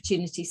be an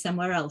opportunity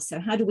somewhere else. So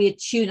how do we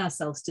attune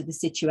ourselves to the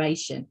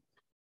situation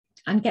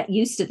and get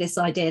used to this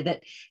idea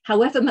that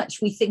however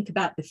much we think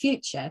about the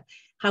future,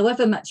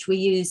 however much we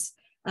use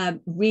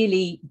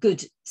really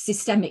good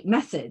systemic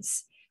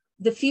methods,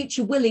 the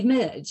future will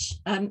emerge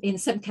in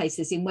some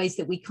cases in ways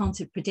that we can't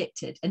have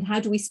predicted. And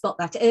how do we spot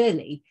that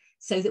early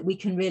so that we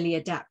can really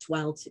adapt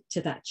well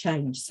to that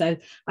change? So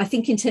I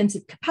think in terms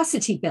of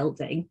capacity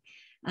building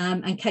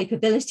and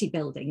capability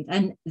building,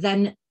 and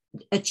then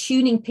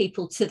attuning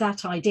people to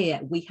that idea,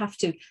 we have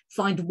to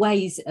find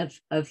ways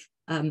of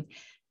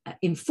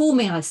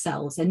informing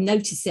ourselves and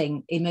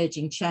noticing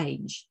emerging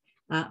change.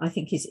 I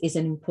think is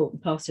an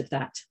important part of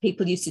that.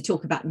 People used to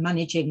talk about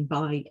managing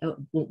by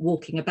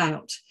walking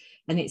about,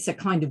 and it's a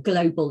kind of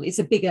global, it's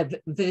a bigger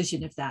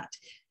version of that.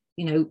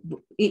 You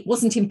know, it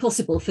wasn't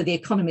impossible for the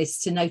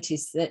economists to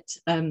notice that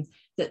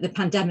that the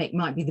pandemic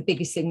might be the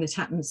biggest thing that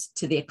happens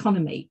to the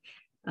economy.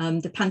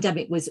 The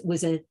pandemic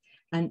was a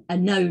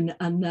known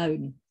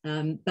unknown,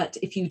 but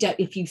if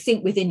you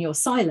think within your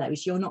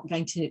silos, you're not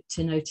going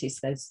to notice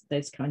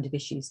those kind of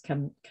issues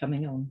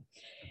coming on.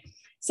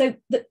 So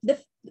the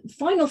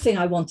final thing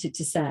I wanted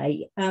to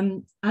say,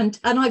 and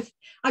I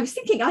was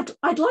thinking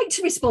I'd like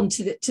to respond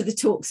to the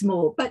talks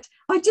more, but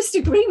I just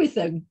agree with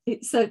them.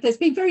 So there's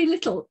been very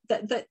little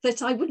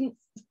that I wouldn't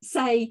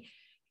say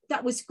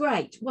that was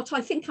great. What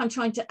I think I'm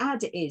trying to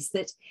add is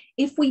that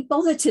if we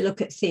bother to look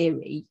at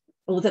theory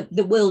or the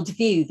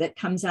worldview that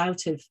comes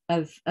out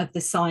of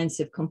the science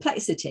of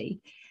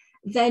complexity,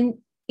 then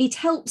it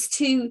helps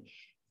to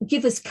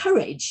give us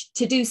courage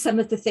to do some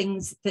of the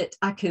things that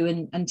Aku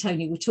and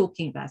Tony were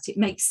talking about. It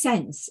makes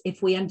sense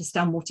if we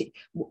understand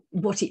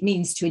what it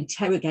means to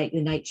interrogate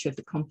the nature of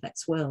the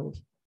complex world.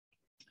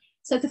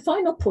 So the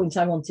final point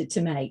I wanted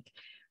to make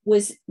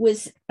was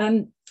is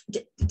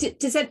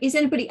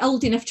anybody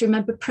old enough to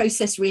remember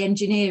process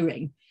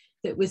re-engineering?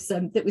 That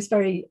was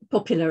very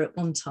popular at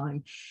one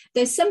time.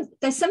 There's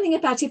something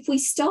about, if we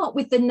start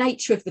with the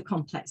nature of the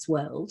complex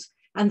world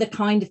and the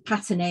kind of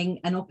patterning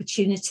and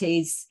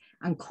opportunities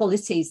and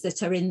qualities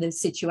that are in the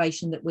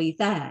situation that we're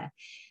there,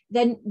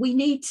 then we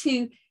need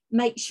to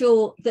make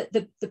sure that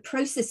the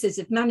processes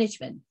of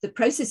management, the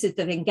processes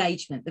of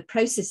engagement, the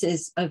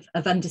processes of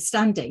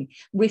understanding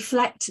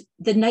reflect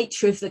the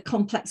nature of the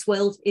complex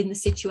world in the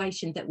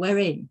situation that we're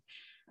in.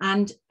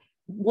 And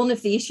one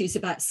of the issues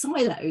about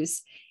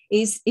silos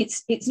is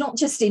it's not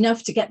just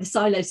enough to get the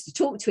silos to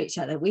talk to each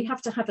other. We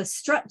have to have a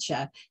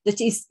structure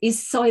that is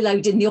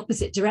siloed in the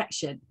opposite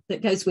direction,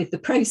 that goes with the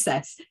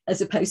process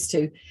as opposed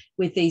to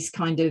with these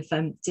kind of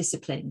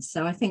disciplines.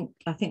 So I think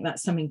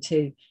that's something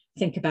to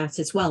think about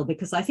as well,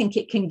 because I think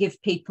it can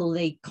give people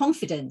the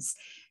confidence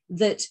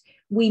that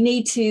we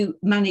need to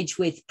manage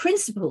with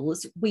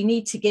principles. We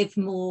need to give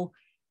more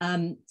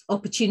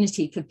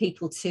opportunity for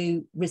people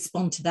to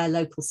respond to their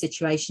local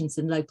situations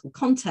and local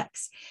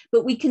contexts,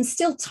 but we can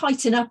still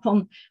tighten up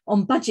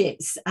on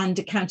budgets and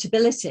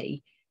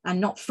accountability and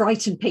not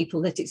frighten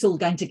people that it's all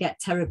going to get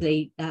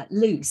terribly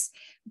loose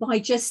by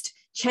just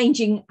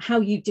changing how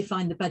you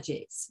define the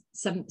budgets.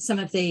 Some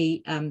of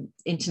the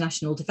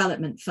international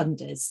development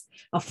funders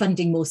are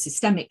funding more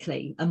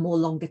systemically and more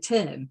longer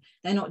term.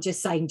 They're not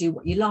just saying do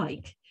what you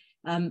like.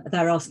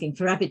 They're asking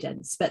for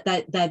evidence, but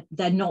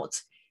they're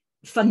not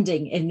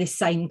funding in this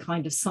same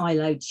kind of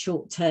siloed,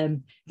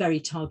 short-term,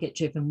 very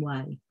target-driven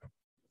way.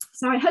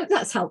 So I hope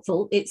that's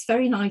helpful. It's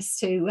very nice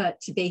to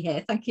be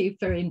here. Thank you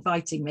for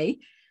inviting me.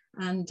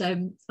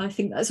 And I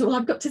think that's all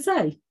I've got to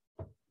say.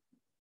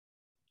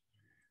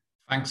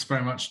 Thanks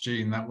very much,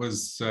 Jean. That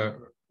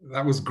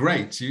was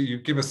great. You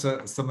give us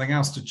something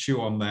else to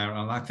chew on there.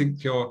 And I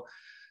think you're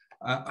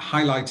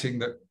highlighting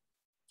that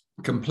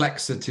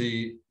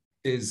complexity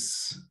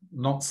is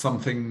not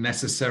something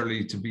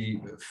necessarily to be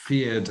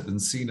feared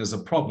and seen as a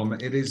problem.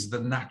 It is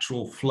the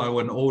natural flow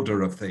and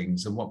order of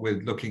things. And what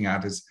we're looking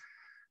at is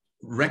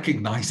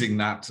recognizing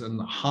that and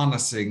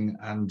harnessing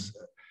and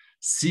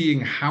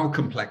seeing how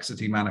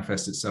complexity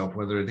manifests itself,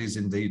 whether it is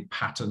indeed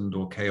patterned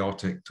or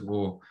chaotic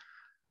or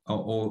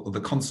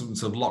the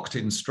consequence of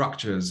locked-in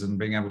structures, and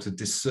being able to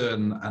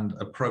discern and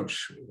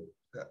approach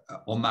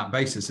on that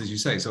basis, as you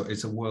say. So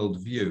it's a world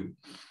view.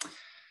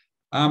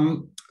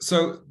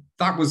 So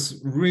that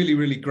was really,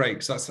 really great,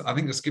 because I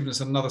think that's given us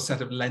another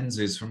set of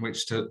lenses from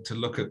which to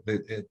look at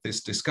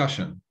this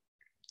discussion.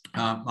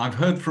 I've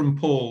heard from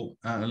Paul.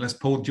 Unless,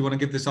 Paul, do you want to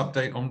give this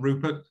update on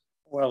Rupert?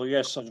 Well,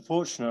 yes,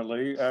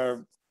 unfortunately.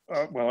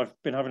 Well, I've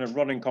been having a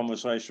running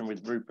conversation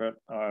with Rupert,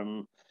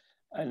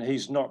 and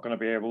he's not going to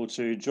be able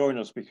to join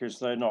us because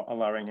they're not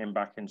allowing him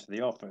back into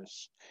the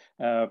office.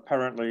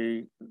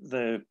 Apparently,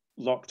 they're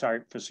locked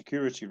out for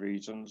security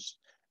reasons,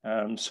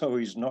 so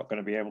he's not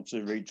going to be able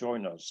to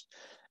rejoin us,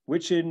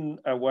 which in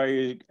a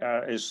way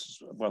is,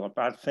 well, a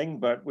bad thing,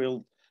 but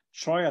we'll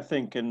try, I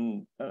think,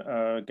 and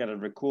get a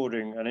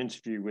recording, an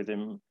interview with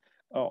him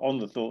on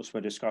the thoughts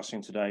we're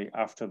discussing today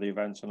after the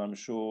event, and I'm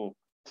sure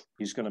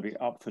he's going to be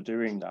up for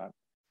doing that.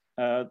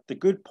 The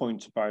good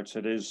point about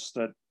it is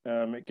that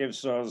it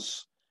gives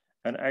us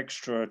an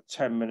extra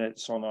 10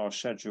 minutes on our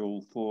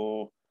schedule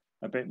for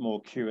a bit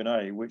more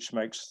Q&A, which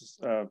makes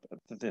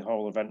the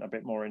whole event a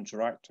bit more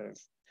interactive.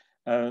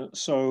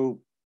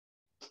 So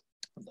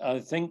I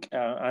think,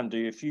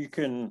 Andy, if you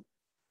can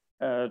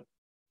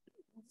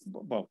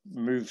well,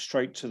 move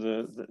straight to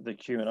the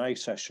Q&A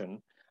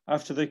session.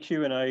 After the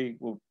Q&A,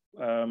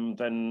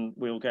 then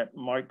we'll get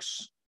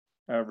Mike's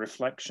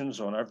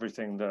reflections on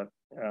everything that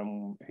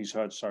he's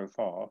heard so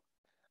far.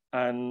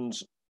 And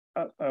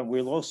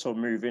we'll also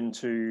move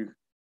into,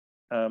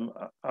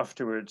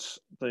 afterwards,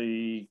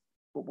 we're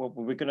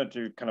going to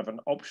do kind of an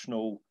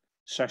optional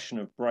session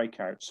of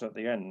breakouts at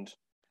the end.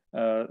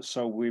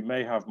 So we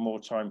may have more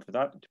time for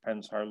that. It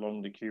depends how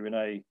long the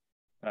Q&A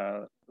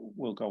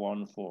will go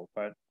on for.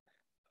 But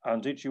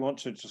Andy, do you want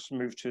to just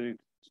move to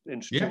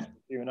introduce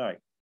the Q&A?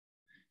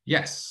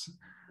 Yes.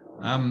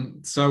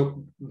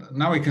 So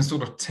now we can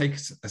sort of take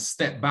a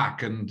step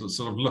back and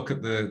sort of look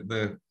at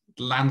the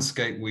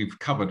landscape we've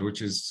covered, which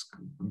has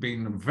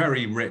been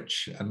very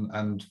rich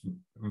and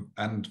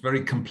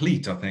very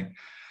complete, I think.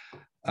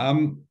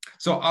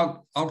 So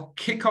I'll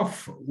kick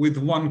off with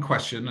one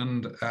question,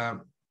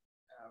 and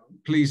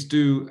please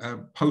do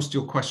post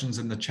your questions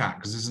in the chat,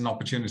 because this is an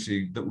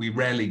opportunity that we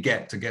rarely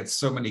get to get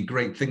so many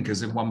great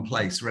thinkers in one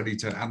place ready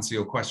to answer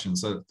your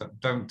questions. So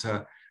don't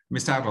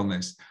miss out on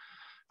this.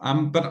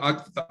 But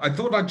I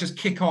thought I'd just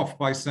kick off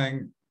by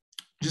saying,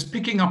 just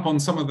picking up on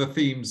some of the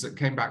themes that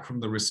came back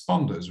from the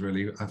responders,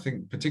 really. I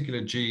think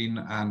particularly Jean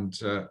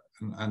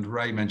and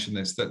Ray mentioned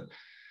this, that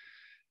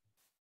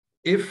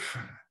if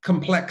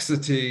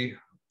complexity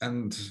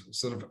and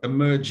sort of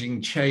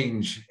emerging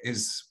change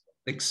is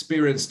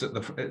experienced at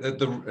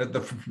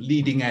the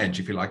leading edge,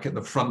 if you like, at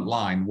the front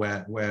line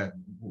where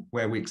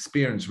we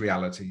experience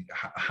reality,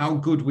 how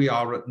good we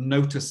are at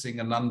noticing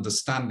and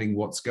understanding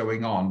what's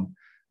going on,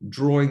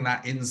 drawing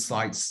that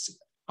insights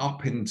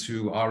up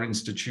into our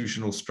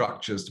institutional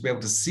structures to be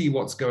able to see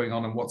what's going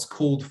on and what's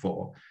called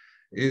for,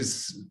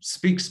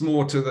 speaks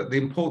more to the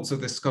importance of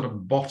this kind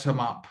of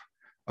bottom-up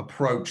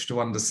approach to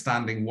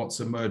understanding what's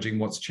emerging,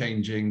 what's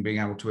changing,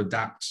 being able to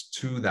adapt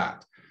to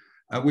that,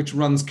 which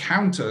runs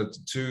counter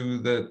to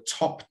the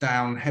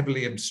top-down,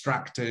 heavily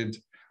abstracted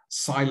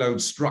siloed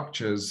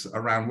structures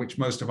around which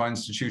most of our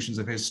institutions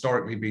have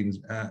historically been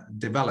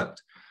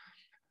developed.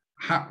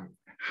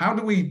 How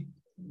do we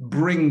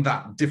bring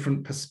that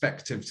different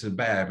perspective to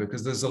bear?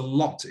 Because there's a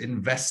lot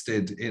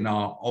invested in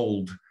our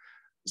old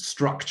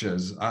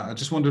structures. I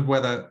just wondered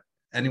whether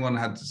anyone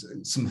had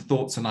some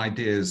thoughts and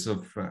ideas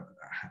of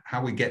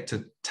how we get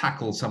to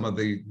tackle some of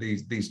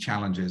these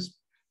challenges.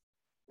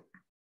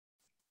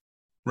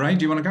 Ray,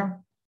 do you want to go?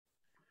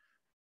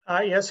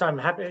 Yes, I'm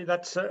happy.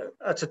 That's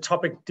a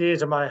topic dear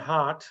to my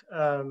heart,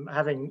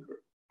 having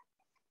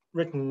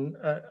written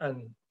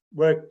and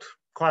worked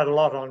quite a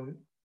lot on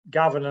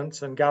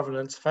governance and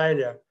governance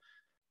failure.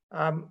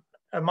 I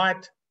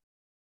might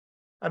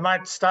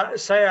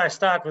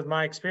start with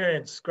my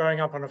experience growing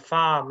up on a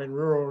farm in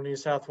rural New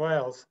South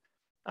Wales.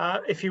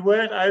 If you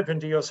weren't open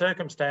to your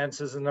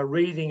circumstances and a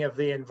reading of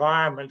the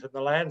environment and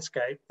the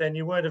landscape, then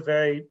you weren't a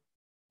very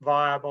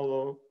viable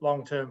or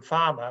long-term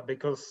farmer,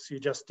 because you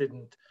just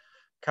didn't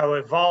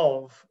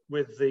co-evolve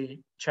with the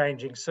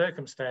changing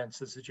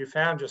circumstances that you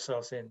found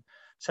yourselves in.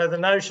 So the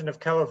notion of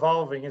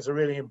co-evolving is a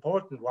really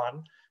important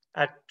one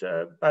at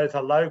both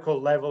a local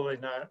level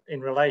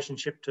in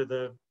relationship to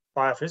the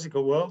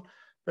biophysical world,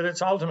 but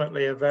it's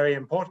ultimately a very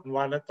important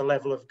one at the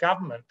level of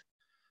government.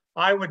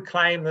 I would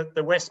claim that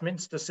the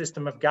Westminster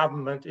system of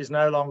government is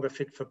no longer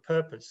fit for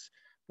purpose.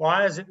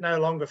 Why is it no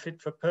longer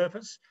fit for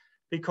purpose?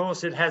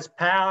 Because it has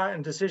power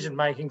and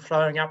decision-making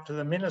flowing up to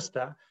the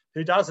minister,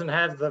 who doesn't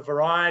have the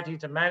variety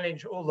to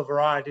manage all the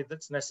variety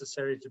that's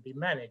necessary to be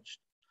managed.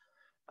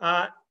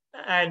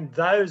 And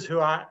those who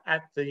are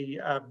at the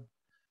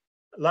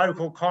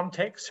local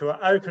context, who are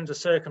open to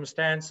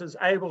circumstances,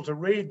 able to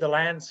read the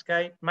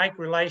landscape, make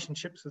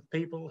relationships with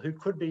people who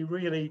could be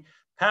really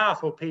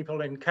powerful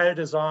people in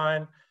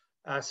co-design,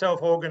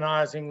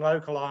 self-organising,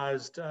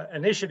 localised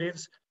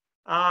initiatives,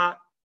 are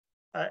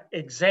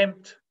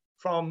exempt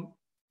from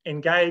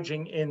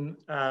engaging in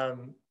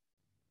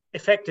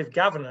effective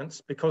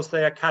governance, because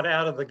they are cut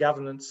out of the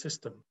governance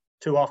system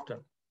too often.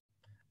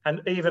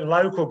 And even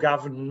local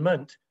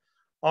government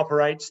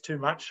operates too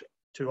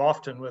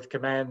often with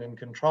command and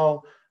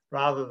control,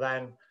 rather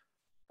than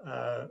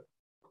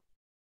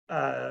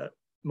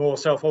more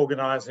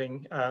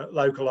self-organising,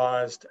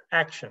 localised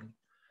action.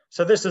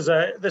 So this is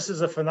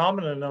a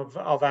phenomenon of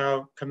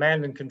our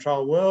command and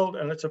control world,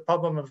 and it's a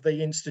problem of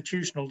the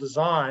institutional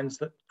designs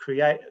that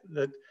create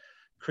the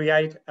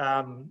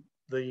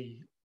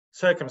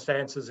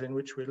circumstances in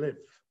which we live.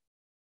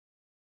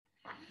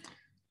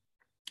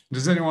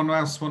 Does anyone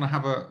else want to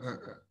have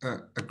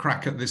a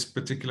crack at this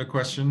particular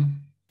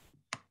question?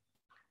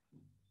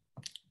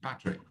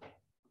 Patrick.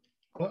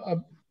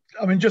 Well,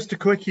 I mean, just a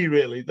quickie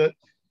really, that,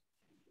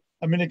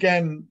 I mean,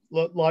 again,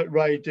 like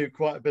Ray, do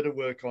quite a bit of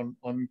work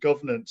on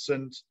governance,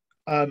 and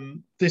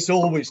this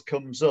always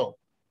comes up,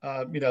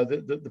 you know,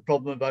 the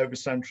problem of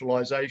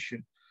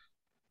over-centralisation.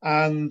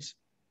 And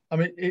I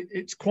mean,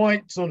 it's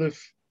quite sort of,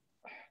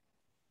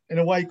 in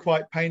a way,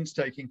 quite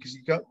painstaking, because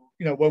you got,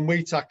 you know, when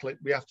we tackle it,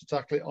 we have to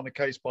tackle it on a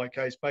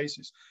case-by-case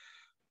basis.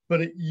 But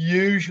it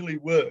usually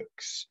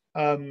works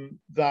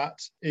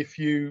that if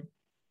you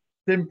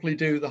simply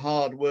do the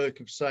hard work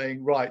of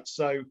saying, right,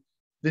 so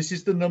this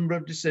is the number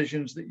of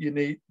decisions that you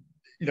need,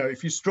 you know,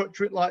 if you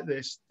structure it like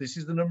this, this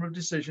is the number of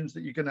decisions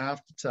that you're going to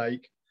have to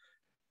take.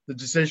 The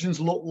decisions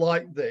look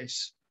like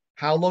this.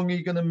 How long are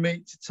you going to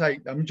meet to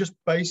take them? Just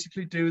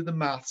basically do the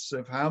maths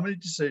of how many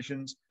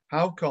decisions,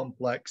 how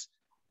complex,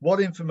 what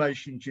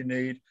information do you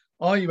need?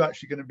 Are you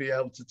actually going to be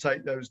able to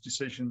take those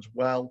decisions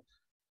well?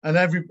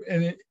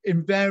 And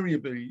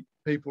invariably,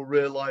 people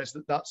realize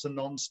that that's a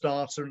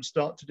non-starter and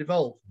start to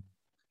devolve.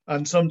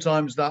 And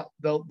sometimes that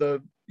they'll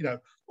you know,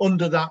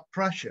 under that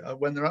pressure,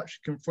 when they're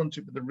actually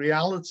confronted with the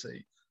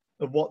reality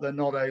of what they're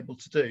not able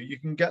to do, you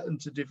can get them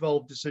to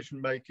devolve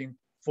decision-making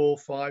 4,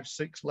 5,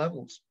 6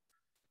 levels.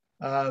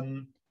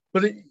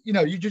 But you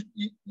know,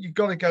 you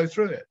got to go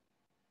through it.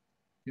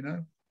 You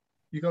know,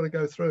 you got to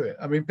go through it.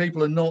 I mean,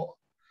 people are not.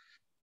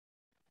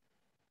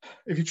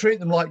 If you treat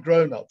them like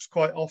grown-ups,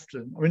 quite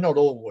often, I mean, not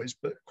always,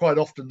 but quite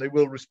often, they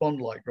will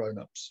respond like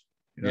grown-ups.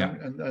 You know, yeah.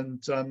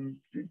 and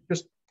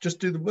just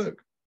do the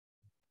work.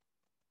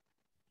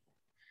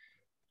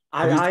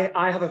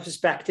 I have a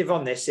perspective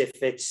on this,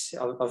 if it's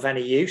of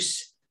any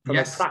use from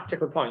a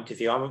practical point of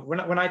view.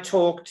 When I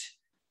talked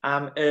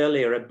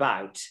earlier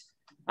about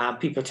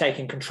people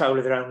taking control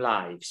of their own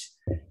lives,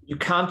 you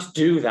can't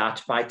do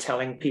that by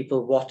telling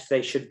people what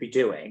they should be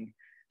doing.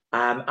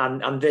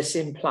 And this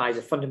implies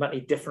a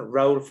fundamentally different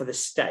role for the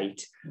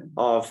state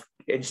of,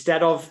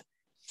 instead of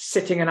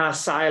sitting in our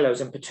silos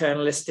and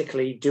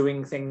paternalistically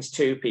doing things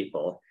to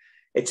people,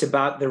 it's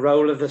about the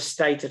role of the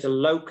state at a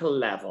local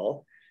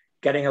level,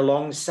 getting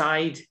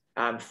alongside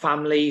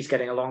families,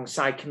 getting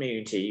alongside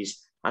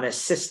communities, and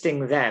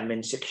assisting them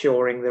in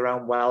securing their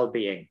own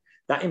well-being.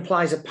 That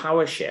implies a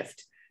power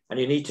shift, and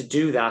you need to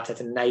do that at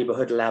a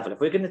neighbourhood level.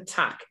 If we're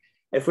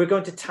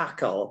going to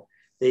tackle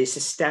the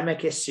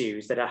systemic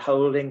issues that are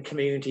holding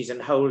communities and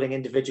holding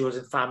individuals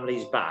and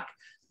families back,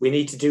 we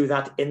need to do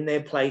that in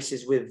their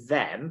places with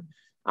them,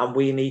 and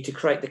we need to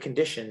create the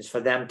conditions for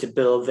them to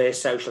build their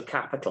social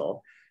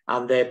capital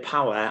and their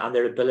power and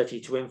their ability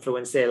to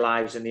influence their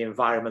lives and the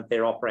environment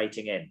they're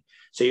operating in.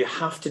 So you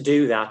have to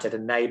do that at a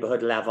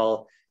neighborhood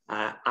level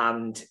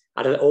and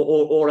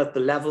or at the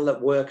level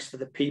that works for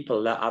the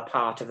people that are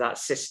part of that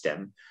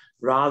system,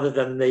 rather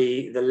than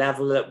the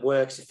level that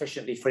works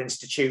efficiently for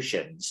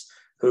institutions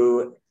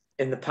who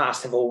in the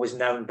past have always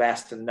known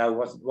best and know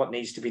what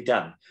needs to be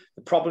done.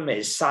 The problem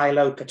is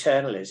siloed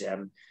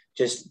paternalism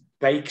just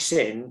bakes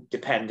in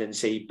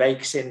dependency,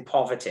 bakes in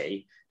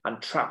poverty,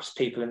 and traps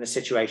people in the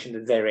situation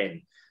that they're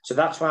in. So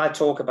that's why I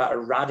talk about a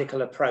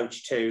radical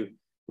approach to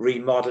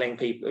remodeling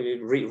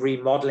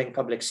remodeling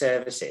public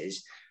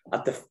services.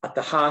 At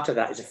the heart of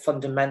that is a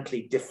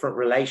fundamentally different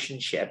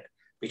relationship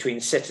between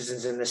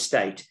citizens and the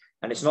state.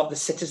 And it's not the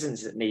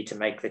citizens that need to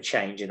make the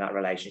change in that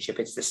relationship,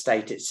 it's the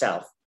state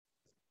itself.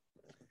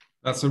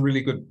 That's a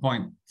really good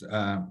point,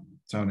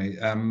 Tony.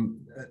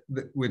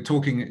 We're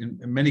talking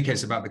in many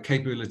cases about the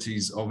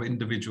capabilities of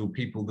individual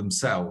people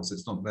themselves.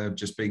 It's not they're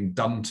just being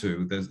done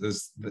to.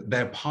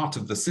 They're part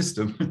of the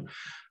system.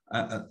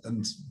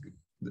 And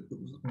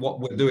what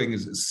we're doing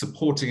is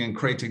supporting and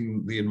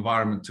creating the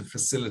environment to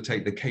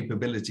facilitate the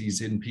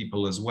capabilities in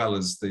people, as well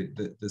as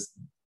the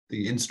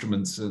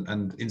instruments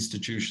and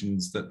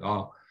institutions that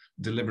are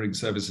delivering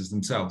services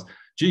themselves.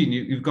 Jean,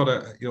 you've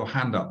got your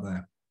hand up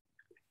there.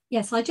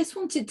 Yes, I just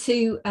wanted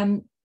to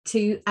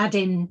add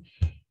in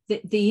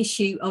the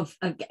issue of,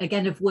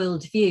 again, of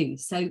worldview.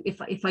 So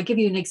if I give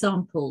you an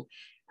example,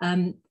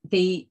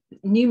 the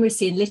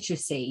numeracy and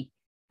literacy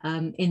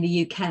in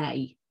the UK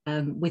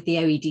with the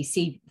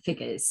OEDC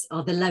figures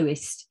are the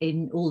lowest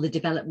in all the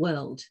developed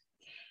world.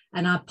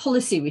 And our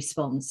policy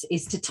response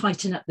is to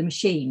tighten up the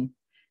machine.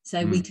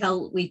 So we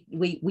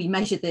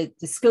measure the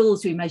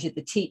schools, we measure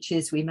the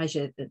teachers, we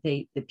measure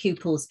the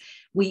pupils.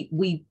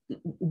 We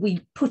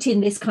put in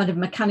this kind of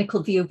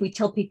mechanical view of, we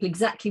tell people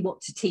exactly what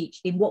to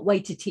teach, in what way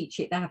to teach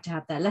it. They have to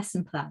have their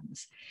lesson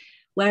plans.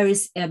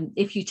 Whereas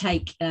if you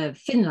take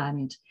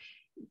Finland,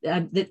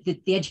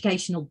 the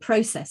educational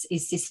process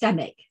is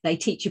systemic. They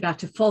teach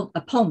about a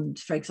pond,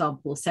 for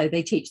example. So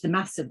they teach the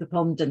maths of the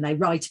pond and they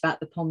write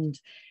about the pond.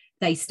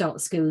 They start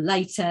school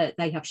later,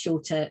 they have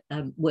shorter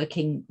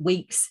working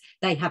weeks,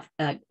 they have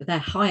they're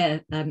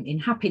higher in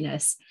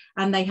happiness,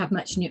 and they have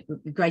much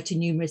greater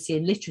numeracy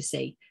and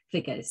literacy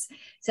figures.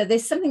 So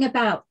there's something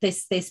about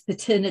this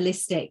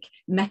paternalistic,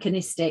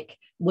 mechanistic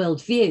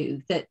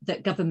worldview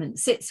that government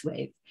sits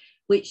with,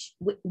 which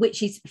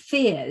is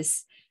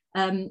fears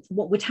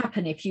what would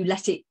happen if you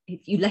let it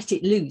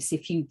loose,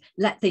 if you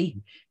let the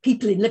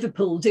people in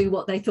Liverpool do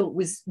what they thought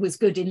was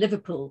good in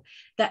Liverpool.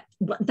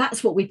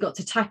 That's what we've got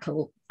to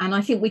tackle. And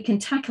I think we can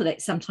tackle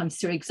it sometimes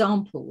through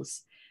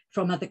examples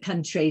from other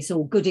countries,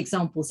 or good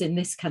examples in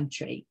this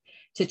country,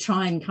 to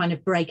try and kind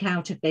of break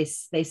out of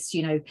this,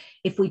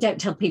 if we don't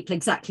tell people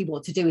exactly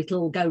what to do,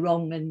 it'll all go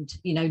wrong and,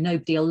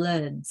 nobody will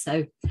learn.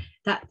 So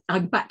that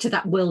I'm back to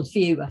that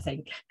worldview, I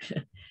think.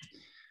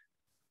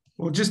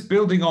 Well, just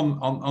building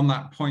on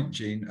that point,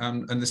 Jean,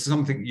 and this is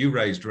something you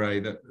raised, Ray,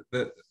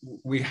 that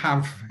we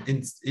have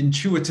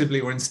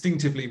intuitively or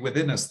instinctively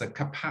within us the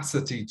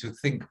capacity to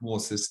think more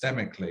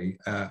systemically.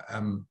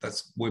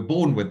 We're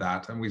born with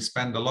that, and we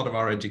spend a lot of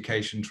our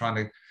education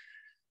trying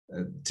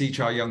to teach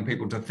our young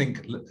people to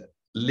think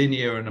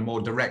linear in a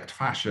more direct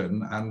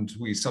fashion, and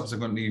we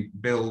subsequently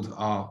build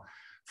our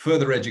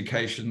further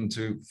education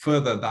to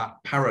further that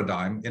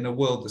paradigm in a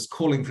world that's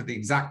calling for the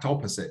exact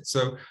opposite.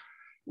 So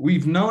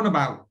we've known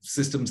about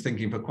systems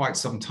thinking for quite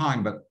some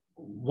time, but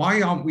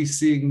why aren't we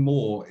seeing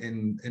more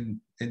in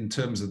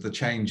terms of the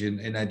change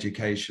in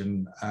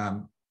education,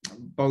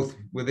 both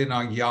within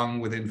our young,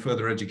 within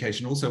further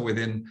education, also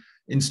within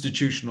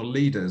institutional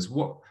leaders?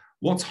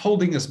 What's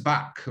holding us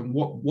back, and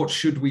what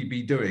should we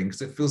be doing?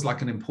 Because it feels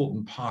like an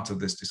important part of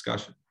this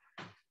discussion.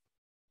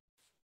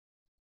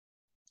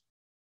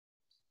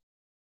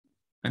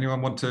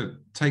 Anyone want to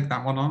take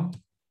that one on?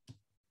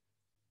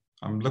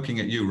 I'm looking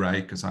at you,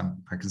 Ray, because I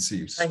can see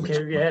you. Thank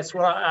you. Yes,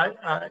 well,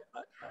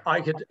 I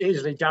could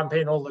easily jump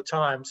in all the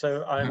time,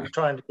 so I'm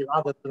trying to give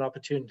others an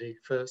opportunity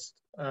first.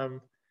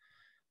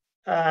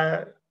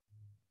 I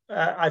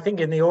think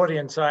in the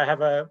audience I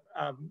have a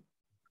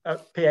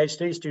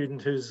PhD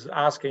student who's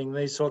asking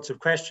these sorts of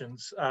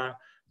questions.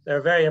 They're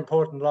a very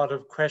important lot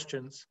of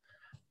questions,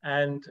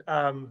 and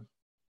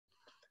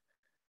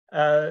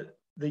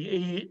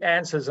the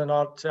answers are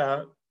not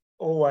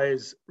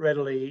always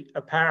readily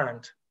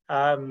apparent.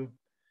 I'll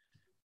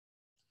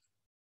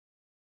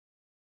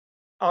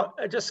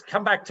just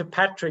come back to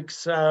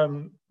Patrick's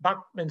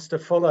Buckminster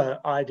Fuller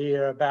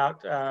idea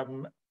about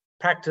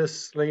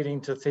practice leading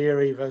to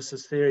theory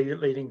versus theory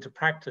leading to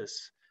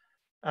practice.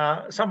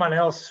 Someone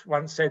else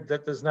once said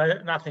that there's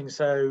nothing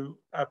so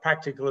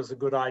practical as a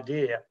good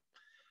idea.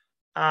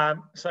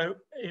 So,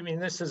 I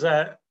mean, this is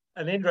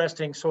an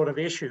interesting sort of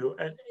issue.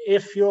 And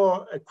if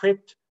you're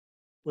equipped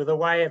with a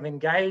way of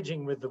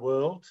engaging with the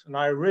world. And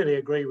I really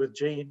agree with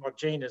Jean, what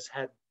Jean has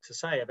had to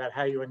say about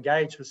how you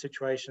engage with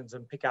situations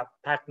and pick up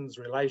patterns,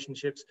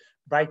 relationships,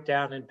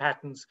 breakdown in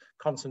patterns,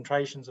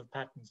 concentrations of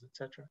patterns,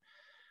 etc.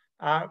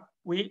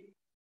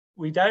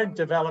 We don't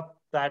develop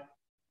that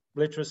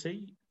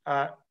literacy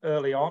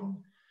early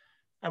on,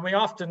 and we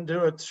often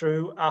do it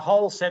through a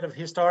whole set of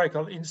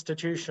historical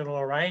institutional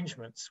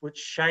arrangements which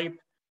shape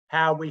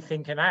how we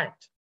think and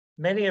act,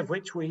 many of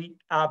which we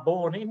are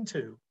born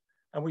into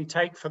and we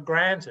take for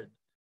granted,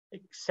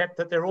 except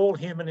that they're all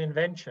human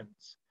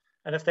inventions.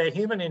 And if they're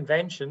human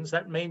inventions,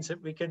 that means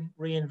that we can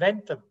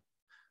reinvent them.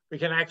 We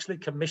can actually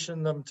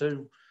commission them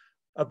to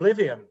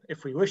oblivion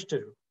if we wish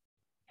to.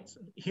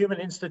 Human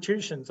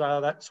institutions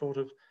are that sort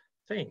of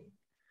thing.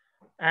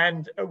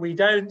 And we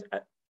don't,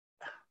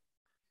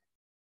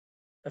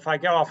 if I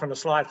go off on a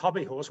slight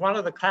hobby horse, one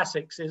of the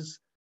classics is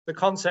the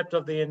concept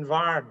of the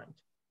environment.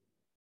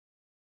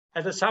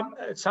 At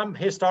some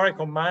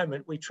historical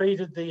moment, we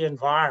treated the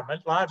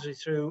environment, largely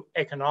through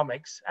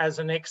economics, as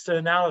an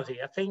externality,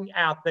 a thing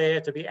out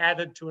there to be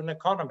added to an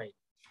economy.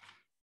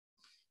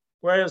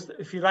 Whereas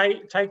if you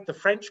take the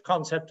French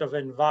concept of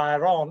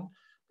environ,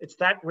 it's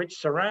that which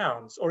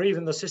surrounds, or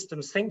even the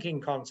systems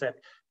thinking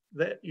concept,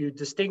 that you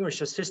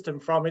distinguish a system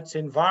from its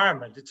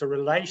environment. It's a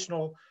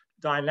relational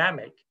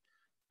dynamic.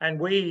 And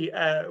we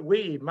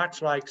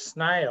much like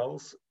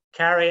snails,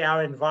 carry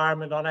our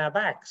environment on our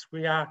backs.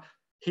 We are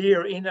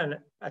here in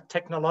a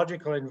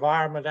technological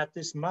environment at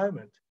this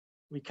moment.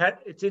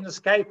 It's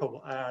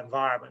inescapable, our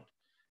environment.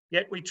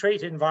 Yet we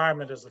treat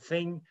environment as a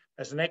thing,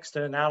 as an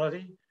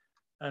externality.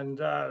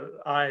 And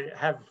I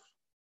have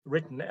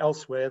written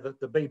elsewhere that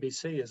the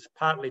BBC has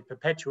partly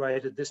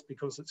perpetuated this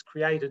because it's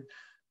created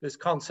this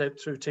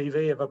concept through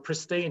TV of a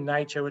pristine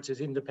nature which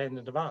is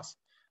independent of us.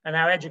 And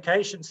our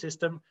education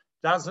system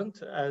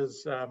doesn't,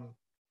 as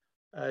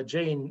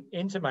Jean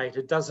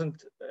intimated,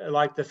 doesn't,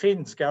 like the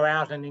Finns, go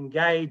out and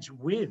engage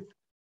with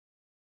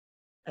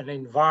an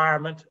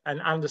environment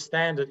and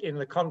understand it in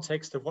the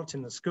context of what's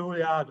in the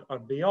schoolyard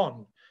and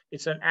beyond.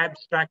 It's an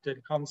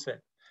abstracted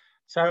concept.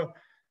 So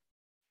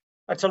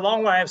it's a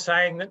long way of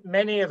saying that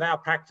many of our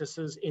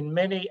practices in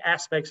many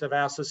aspects of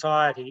our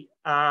society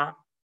are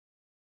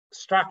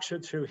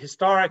structured through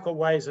historical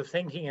ways of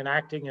thinking and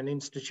acting and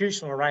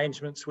institutional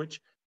arrangements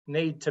which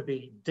need to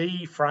be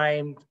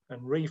deframed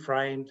and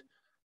reframed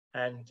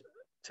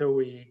until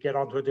we get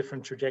onto a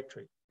different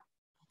trajectory.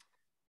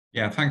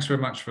 Yeah, thanks very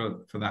much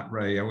for that,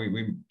 Ray. I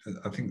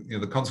think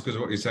the consequence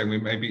of what you're saying, we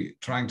may be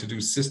trying to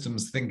do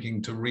systems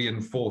thinking to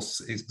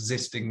reinforce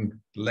existing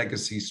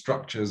legacy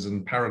structures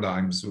and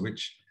paradigms,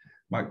 which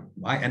might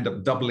end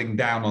up doubling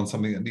down on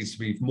something that needs to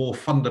be more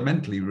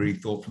fundamentally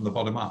rethought from the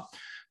bottom up.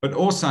 But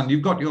Orsan,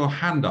 you've got your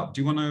hand up. Do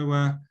you want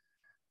to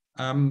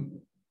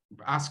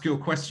ask your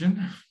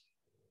question?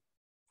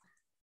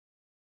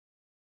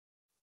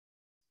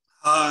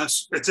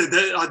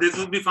 That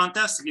would be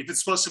fantastic if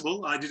it's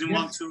possible. I didn't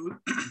want to.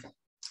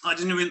 I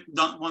didn't even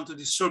want to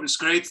disturb. It's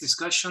great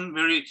discussion,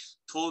 very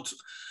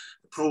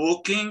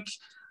thought-provoking.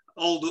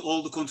 All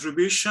the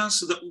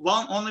contributions.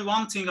 Only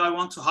one thing I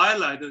want to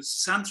highlight is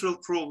central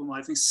problem.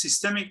 I think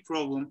systemic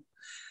problem,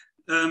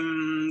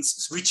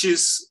 which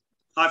is,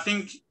 I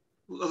think,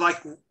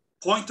 like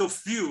point of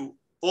view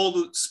all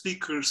the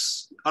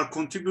speakers are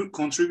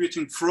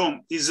contributing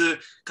from is a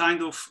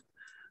kind of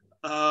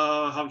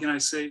how can I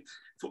say.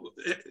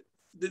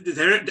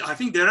 I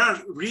think there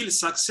are really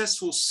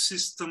successful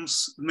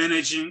systems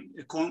managing,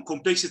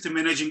 complexity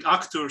managing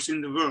actors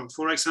in the world.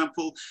 For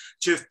example,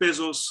 Jeff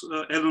Bezos,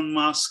 Elon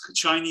Musk,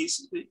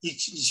 Chinese,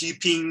 Xi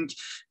Jinping,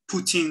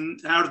 Putin,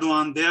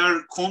 Erdogan, they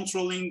are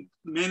controlling,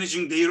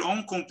 managing their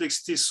own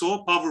complexity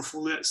so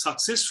powerfully,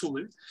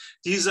 successfully.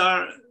 These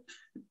are,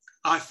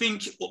 I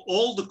think,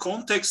 all the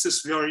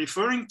contexts we are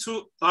referring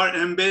to are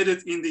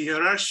embedded in the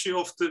hierarchy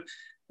of the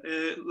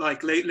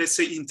like let's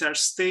say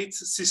interstate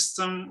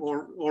system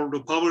or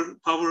the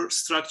power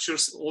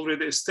structures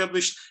already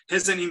established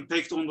has an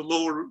impact on the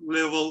lower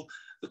level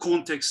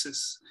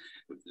contexts,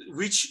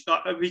 which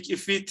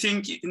if we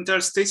think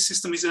interstate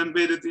system is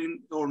embedded in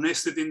or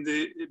nested in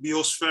the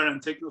biosphere and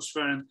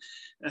technosphere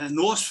and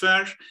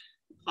noosphere,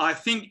 I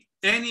think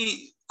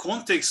any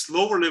context,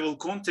 lower level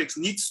context,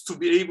 needs to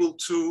be able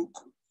to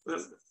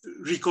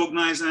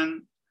recognize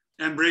and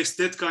embrace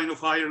that kind of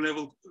higher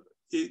level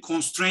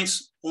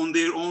constraints on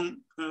their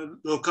own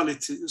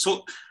locality.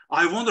 So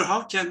I wonder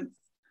how can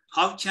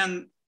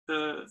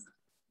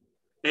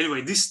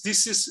anyway, this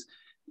is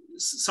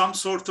some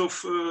sort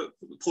of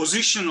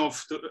position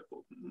of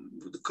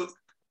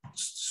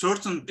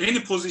any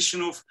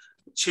position of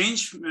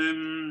change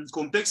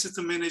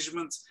complexity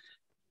management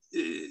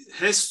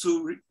has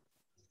to.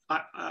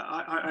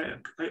 I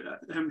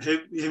am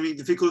having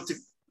difficulty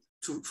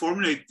to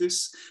formulate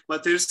this,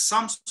 but there's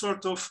some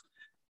sort of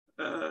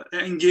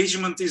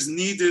engagement is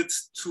needed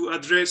to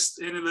address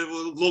any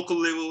level, local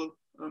level,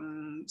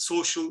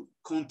 social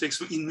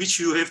context in which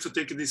you have to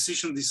take a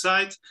decision,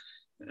 decide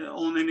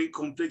on any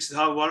complexity,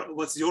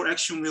 what your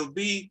action will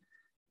be.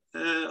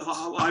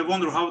 I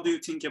wonder, how do you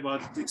think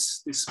about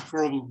this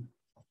problem?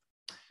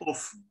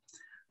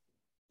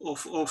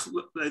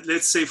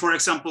 let's say, for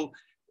example,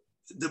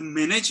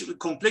 the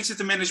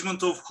complexity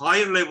management of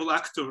higher level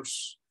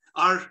actors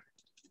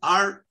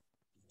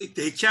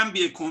they can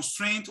be a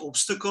constraint,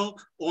 obstacle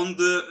on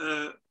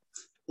the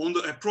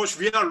approach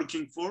we are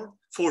looking for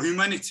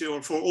humanity,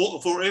 or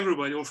for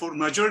everybody, or for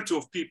majority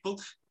of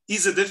people,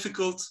 is a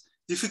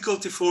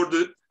difficulty for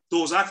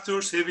those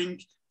actors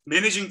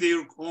managing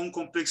their own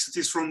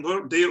complexities from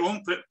their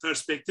own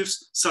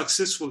perspectives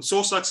successfully,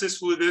 so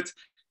successfully that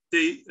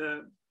they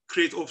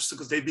create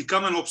obstacles. They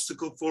become an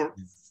obstacle for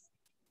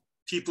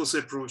people's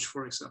approach,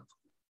 for example.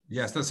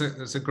 Yes,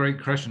 that's a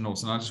great question,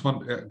 Orson. I just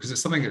want, because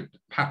it's something that,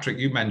 Patrick,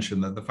 you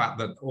mentioned, that the fact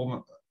that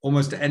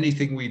almost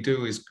anything we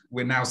do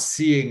we're now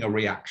seeing a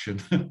reaction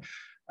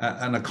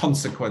and a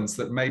consequence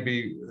that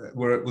maybe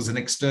where it was an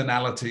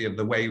externality of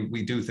the way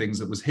we do things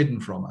that was hidden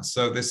from us.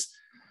 So this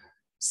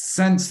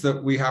sense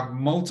that we have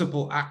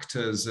multiple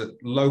actors at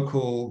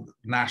local,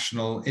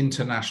 national,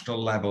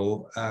 international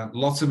level,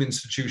 lots of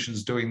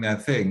institutions doing their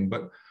thing,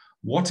 but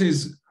what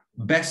is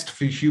best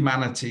for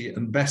humanity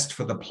and best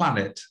for the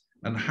planet?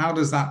 And how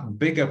does that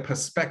bigger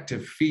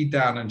perspective feed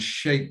down and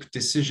shape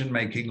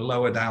decision-making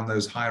lower down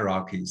those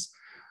hierarchies?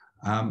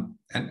 And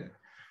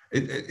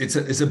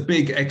it's a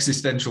big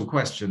existential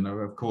question,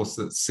 of course,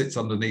 that sits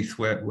underneath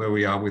where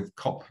we are with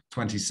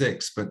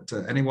COP26. But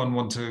anyone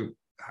want to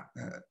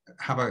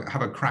have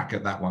a crack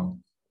at that one?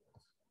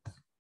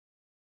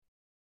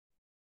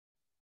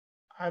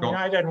 I mean,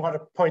 I don't want to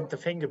point the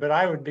finger, but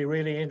I would be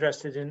really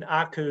interested in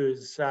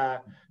Aku's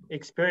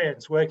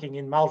experience working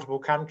in multiple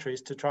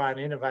countries to try and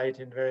innovate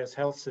in various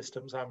health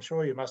systems. I'm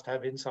sure you must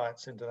have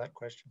insights into that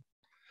question.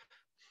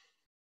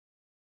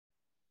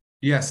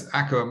 Yes,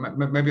 Aku,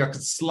 maybe I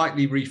could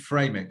slightly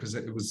reframe it, because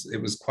it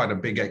was quite a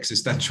big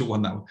existential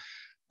one.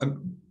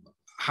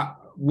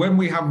 When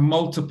we have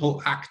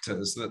multiple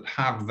actors that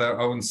have their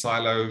own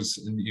silos,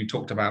 and you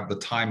talked about the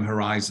time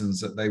horizons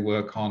that they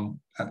work on,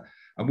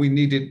 and we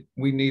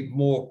need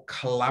more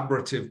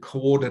collaborative,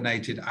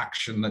 coordinated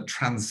action that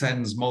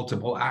transcends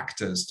multiple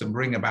actors to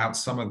bring about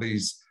some of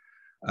these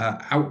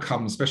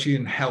outcomes, especially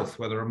in health,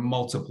 where there are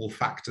multiple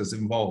factors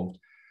involved.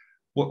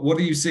 What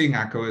are you seeing,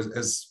 Aku,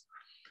 as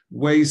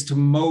ways to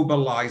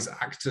mobilize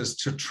actors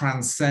to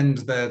transcend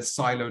their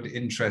siloed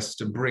interests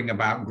to bring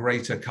about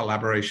greater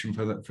collaboration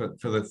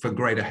for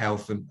greater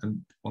health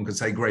and one could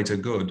say greater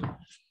good?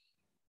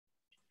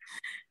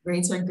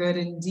 Greater good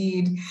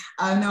indeed.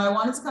 No, I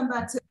wanted to come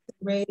back to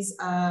raise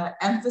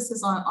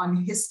emphasis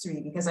on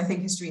history, because I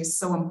think history is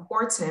so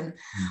important.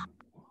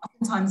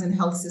 Oftentimes in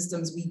health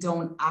systems, we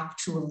don't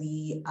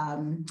actually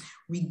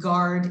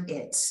regard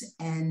it.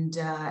 And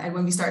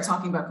when we start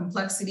talking about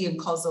complexity and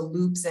causal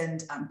loops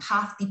and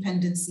path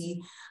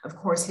dependency, of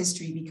course,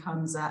 history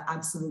becomes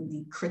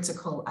absolutely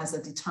critical as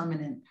a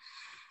determinant.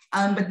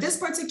 But this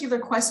particular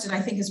question,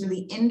 I think, is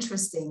really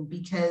interesting,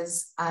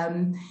 because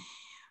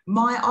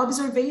my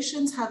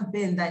observations have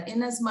been that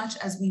in as much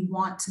as we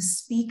want to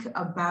speak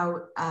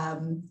about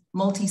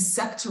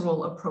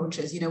multi-sectoral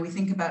approaches, we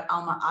think about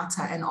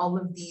Alma-Ata and all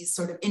of these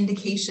sort of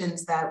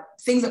indications that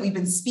things that we've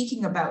been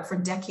speaking about for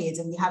decades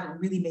and we haven't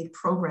really made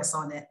progress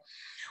on it.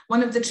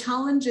 One of the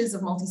challenges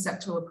of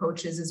multi-sectoral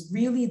approaches is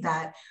really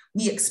that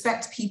we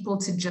expect people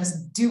to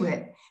just do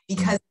it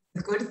because a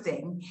good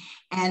thing.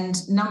 And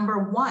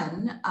number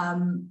one,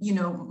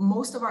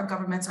 most of our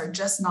governments are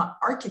just not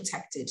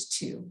architected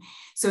to.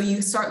 So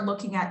you start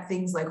looking at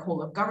things like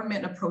whole of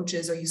government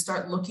approaches, or you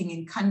start looking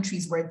in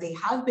countries where they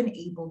have been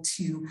able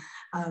to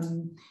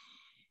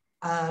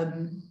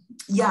have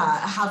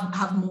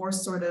more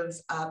sort of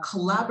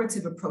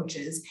collaborative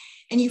approaches.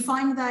 And you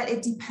find that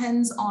it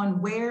depends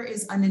on where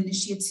is an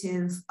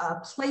initiative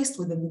placed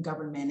within the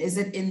government. Is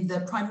it in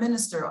the Prime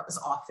Minister's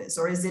office,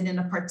 or is it in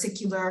a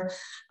particular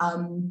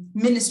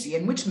ministry?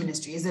 And which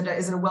ministry? Is it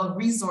a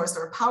well-resourced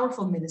or a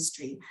powerful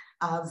ministry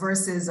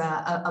versus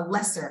a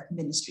lesser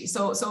ministry?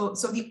 So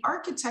the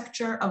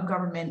architecture of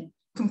government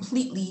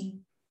completely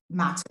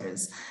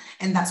matters.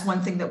 And that's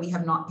one thing that we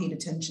have not paid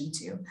attention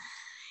to.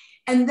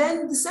 And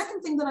then the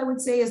second thing that I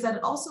would say is that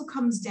it also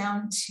comes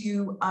down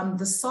to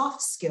the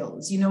soft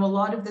skills. A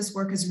lot of this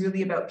work is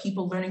really about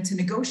people learning to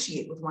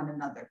negotiate with one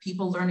another,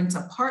 people learning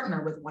to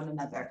partner with one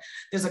another.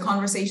 There's a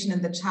conversation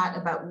in the chat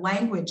about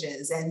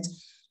languages and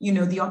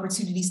the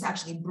opportunities to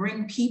actually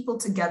bring people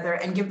together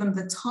and give them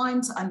the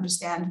time to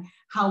understand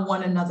how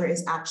one another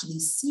is actually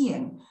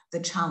seeing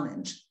the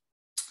challenge.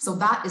 So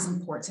that is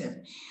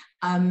important.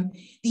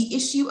 The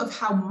issue of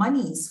how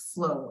monies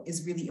flow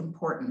is really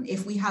important.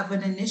 If we have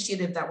an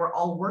initiative that we're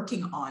all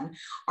working on,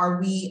 are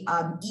we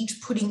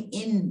each putting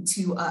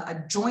into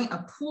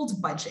a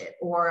pooled budget,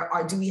 or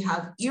do we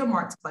have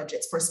earmarked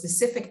budgets for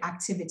specific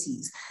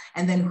activities?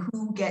 And then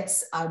who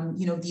gets,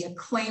 the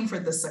acclaim for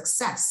the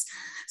success?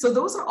 So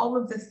those are all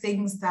of the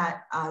things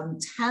that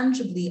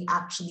tangibly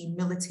actually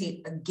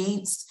militate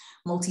against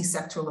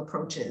multi-sectoral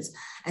approaches.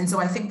 And so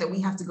I think that we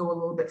have to go a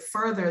little bit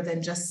further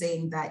than just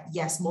saying that,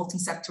 yes,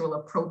 multi-sectoral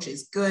approach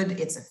is good,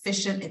 it's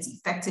efficient, it's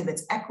effective,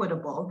 it's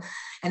equitable,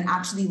 and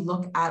actually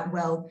look at,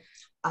 well,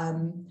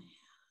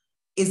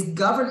 is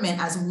government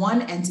as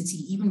one entity,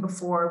 even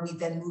before we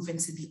then move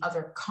into the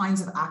other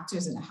kinds of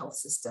actors in a health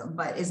system,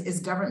 but is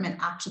government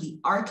actually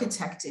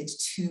architected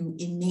to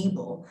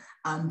enable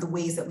the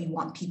ways that we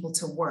want people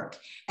to work?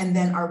 And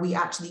then are we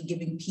actually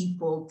giving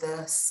people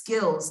the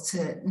skills to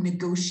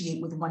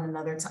negotiate with one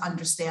another, to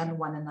understand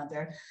one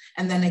another?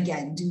 And then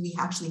again, do we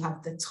actually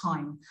have the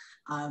time?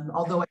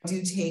 Although I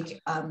do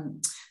take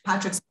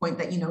Patrick's point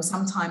that, you know,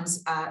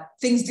 sometimes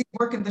things do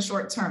work in the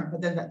short term,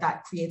 but then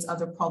that creates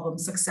other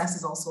problems. Success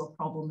is also a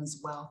problem as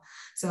well.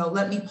 So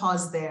let me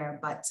pause there.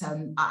 But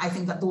I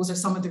think that those are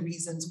some of the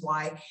reasons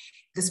why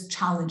this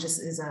challenge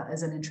is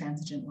an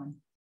intransigent one.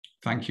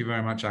 Thank you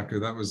very much, Aku.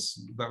 That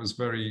was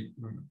very,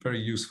 very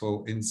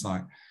useful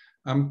insight.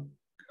 I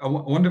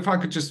wonder if I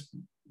could just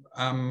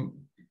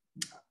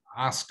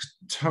ask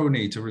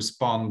Tony to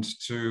respond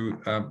to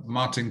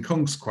Martin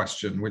Kunk's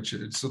question, which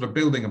is sort of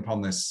building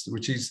upon this,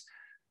 which is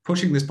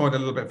pushing this point a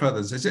little bit further.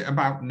 Is it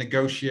about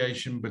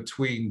negotiation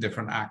between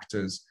different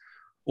actors,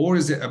 or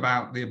is it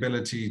about the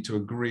ability to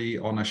agree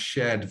on a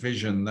shared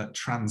vision that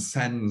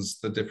transcends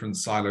the different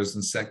silos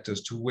and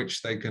sectors to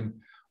which they can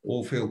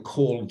all feel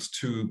called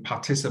to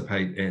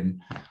participate in?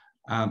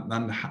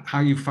 And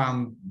how you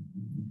found,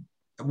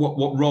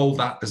 what role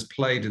that has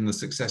played in the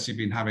success you've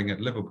been having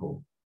at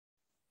Liverpool?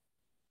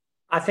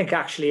 I think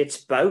actually it's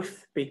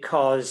both,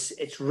 because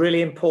it's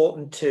really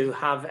important to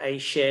have a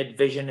shared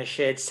vision, a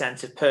shared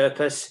sense of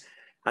purpose.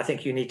 I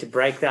think you need to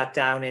break that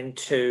down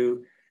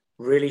into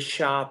really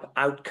sharp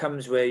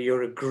outcomes where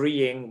you're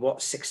agreeing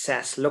what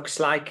success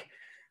looks like.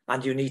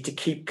 And you need to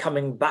keep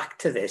coming back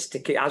to this,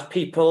 as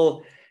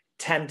people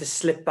tend to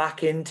slip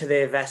back into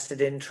their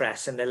vested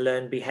interests and their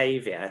learned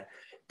behavior,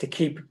 to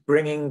keep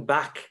bringing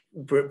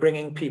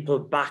people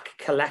back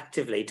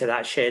collectively to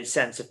that shared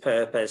sense of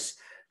purpose,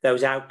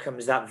 those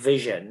outcomes, that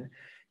vision,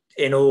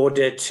 in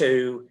order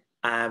to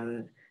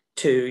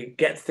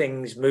get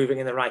things moving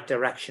in the right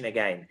direction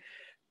again.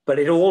 But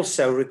it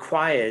also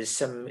requires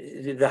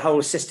the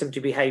whole system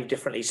to behave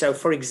differently. So,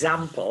 for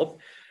example,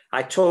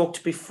 I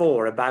talked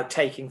before about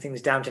taking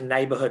things down to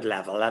neighbourhood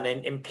level, and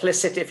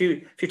implicit, if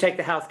you take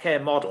the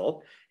healthcare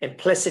model,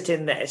 implicit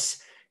in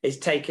this is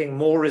taking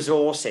more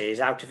resources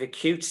out of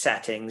acute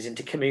settings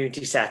into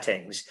community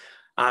settings,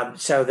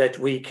 so that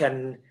we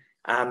can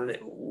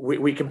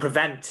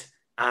prevent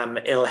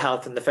ill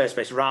health in the first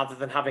place, rather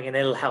than having an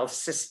ill health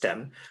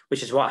system,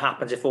 which is what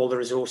happens if all the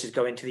resources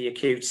go into the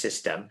acute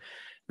system.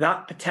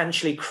 That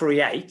potentially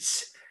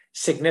creates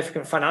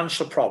significant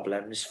financial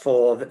problems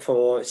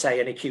for say,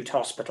 an acute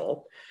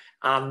hospital.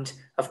 And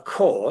of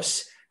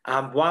course,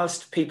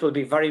 whilst people will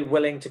be very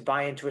willing to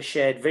buy into a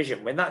shared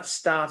vision, when that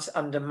starts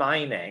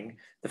undermining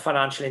the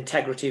financial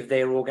integrity of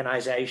their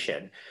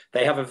organisation,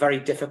 they have a very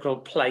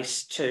difficult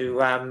place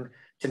to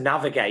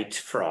navigate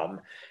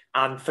from.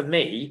 And for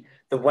me,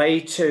 the way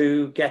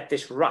to get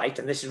this right,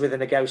 and this is where the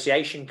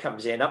negotiation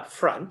comes in up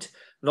front,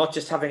 not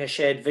just having a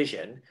shared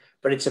vision,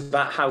 but it's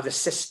about how the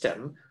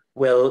system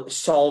will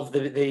solve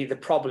the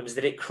problems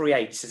that it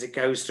creates as it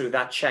goes through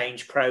that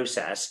change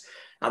process.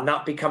 And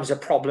that becomes a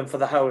problem for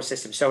the whole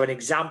system. So an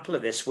example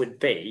of this would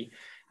be,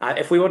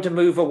 if we want to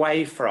move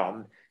away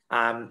from,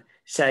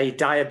 say,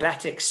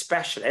 diabetic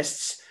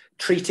specialists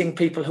treating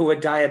people who are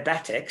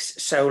diabetics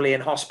solely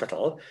in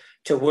hospital,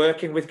 to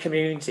working with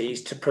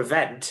communities to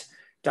prevent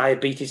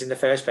diabetes in the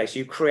first place.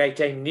 You create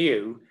a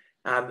new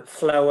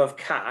flow of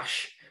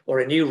cash or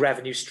a new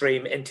revenue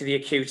stream into the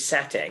acute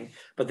setting,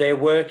 but they're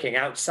working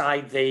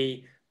outside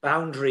the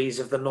boundaries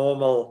of the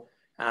normal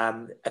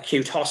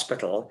acute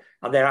hospital,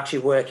 and they're actually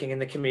working in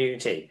the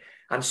community.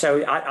 And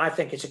so I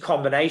think it's a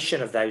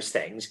combination of those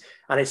things,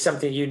 and it's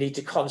something you need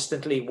to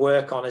constantly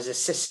work on as a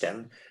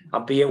system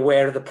and be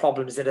aware of the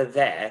problems that are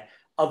there.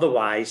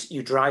 Otherwise,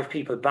 you drive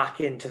people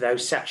back into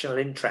those sectional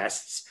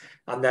interests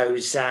and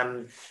those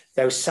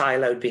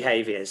siloed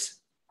behaviours.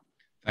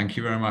 Thank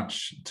you very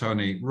much,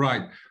 Tony.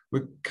 Right,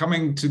 we're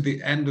coming to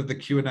the end of the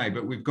Q&A,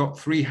 but we've got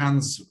 3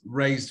 hands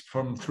raised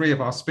from 3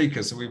 of our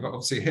speakers, so we've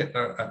obviously hit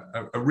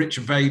a rich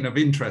vein of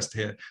interest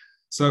here.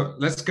 So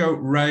let's go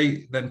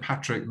Ray, then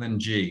Patrick, then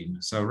Jean.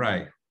 So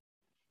Ray.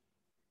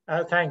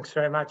 Thanks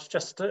very much.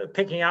 Just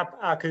picking up,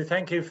 Aku,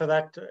 thank you for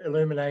that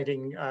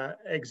illuminating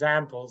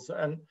examples.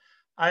 And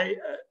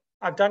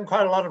I've done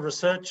quite a lot of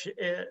research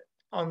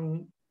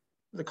on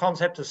the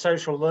concept of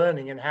social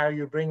learning and how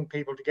you bring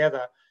people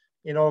together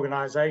in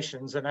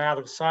organizations and out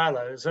of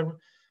silos. And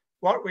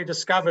what we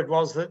discovered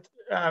was that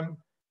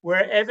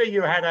wherever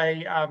you had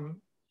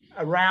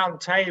a round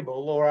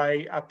table or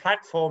a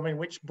platform in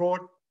which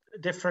brought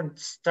different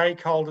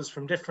stakeholders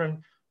from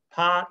different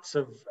parts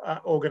of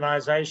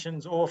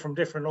organizations or from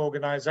different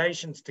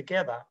organizations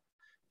together,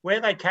 where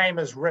they came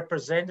as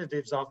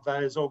representatives of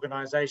those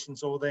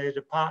organizations or their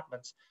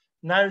departments,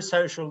 no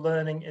social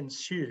learning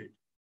ensued,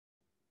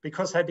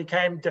 because they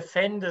became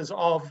defenders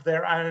of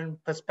their own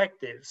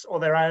perspectives or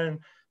their own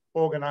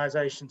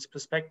organization's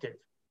perspective.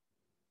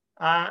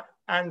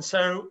 And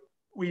so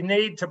we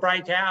need to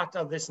break out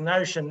of this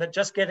notion that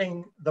just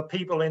getting the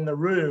people in the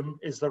room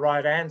is the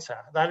right answer.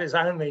 That is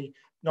only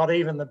not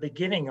even the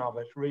beginning of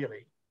it,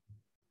 really.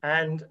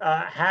 and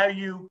how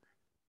you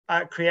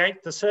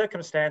create the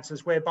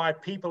circumstances whereby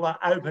people are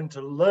open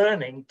to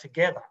learning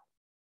together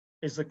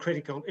is the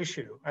critical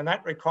issue. And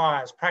that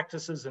requires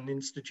practices and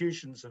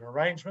institutions and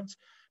arrangements,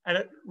 and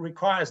it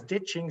requires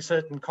ditching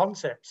certain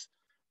concepts,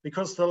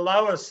 because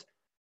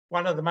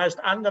one of the most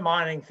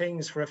undermining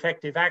things for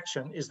effective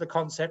action is the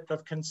concept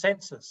of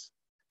consensus.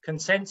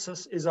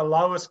 Consensus is a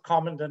lowest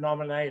common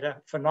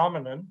denominator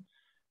phenomenon,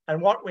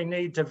 and what we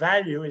need to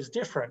value is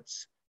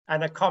difference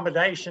and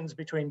accommodations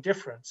between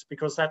difference,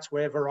 because that's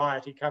where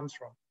variety comes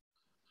from.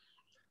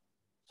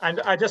 And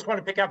I just want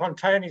to pick up on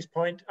Tony's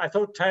point. I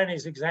thought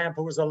Tony's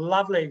example was a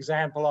lovely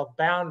example of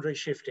boundary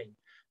shifting.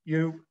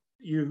 You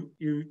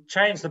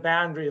change the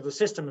boundary of the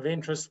system of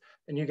interest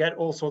and you get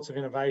all sorts of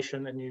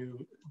innovation and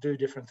you do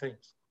different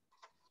things.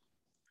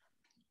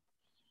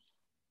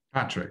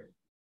 Patrick.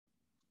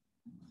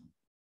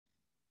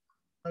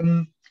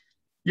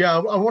 Yeah,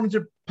 I wanted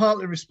to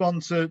partly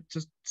respond to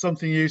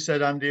something you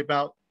said, Andy,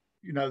 about,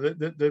 you know,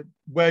 the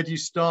where do you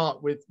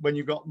start with when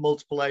you've got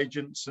multiple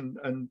agents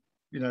and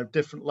you know,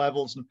 different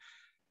levels. And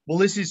well,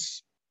 this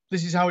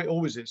is how it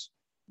always is.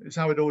 It's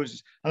how it always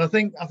is. And I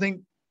think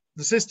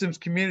the systems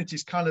community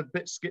is kind of a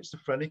bit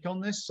schizophrenic on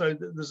this. So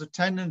there's a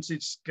tendency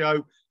to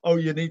go, oh,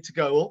 you need to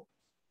go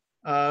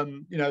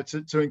up, you know,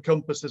 to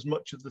encompass as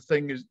much of the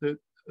thing as the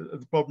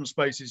problem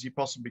space as you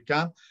possibly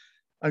can.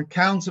 And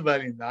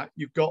countervailing that,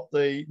 you've got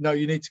no,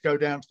 you need to go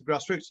down to the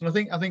grassroots. And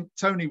I think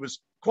Tony was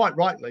quite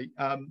rightly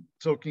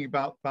talking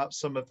about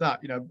some of that,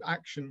 you know,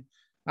 action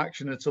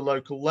at a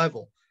local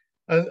level.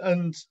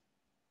 And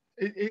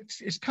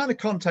it's kind of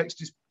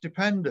context is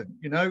dependent,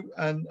 you know,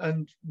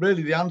 and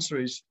really the answer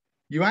is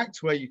you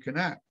act where you can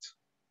act.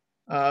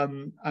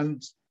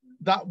 And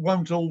that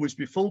won't always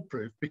be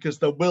foolproof, because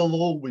there will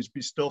always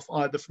be stuff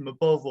either from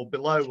above or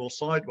below or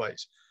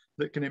sideways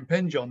that can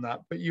impinge on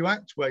that. But you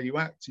act where you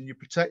act, and you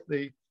protect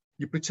the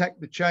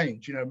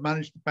change, you know,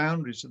 manage the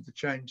boundaries of the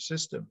change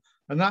system.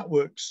 And that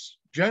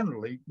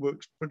generally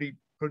works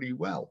pretty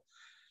well.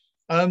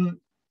 I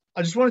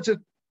just wanted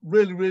to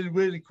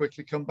really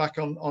quickly come back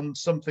on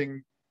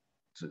something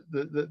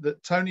that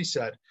Tony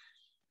said,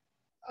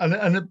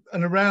 and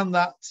around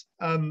that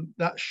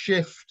that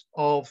shift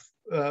of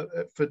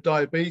for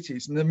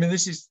diabetes. And I mean,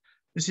 this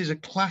is a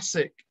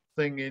classic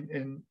thing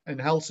in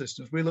health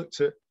systems. We looked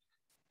at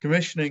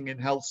commissioning in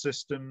health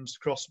systems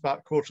across about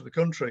a quarter of the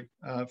country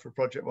for a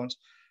project once,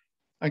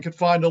 and could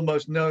find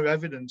almost no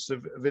evidence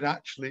of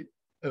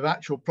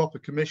actual proper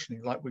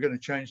commissioning, like we're going to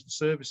change the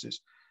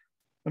services.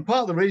 And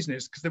part of the reason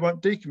is because they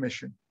won't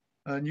decommission.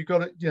 And you've got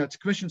to, you know, to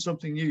commission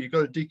something new, you've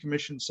got to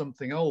decommission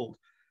something old.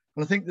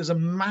 And I think there's a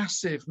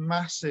massive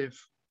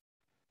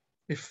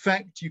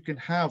effect you can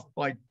have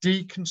by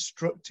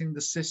deconstructing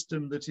the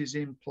system that is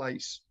in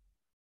place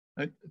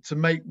to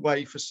make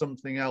way for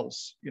something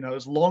else. You know,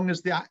 as long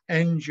as that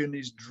engine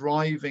is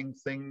driving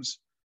things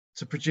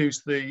to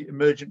produce the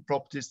emergent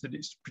properties that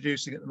it's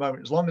producing at the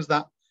moment, as long as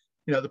that,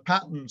 you know, the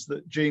patterns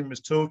that Jean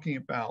was talking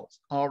about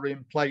are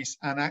in place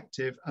and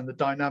active and the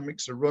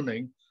dynamics are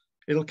running,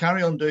 it'll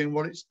carry on doing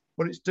what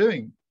it's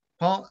doing.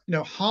 Half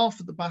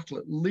of the battle,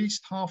 at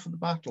least half of the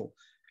battle,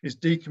 is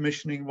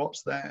decommissioning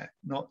what's there,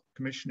 not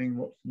commissioning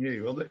what's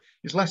new. Well,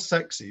 it's less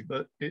sexy,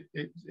 but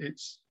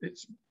it's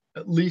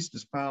at least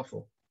as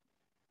powerful.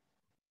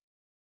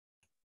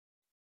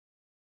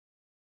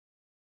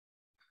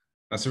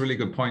 That's a really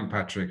good point,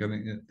 Patrick. I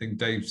think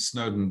Dave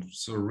Snowden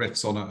sort of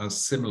riffs on a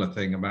similar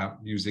thing about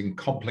using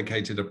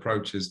complicated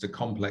approaches to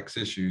complex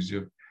issues.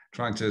 You're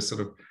trying to sort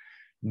of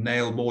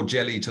nail more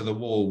jelly to the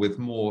wall with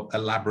more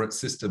elaborate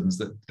systems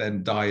that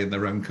then die in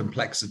their own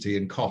complexity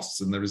and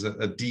costs. And there is a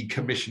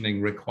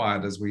decommissioning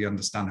required as we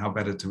understand how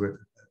better to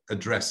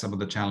address some of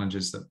the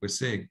challenges that we're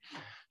seeing.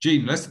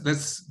 Jean,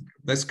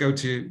 let's go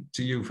to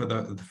you for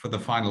the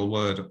final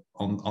word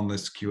on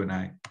this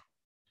Q&A.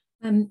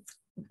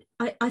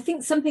 I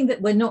think something that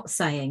we're not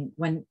saying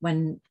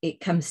when it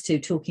comes to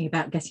talking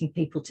about getting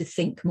people to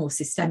think more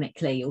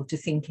systemically or to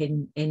think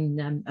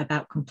in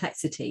about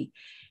complexity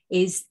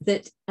is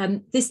that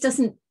this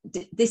doesn't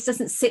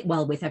sit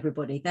well with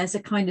everybody. There's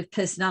a kind of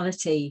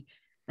personality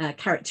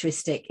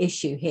characteristic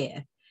issue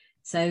here.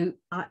 So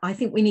I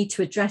think we need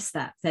to address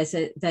that.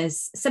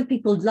 There's some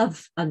people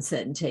love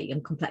uncertainty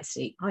and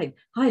complexity. I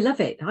love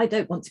it. I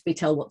don't want to be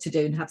told what to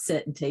do and have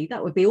certainty.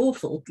 That would be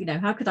awful. You know,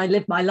 how could I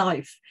live my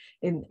life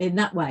in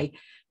that way?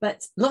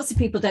 But lots of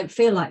people don't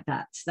feel like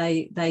that.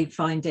 They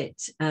find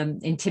it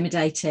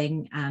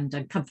intimidating and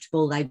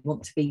uncomfortable. They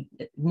want to be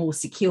more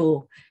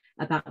secure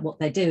about what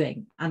they're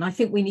doing. And I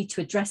think we need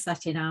to address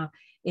that in our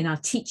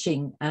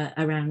teaching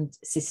around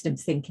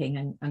systems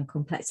thinking and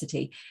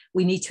complexity.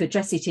 We need to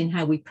address it in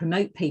how we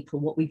promote people,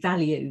 what we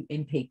value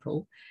in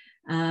people.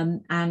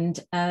 And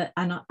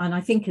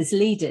I think as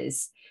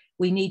leaders,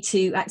 we need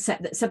to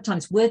accept that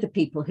sometimes we're the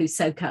people who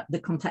soak up the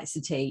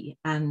complexity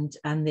and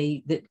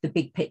the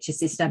big picture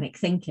systemic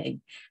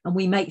thinking, and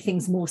we make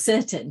things more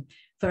certain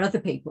for other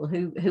people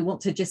who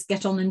want to just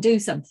get on and do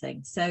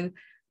something. So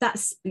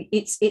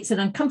it's an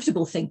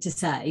uncomfortable thing to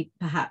say,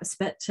 perhaps,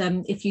 but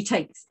if you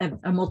take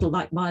a model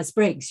like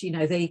Myers-Briggs, you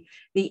know, the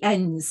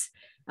N's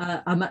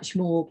are much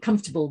more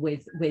comfortable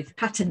with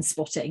pattern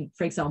spotting,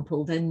 for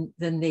example, than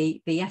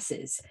the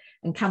S's.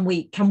 And can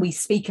we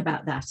speak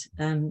about that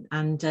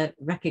and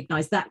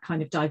recognise that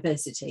kind of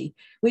diversity,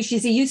 which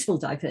is a useful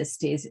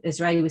diversity,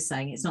 as Ray was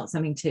saying. It's not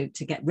something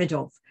to get rid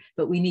of,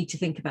 but we need to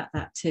think about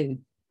that too.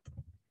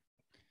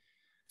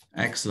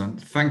 Excellent.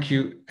 Thank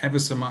you ever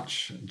so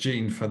much,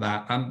 Jean, for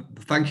that. And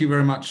thank you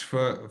very much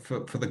for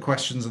the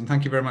questions, and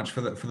thank you very much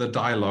for the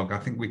dialogue. I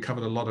think we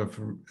covered a lot of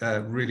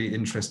really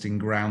interesting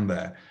ground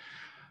there.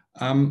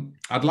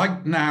 I'd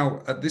like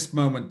now at this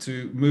moment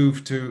to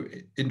move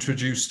to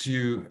introduce to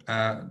you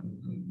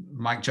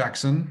Mike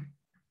Jackson.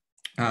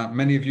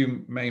 Many of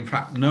you may in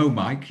fact know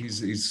Mike.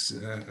 He's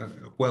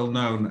well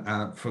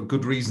known for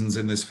good reasons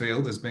in this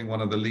field as being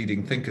one of the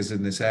leading thinkers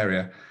in this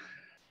area.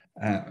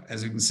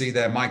 As you can see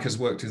there, Mike has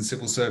worked in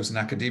civil service and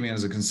academia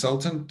as a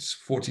consultant.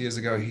 40 years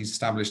ago, he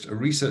established a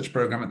research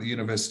program at the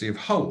University of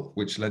Hull,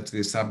 which led to the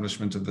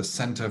establishment of the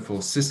Centre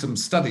for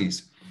Systems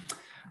Studies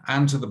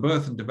and to the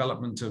birth and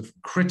development of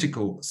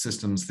critical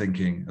systems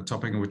thinking, a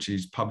topic on which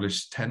he's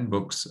published 10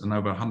 books and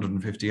over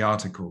 150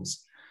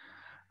 articles.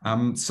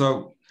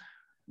 So,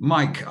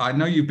 Mike, I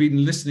know you've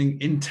been listening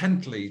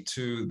intently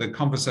to the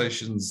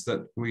conversations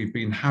that we've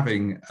been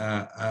having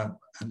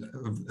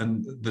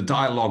and the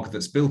dialogue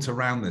that's built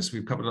around this.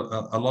 We've covered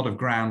a lot of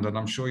ground, and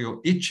I'm sure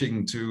you're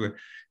itching to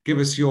give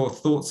us your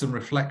thoughts and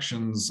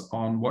reflections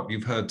on what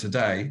you've heard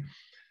today.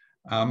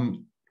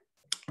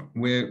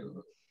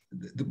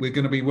 We're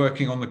going to be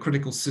working on the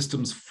Critical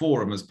Systems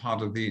Forum as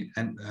part of the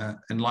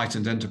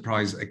Enlightened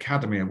Enterprise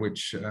Academy,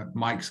 which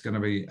Mike's going to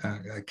be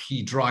a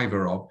key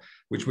driver of,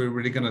 which we're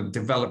really going to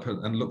develop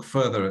and look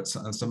further at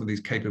some of these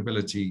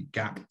capability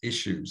gap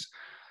issues.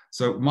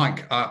 So,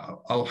 Mike,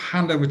 I'll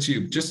hand over to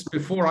you. Just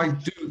before I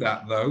do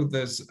that, though,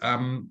 there's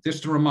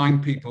just to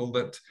remind people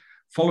that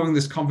following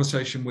this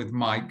conversation with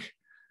Mike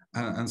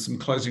and some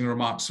closing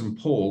remarks from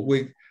Paul,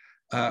 we're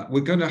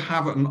going to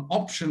have an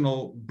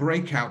optional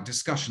breakout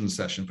discussion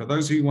session. For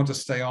those of you who want to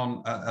stay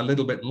on a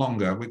little bit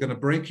longer, we're going to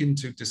break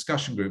into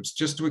discussion groups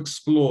just to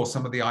explore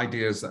some of the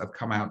ideas that have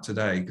come out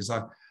today. Because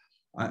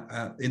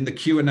in the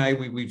Q&A,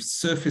 we've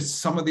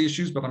surfaced some of the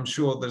issues, but I'm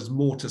sure there's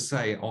more to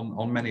say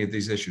on many of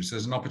these issues. So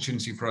there's an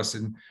opportunity for us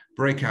in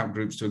breakout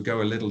groups to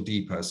go a little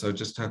deeper. So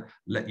just to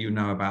let you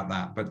know about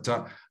that. But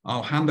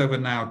I'll hand over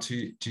now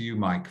to you,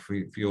 Mike, for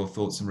your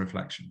thoughts and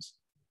reflections.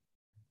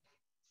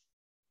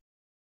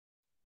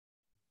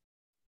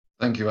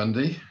 Thank you,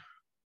 Andy.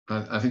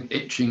 I think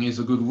itching is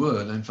a good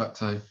word. In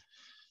fact, I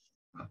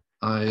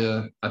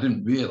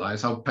didn't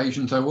realise how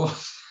patient I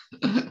was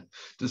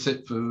to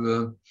sit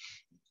for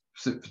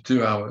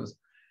 2 hours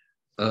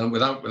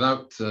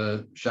without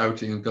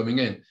shouting and coming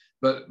in.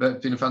 But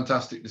it's been a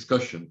fantastic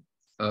discussion.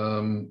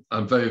 And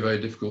very, very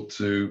difficult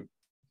to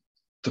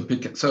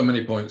pick at so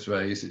many points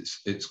raised.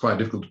 It's quite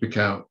difficult to pick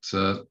out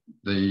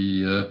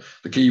the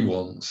key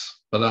ones.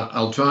 But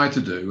I'll try to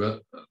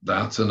do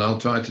that, and I'll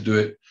try to do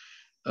it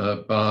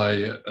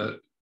by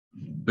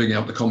bringing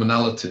out the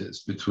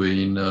commonalities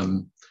between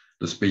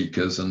the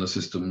speakers and the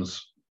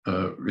systems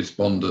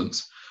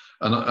respondents.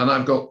 And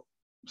I've got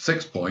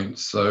 6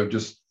 points, so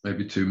just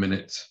maybe 2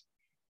 minutes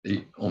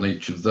on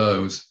each of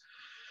those.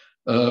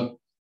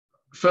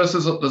 First,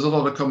 there's a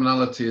lot of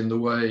commonality in the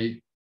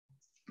way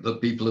that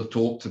people have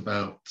talked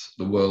about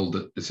the world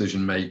that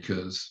decision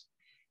makers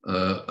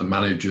and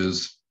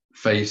managers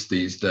face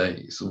these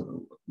days.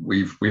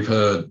 We've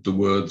heard the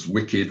words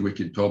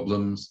wicked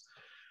problems,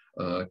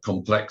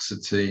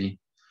 complexity,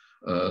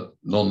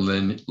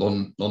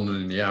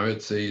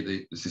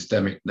 non-linearity, the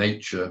systemic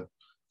nature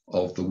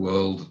of the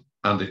world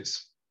and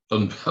its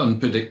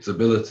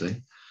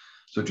unpredictability,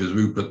 such as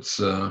Rupert's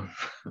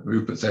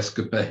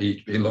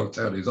escapade being locked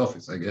out of his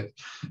office, I guess.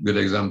 Good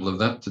example of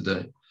that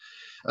today.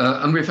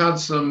 And we've had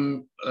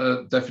some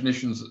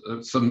definitions,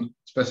 some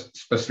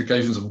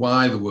specifications of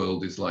why the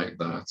world is like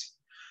that.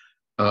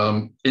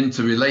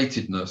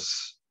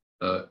 Interrelatedness,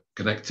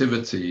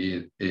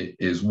 connectivity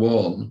is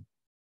one.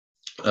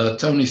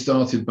 Tony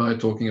started by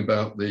talking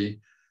about the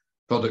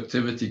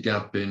productivity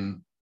gap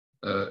in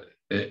the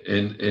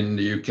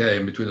UK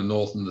and between the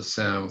North and the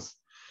South.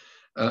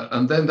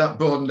 And then that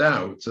broadened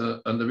out.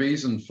 And the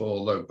reason for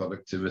low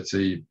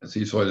productivity, as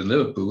he saw it in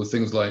Liverpool, was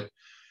things like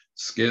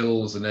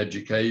skills and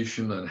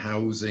education and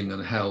housing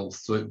and health.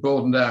 So it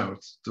broadened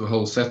out to a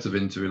whole set of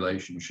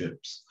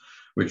interrelationships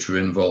which were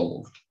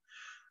involved.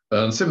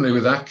 And similarly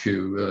with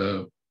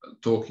ACU,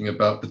 talking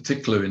about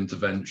particular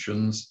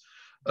interventions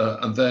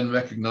and then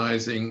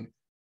recognizing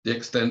the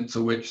extent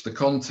to which the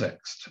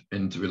context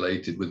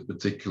interrelated with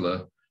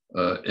particular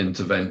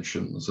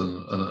interventions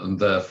and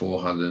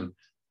therefore had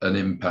an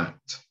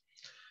impact.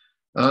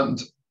 And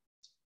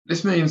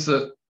this means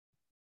that,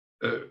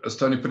 as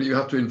Tony put it, you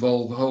have to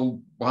involve a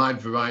whole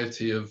wide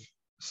variety of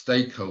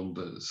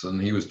stakeholders.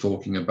 And he was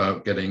talking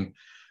about getting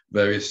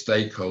various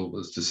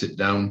stakeholders to sit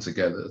down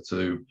together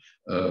to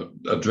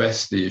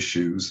address the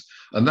issues.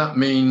 And that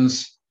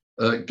means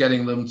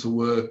getting them to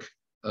work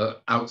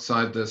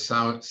outside their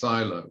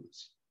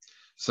silos.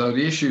 So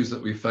the issues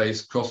that we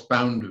face cross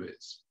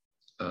boundaries,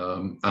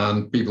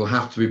 and people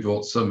have to be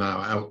brought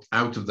somehow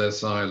out of their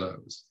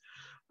silos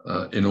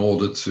in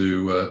order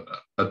to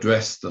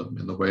address them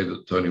in the way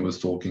that Tony was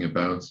talking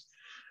about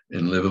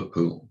in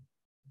Liverpool.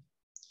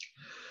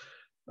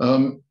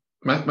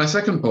 My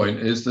second point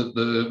is that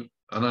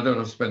and I don't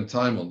have to spend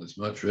time on this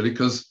much really,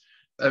 because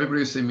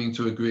everybody's seeming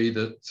to agree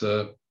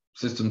that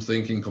systems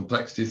thinking,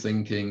 complexity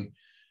thinking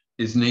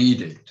is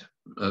needed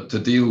to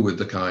deal with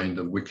the kind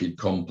of wicked,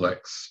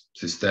 complex,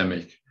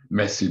 systemic,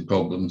 messy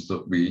problems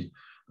that we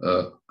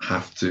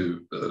have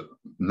to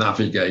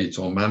navigate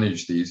or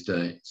manage these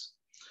days.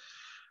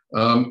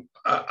 And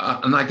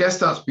I guess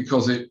that's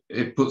because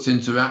it puts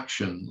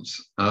interactions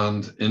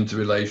and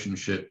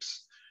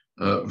interrelationships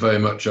very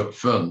much up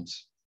front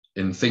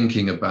in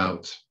thinking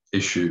about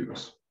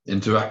issues.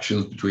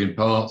 Interactions between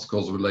parts,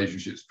 causal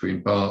relationships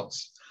between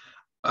parts,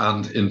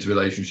 and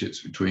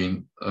interrelationships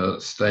between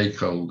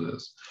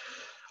stakeholders.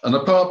 And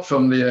apart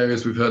from the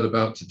areas we've heard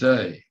about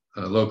today,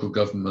 local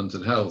government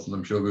and health, and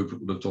I'm sure we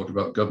would have talked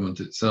about government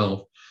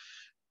itself,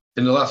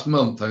 in the last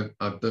month,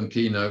 I've done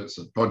keynotes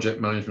at project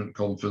management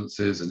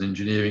conferences and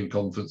engineering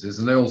conferences,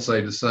 and they all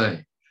say the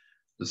same.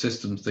 The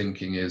systems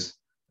thinking is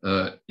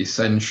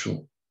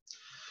essential.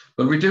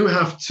 But we do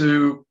have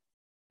to,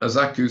 as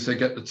Aku said,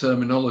 get the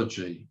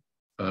terminology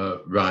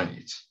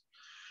right.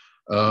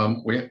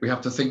 We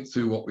have to think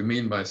through what we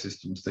mean by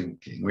systems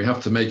thinking. We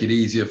have to make it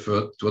easier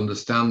to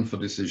understand for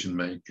decision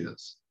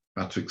makers.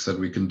 Patrick said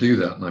we can do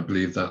that, and I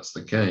believe that's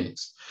the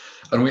case.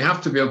 And we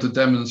have to be able to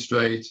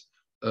demonstrate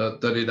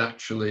that it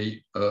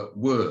actually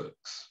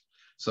works.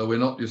 So we're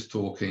not just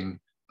talking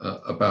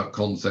about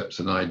concepts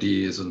and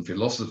ideas and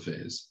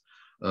philosophies,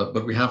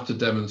 but we have to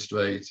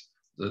demonstrate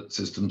that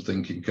systems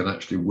thinking can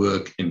actually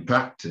work in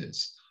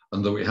practice,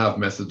 and that we have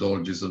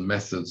methodologies and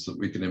methods that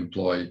we can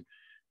employ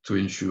to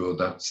ensure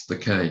that's the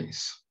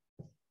case.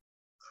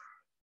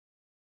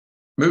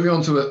 Moving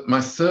on to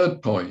my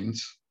third point,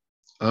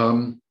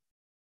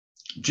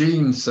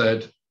 Jean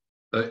said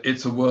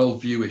it's a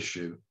worldview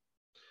issue.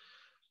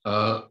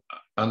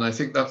 And I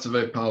think that's a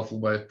very powerful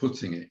way of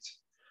putting it.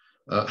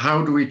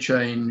 How do we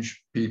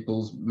change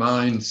people's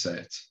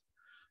mindset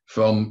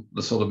from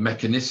the sort of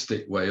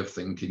mechanistic way of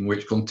thinking,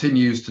 which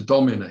continues to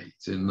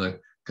dominate in the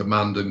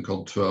command and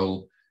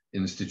control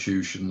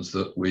institutions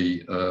that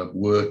we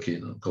work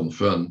in and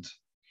confront?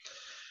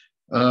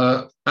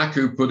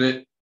 Aku put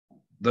it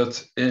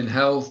that in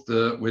health,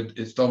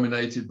 it's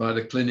dominated by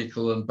the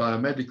clinical and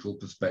biomedical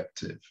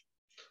perspective,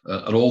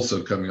 and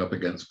also coming up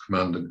against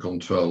command and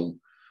control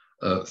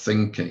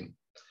thinking.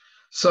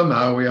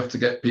 Somehow we have to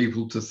get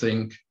people to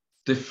think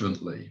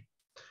differently,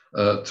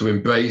 to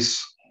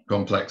embrace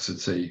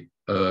complexity,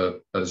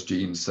 as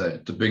Jean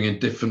said, to bring in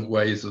different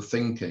ways of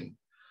thinking,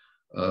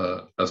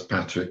 as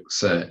Patrick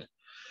said.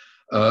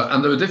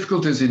 And there are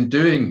difficulties in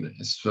doing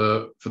this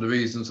for the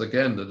reasons,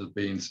 again, that have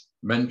been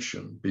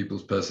mentioned: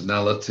 people's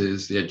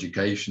personalities, the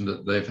education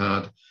that they've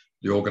had,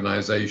 the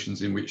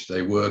organizations in which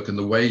they work, and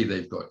the way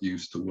they've got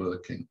used to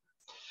working.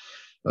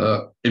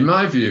 In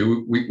my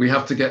view, we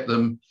have to get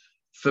them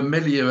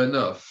familiar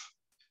enough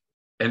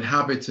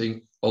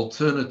inhabiting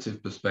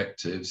alternative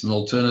perspectives and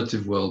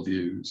alternative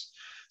worldviews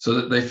so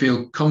that they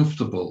feel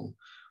comfortable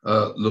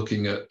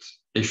looking at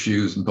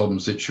issues and problem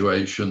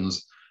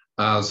situations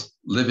as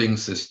living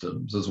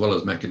systems as well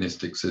as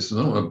mechanistic systems.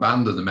 I don't want to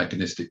abandon the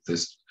mechanistic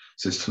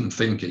system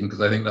thinking,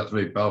 because I think that's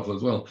very powerful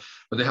as well,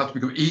 but they have to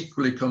become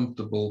equally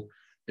comfortable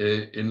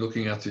in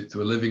looking at it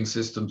through a living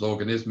systems,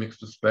 organismic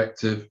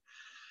perspective.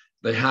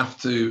 They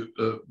have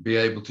to be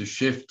able to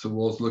shift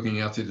towards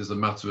looking at it as a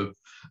matter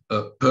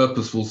of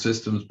purposeful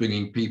systems,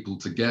 bringing people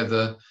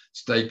together,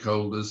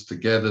 stakeholders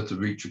together to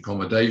reach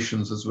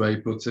accommodations, as Ray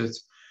put it,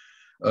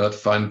 to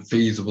find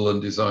feasible and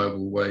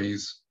desirable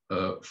ways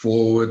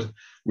forward.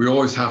 We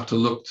always have to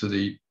look to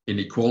the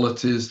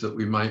inequalities that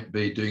we might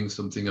be doing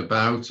something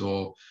about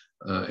or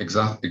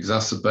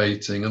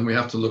exacerbating, and we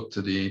have to look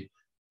to the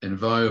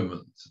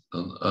environment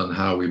and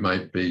how we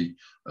might be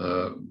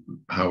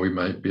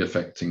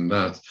affecting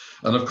that,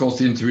 and of course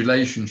the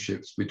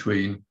interrelationships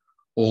between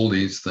all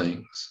these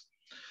things.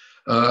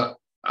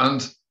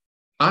 And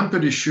I'm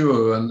pretty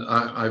sure, and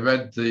I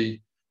read the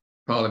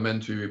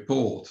parliamentary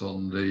report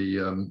on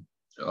the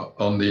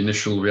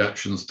initial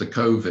reactions to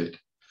COVID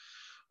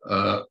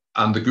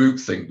and the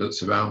groupthink that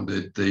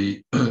surrounded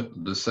the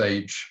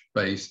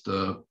SAGE-based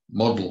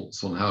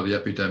models on how the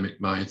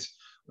epidemic might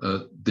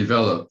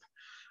develop.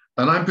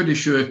 And I'm pretty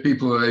sure if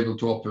people are able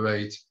to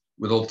operate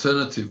with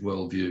alternative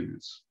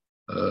worldviews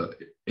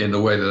in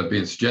the way that I've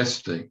been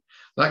suggesting,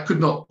 that could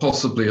not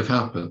possibly have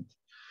happened.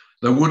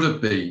 There would have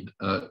been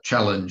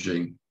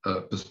challenging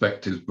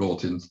perspectives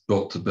brought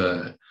to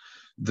bear.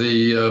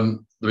 The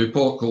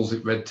report calls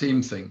it red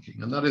team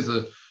thinking, and that is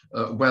a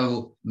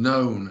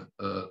well-known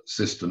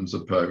systems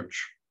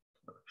approach.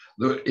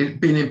 It's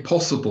been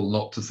impossible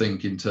not to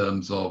think in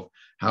terms of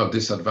how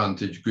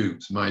disadvantaged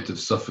groups might have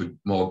suffered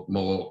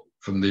more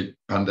from the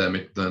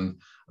pandemic than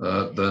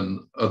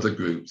than other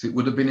groups. It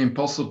would have been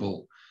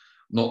impossible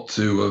not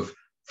to have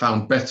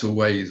found better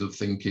ways of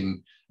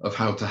thinking of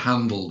how to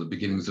handle the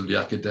beginnings of the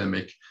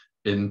academic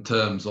in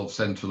terms of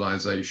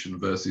centralization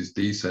versus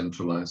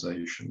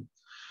decentralization.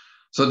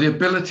 So the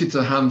ability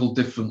to handle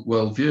different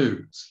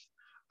worldviews,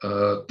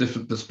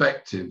 different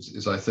perspectives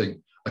is, I think,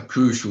 a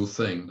crucial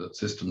thing that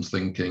systems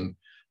thinking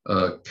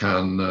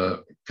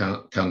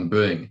can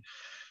bring.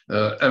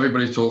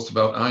 Everybody talks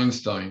about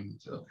Einstein.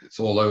 It's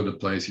all over the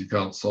place. You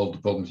can't solve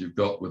the problems you've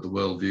got with the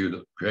worldview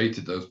that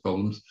created those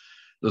problems.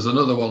 There's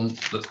another one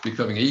that's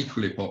becoming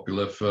equally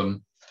popular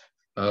from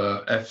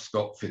F.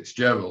 Scott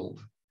Fitzgerald,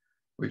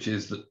 which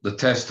is that the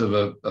test of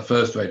a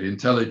first-rate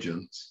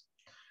intelligence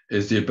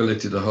is the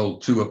ability to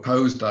hold two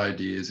opposed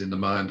ideas in the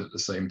mind at the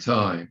same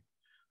time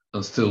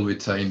and still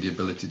retain the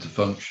ability to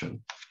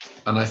function.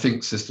 And I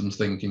think systems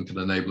thinking can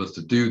enable us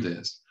to do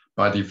this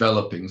by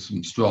developing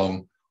some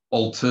strong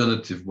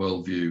alternative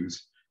worldviews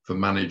for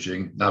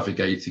managing,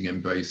 navigating,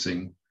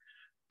 embracing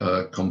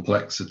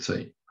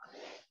complexity.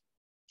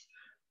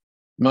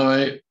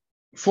 My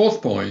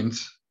fourth point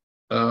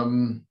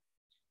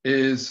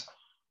is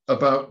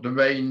about the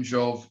range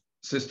of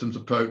systems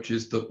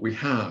approaches that we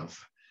have.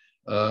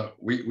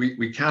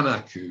 We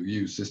can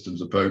use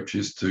systems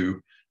approaches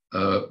to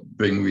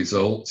bring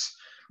results.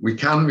 We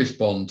can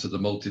respond to the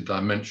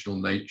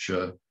multidimensional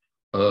nature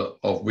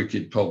of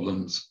wicked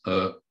problems,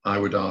 I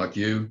would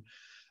argue.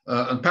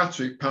 And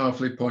Patrick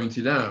powerfully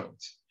pointed out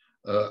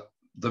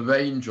the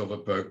range of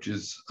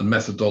approaches and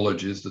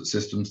methodologies that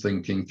systems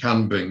thinking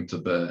can bring to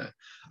bear.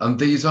 And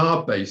these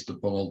are based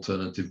upon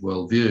alternative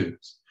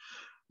worldviews.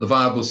 The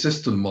viable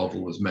system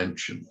model was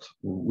mentioned,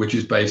 which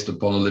is based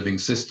upon a living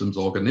systems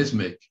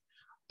organismic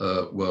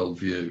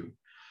worldview.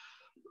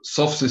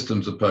 Soft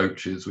systems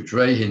approaches, which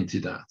Ray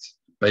hinted at,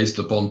 based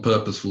upon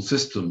purposeful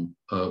system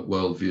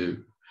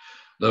worldview.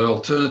 There are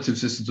alternative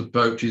systems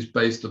approaches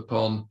based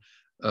upon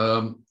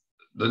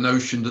the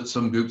notion that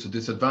some groups are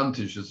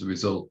disadvantaged as a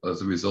result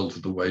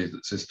of the way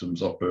that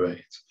systems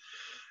operate.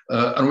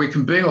 And we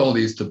can bring all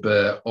these to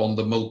bear on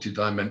the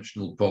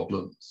multidimensional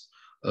problems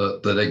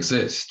that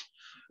exist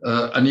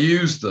and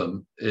use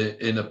them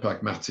in a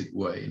pragmatic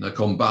way, in a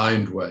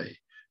combined way.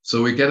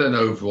 So we get an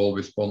overall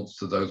response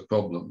to those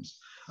problems.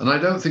 And I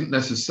don't think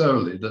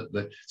necessarily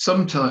that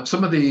sometimes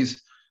some of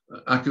these,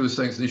 Aku was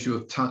saying, it's an issue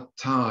of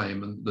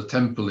time and the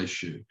temporal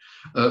issue.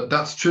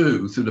 That's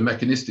true through the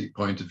mechanistic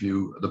point of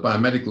view, the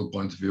biomedical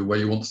point of view, where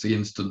you want to see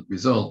instant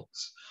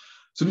results.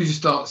 As soon as you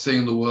start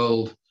seeing the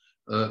world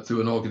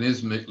through an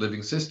organismic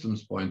living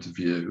systems point of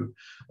view,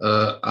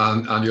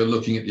 and you're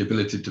looking at the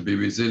ability to be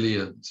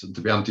resilient and to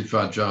be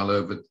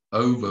anti-fragile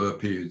over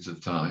periods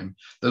of time,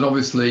 then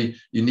obviously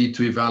you need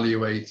to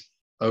evaluate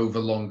over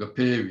longer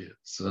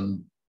periods.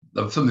 And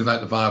something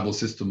like the viable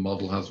system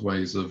model has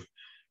ways of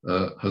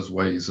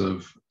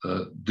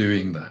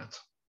doing that.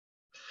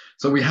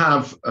 So we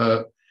have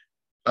a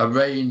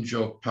range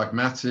of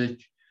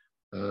pragmatic,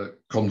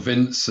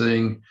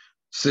 convincing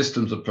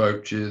systems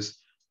approaches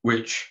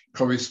which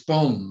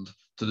correspond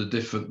to the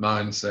different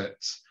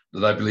mindsets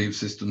that I believe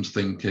systems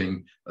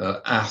thinking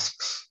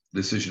asks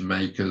decision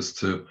makers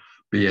to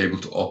be able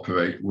to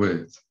operate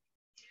with.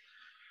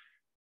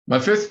 My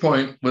fifth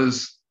point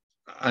was,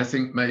 I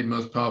think, made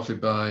most powerfully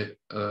by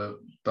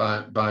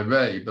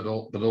Ray, but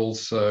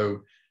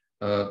also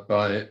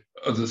by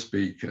other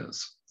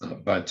speakers,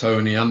 by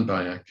Tony and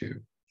by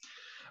Aku.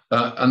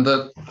 And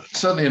that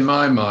certainly in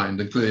my mind,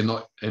 and clearly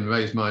not in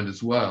Ray's mind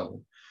as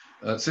well,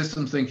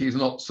 systems thinking is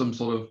not some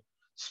sort of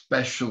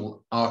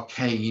special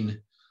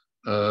arcane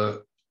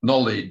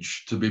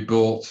knowledge to be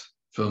brought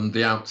from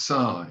the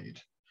outside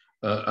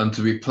and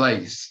to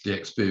replace the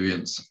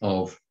experience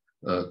of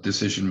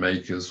decision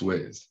makers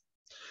with.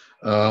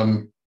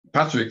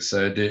 Patrick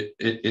said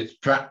it's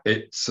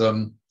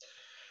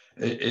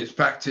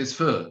practice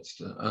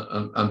first,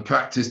 and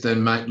practice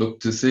then might look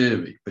to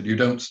theory, but you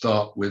don't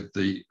start with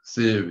the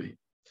theory.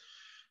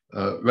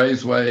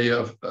 Ray's way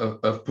of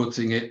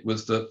putting it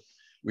was that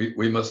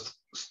we must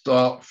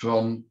start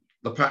from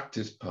the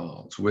practice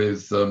part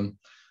with the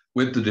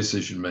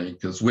decision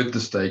makers, with the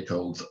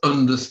stakeholders,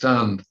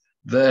 understand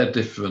their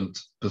different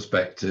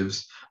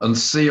perspectives and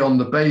see on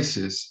the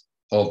basis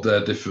of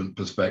their different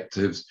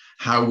perspectives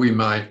how we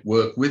might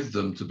work with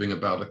them to bring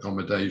about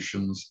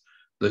accommodations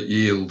that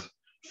yield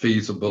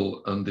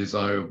feasible and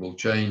desirable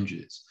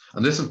changes.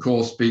 And this, of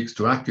course, speaks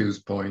to Aku's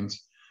point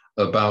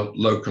about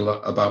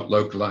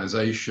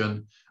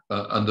localization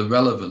and the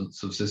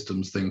relevance of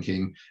systems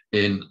thinking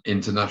in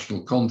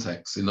international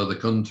contexts in other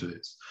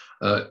countries.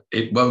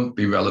 It won't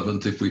be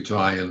relevant if we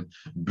try and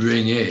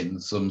bring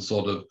in some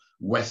sort of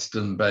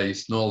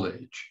Western-based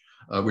knowledge,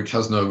 which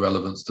has no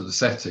relevance to the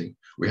setting.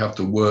 We have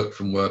to work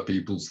from where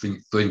people's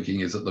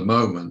thinking is at the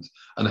moment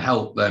and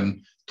help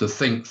them to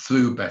think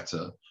through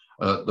better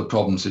the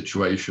problem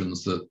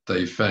situations that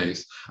they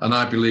face. And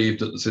I believe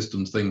that the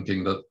systems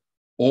thinking that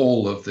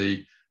all of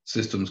the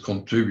systems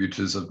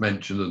contributors have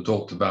mentioned and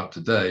talked about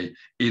today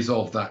is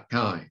of that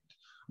kind.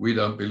 We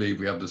don't believe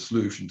we have the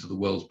solution to the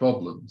world's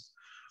problems,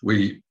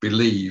 we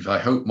believe, I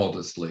hope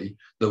modestly,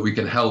 that we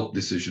can help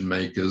decision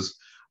makers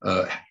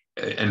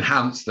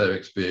enhance their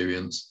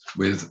experience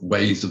with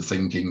ways of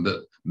thinking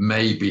that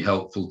may be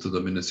helpful to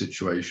them in a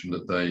situation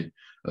that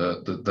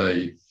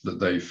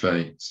they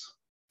face.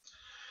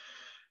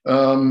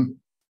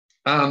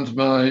 And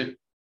my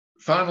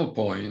final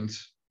point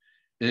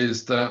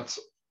is that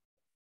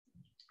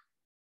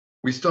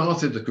we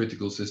started the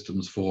Critical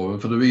Systems Forum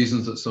for the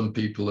reasons that some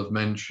people have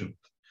mentioned,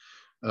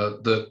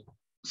 that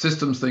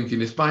systems thinking,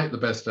 despite the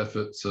best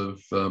efforts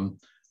of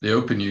the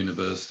Open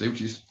University,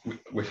 which is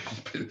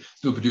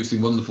still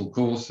producing wonderful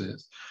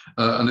courses,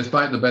 and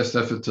despite the best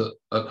efforts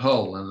at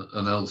Hull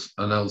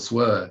and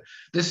elsewhere,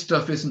 this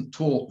stuff isn't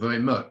taught very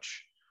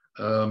much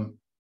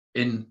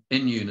in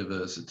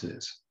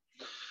universities.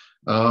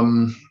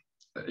 There's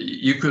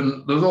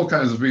all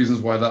kinds of reasons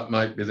why that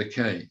might be the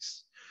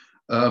case.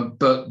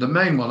 But the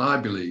main one, I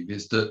believe,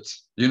 is that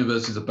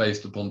universities are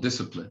based upon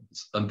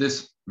disciplines, and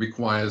this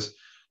requires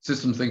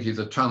system thinking as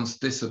a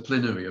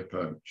transdisciplinary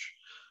approach.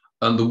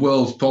 And the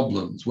world's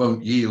problems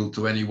won't yield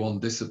to any one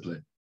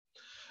discipline.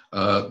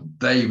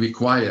 They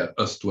require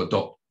us to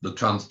adopt the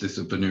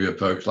transdisciplinary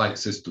approach, like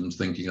systems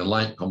thinking and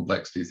like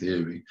complexity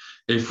theory,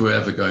 if we're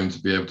ever going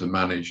to be able to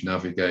manage,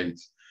 navigate,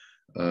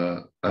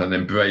 and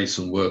embrace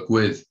and work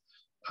with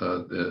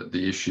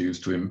the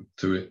issues to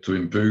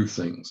improve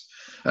things.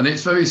 And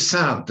it's very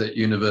sad that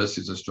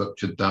universities are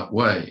structured that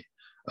way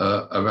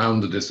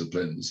around the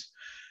disciplines.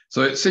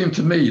 So it seemed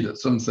to me that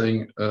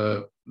something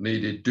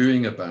needed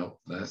doing about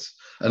this,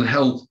 and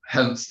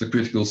hence the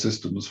Critical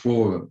Systems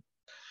Forum.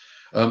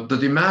 The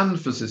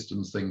demand for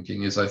systems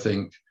thinking is, I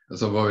think,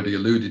 as I've already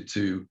alluded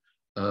to,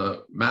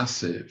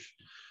 massive.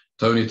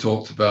 Tony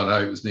talked about how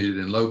it was needed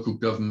in local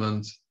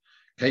government.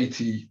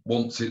 Katie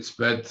wants it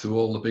spread through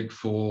all the big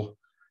four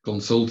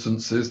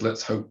consultancies.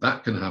 Let's hope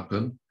that can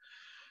happen.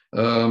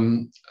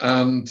 And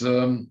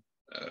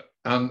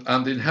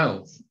in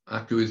health,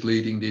 ACU is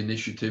leading the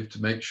initiative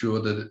to make sure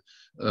that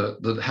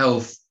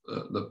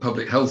the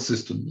public health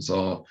systems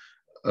are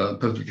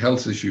public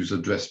health issues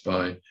addressed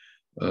by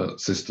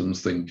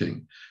systems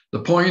thinking.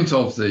 The point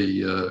of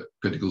the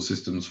Critical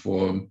Systems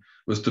Forum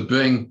was to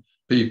bring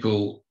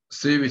people,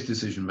 serious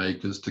decision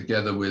makers,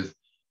 together with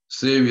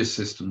serious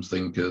systems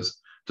thinkers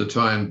to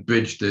try and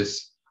bridge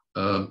this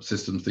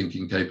systems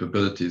thinking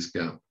capabilities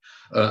gap.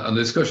 And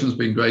the discussion's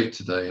been great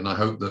today, and I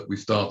hope that we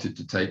started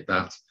to take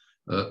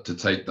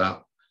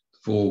that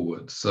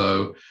forward.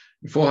 So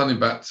before handing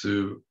back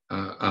to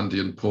Andy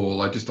and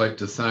Paul, I'd just like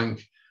to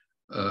thank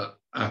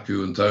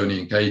ACU and Tony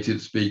and Katie, the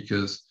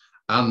speakers,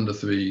 and the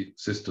three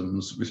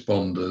systems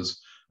responders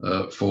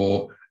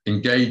for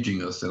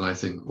engaging us in, I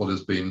think, what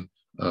has been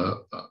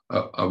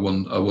a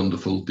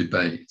wonderful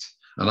debate.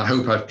 And I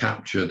hope I've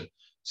captured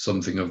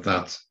something of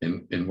that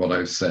in what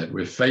I've said.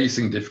 We're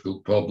facing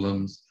difficult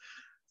problems.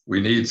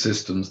 We need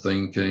systems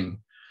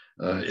thinking.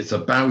 It's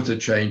about a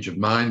change of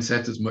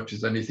mindset as much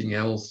as anything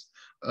else,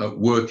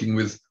 working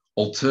with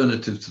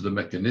alternatives to the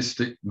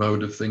mechanistic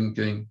mode of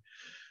thinking.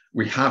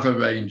 We have a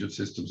range of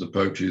systems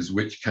approaches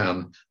which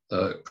can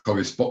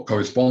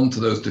correspond to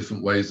those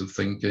different ways of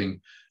thinking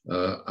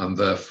and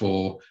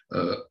therefore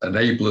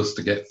enable us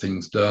to get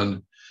things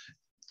done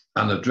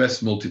and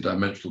address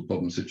multidimensional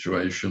problem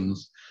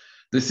situations.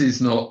 This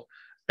is not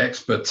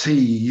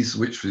expertise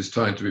which is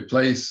trying to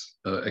replace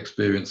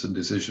experience and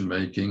decision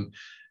making.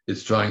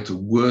 It's trying to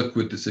work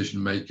with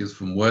decision makers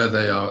from where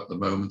they are at the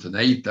moment and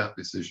aid that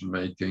decision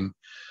making.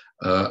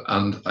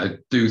 And I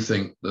do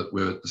think that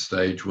we're at the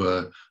stage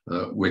where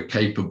we're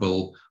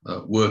capable,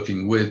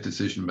 working with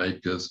decision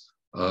makers,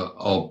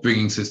 of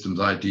bringing systems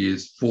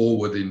ideas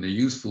forward in a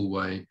useful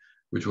way,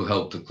 which will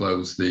help to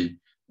close the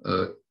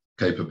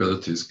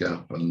capabilities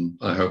gap. And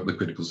I hope the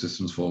Critical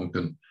Systems Forum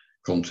can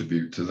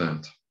contribute to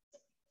that.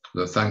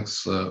 So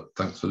thanks for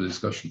the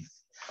discussion.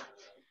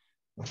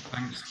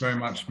 Thanks very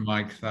much,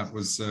 Mike. That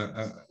was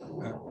a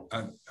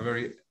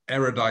very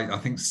erudite, I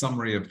think,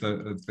 summary of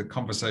the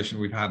conversation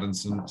we've had and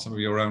some of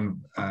your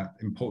own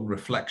important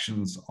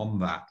reflections on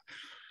that.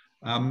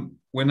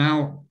 We're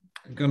now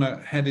going to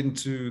head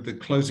into the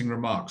closing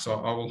remarks. So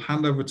I will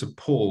hand over to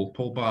Paul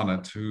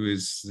Barnett, who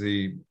is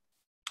the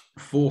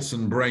force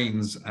and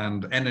brains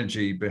and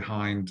energy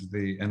behind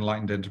the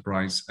Enlightened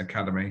Enterprise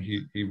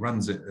Academy. He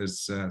runs it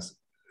as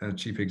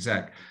chief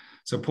exec.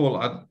 So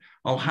Paul,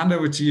 I'll hand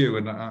over to you,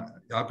 and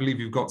I believe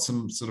you've got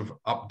some sort of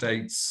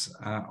updates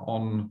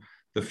on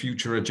the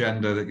future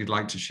agenda that you'd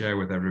like to share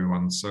with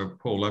everyone. So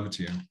Paul, over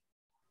to you.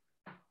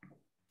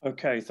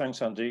 Okay,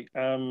 thanks, Andy.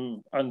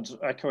 And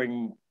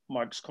echoing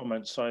Mike's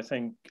comments, I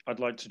think I'd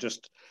like to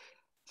just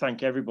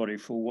thank everybody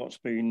for what's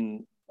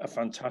been a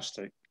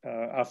fantastic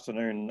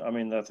afternoon. I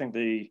mean, I think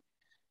the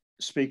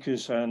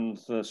speakers and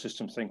the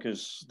system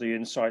thinkers, the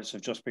insights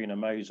have just been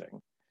amazing.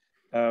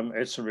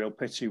 It's a real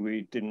pity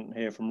we didn't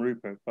hear from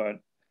Rupert, but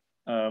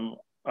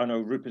I know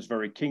Rupert's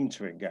very keen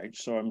to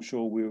engage, so I'm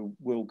sure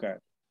we'll get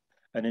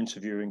an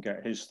interview and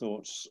get his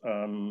thoughts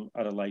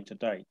at a later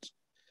date.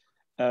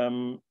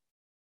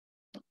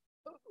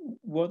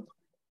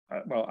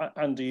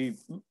 Andy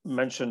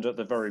mentioned at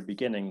the very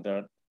beginning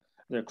that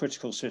the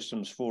Critical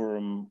Systems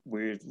Forum,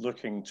 we're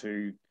looking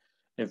to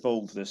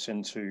evolve this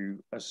into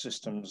a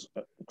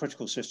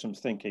critical systems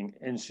thinking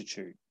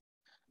institute.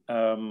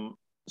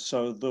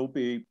 So there'll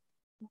be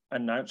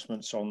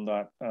announcements on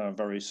that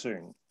very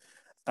soon.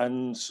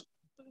 And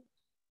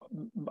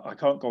I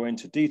can't go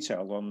into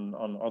detail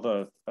on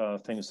other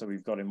things that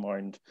we've got in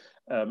mind.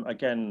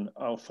 Again,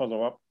 I'll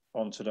follow up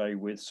on today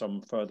with some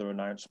further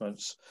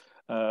announcements.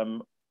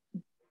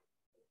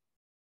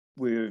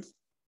 We've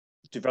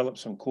developed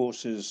some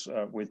courses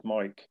with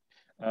Mike,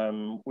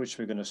 which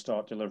we're going to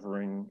start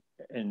delivering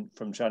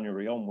from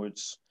January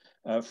onwards,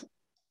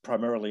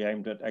 primarily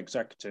aimed at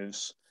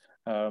executives.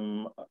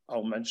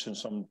 I'll mention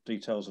some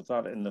details of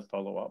that in the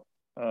follow-up.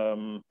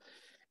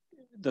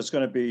 There's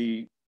going to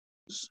be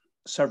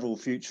several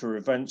future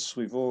events.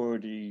 We've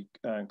already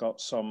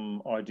got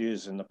some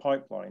ideas in the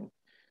pipeline,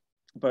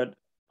 but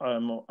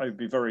I'd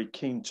be very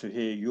keen to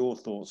hear your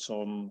thoughts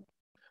on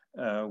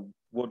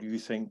what do you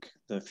think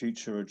the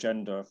future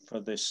agenda for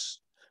this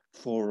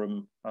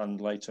forum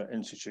and later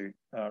institute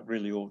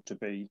really ought to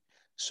be,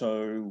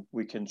 so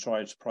we can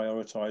try to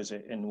prioritize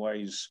it in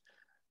ways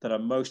that are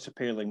most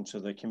appealing to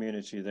the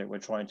community that we're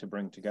trying to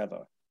bring together.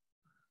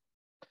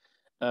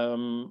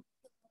 And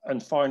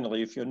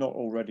finally, if you're not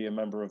already a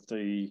member of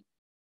the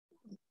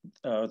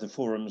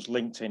forum's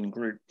LinkedIn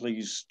group,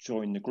 please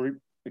join the group,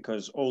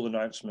 because all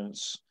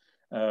announcements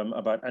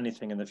about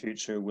anything in the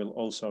future will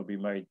also be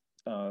made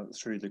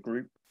through the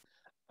group.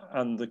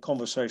 And the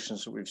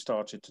conversations that we've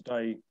started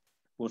today,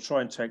 we'll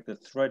try and take the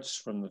threads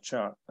from the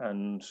chat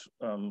and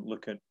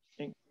look at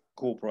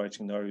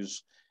incorporating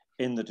those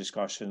in the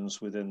discussions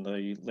within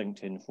the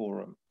LinkedIn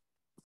forum.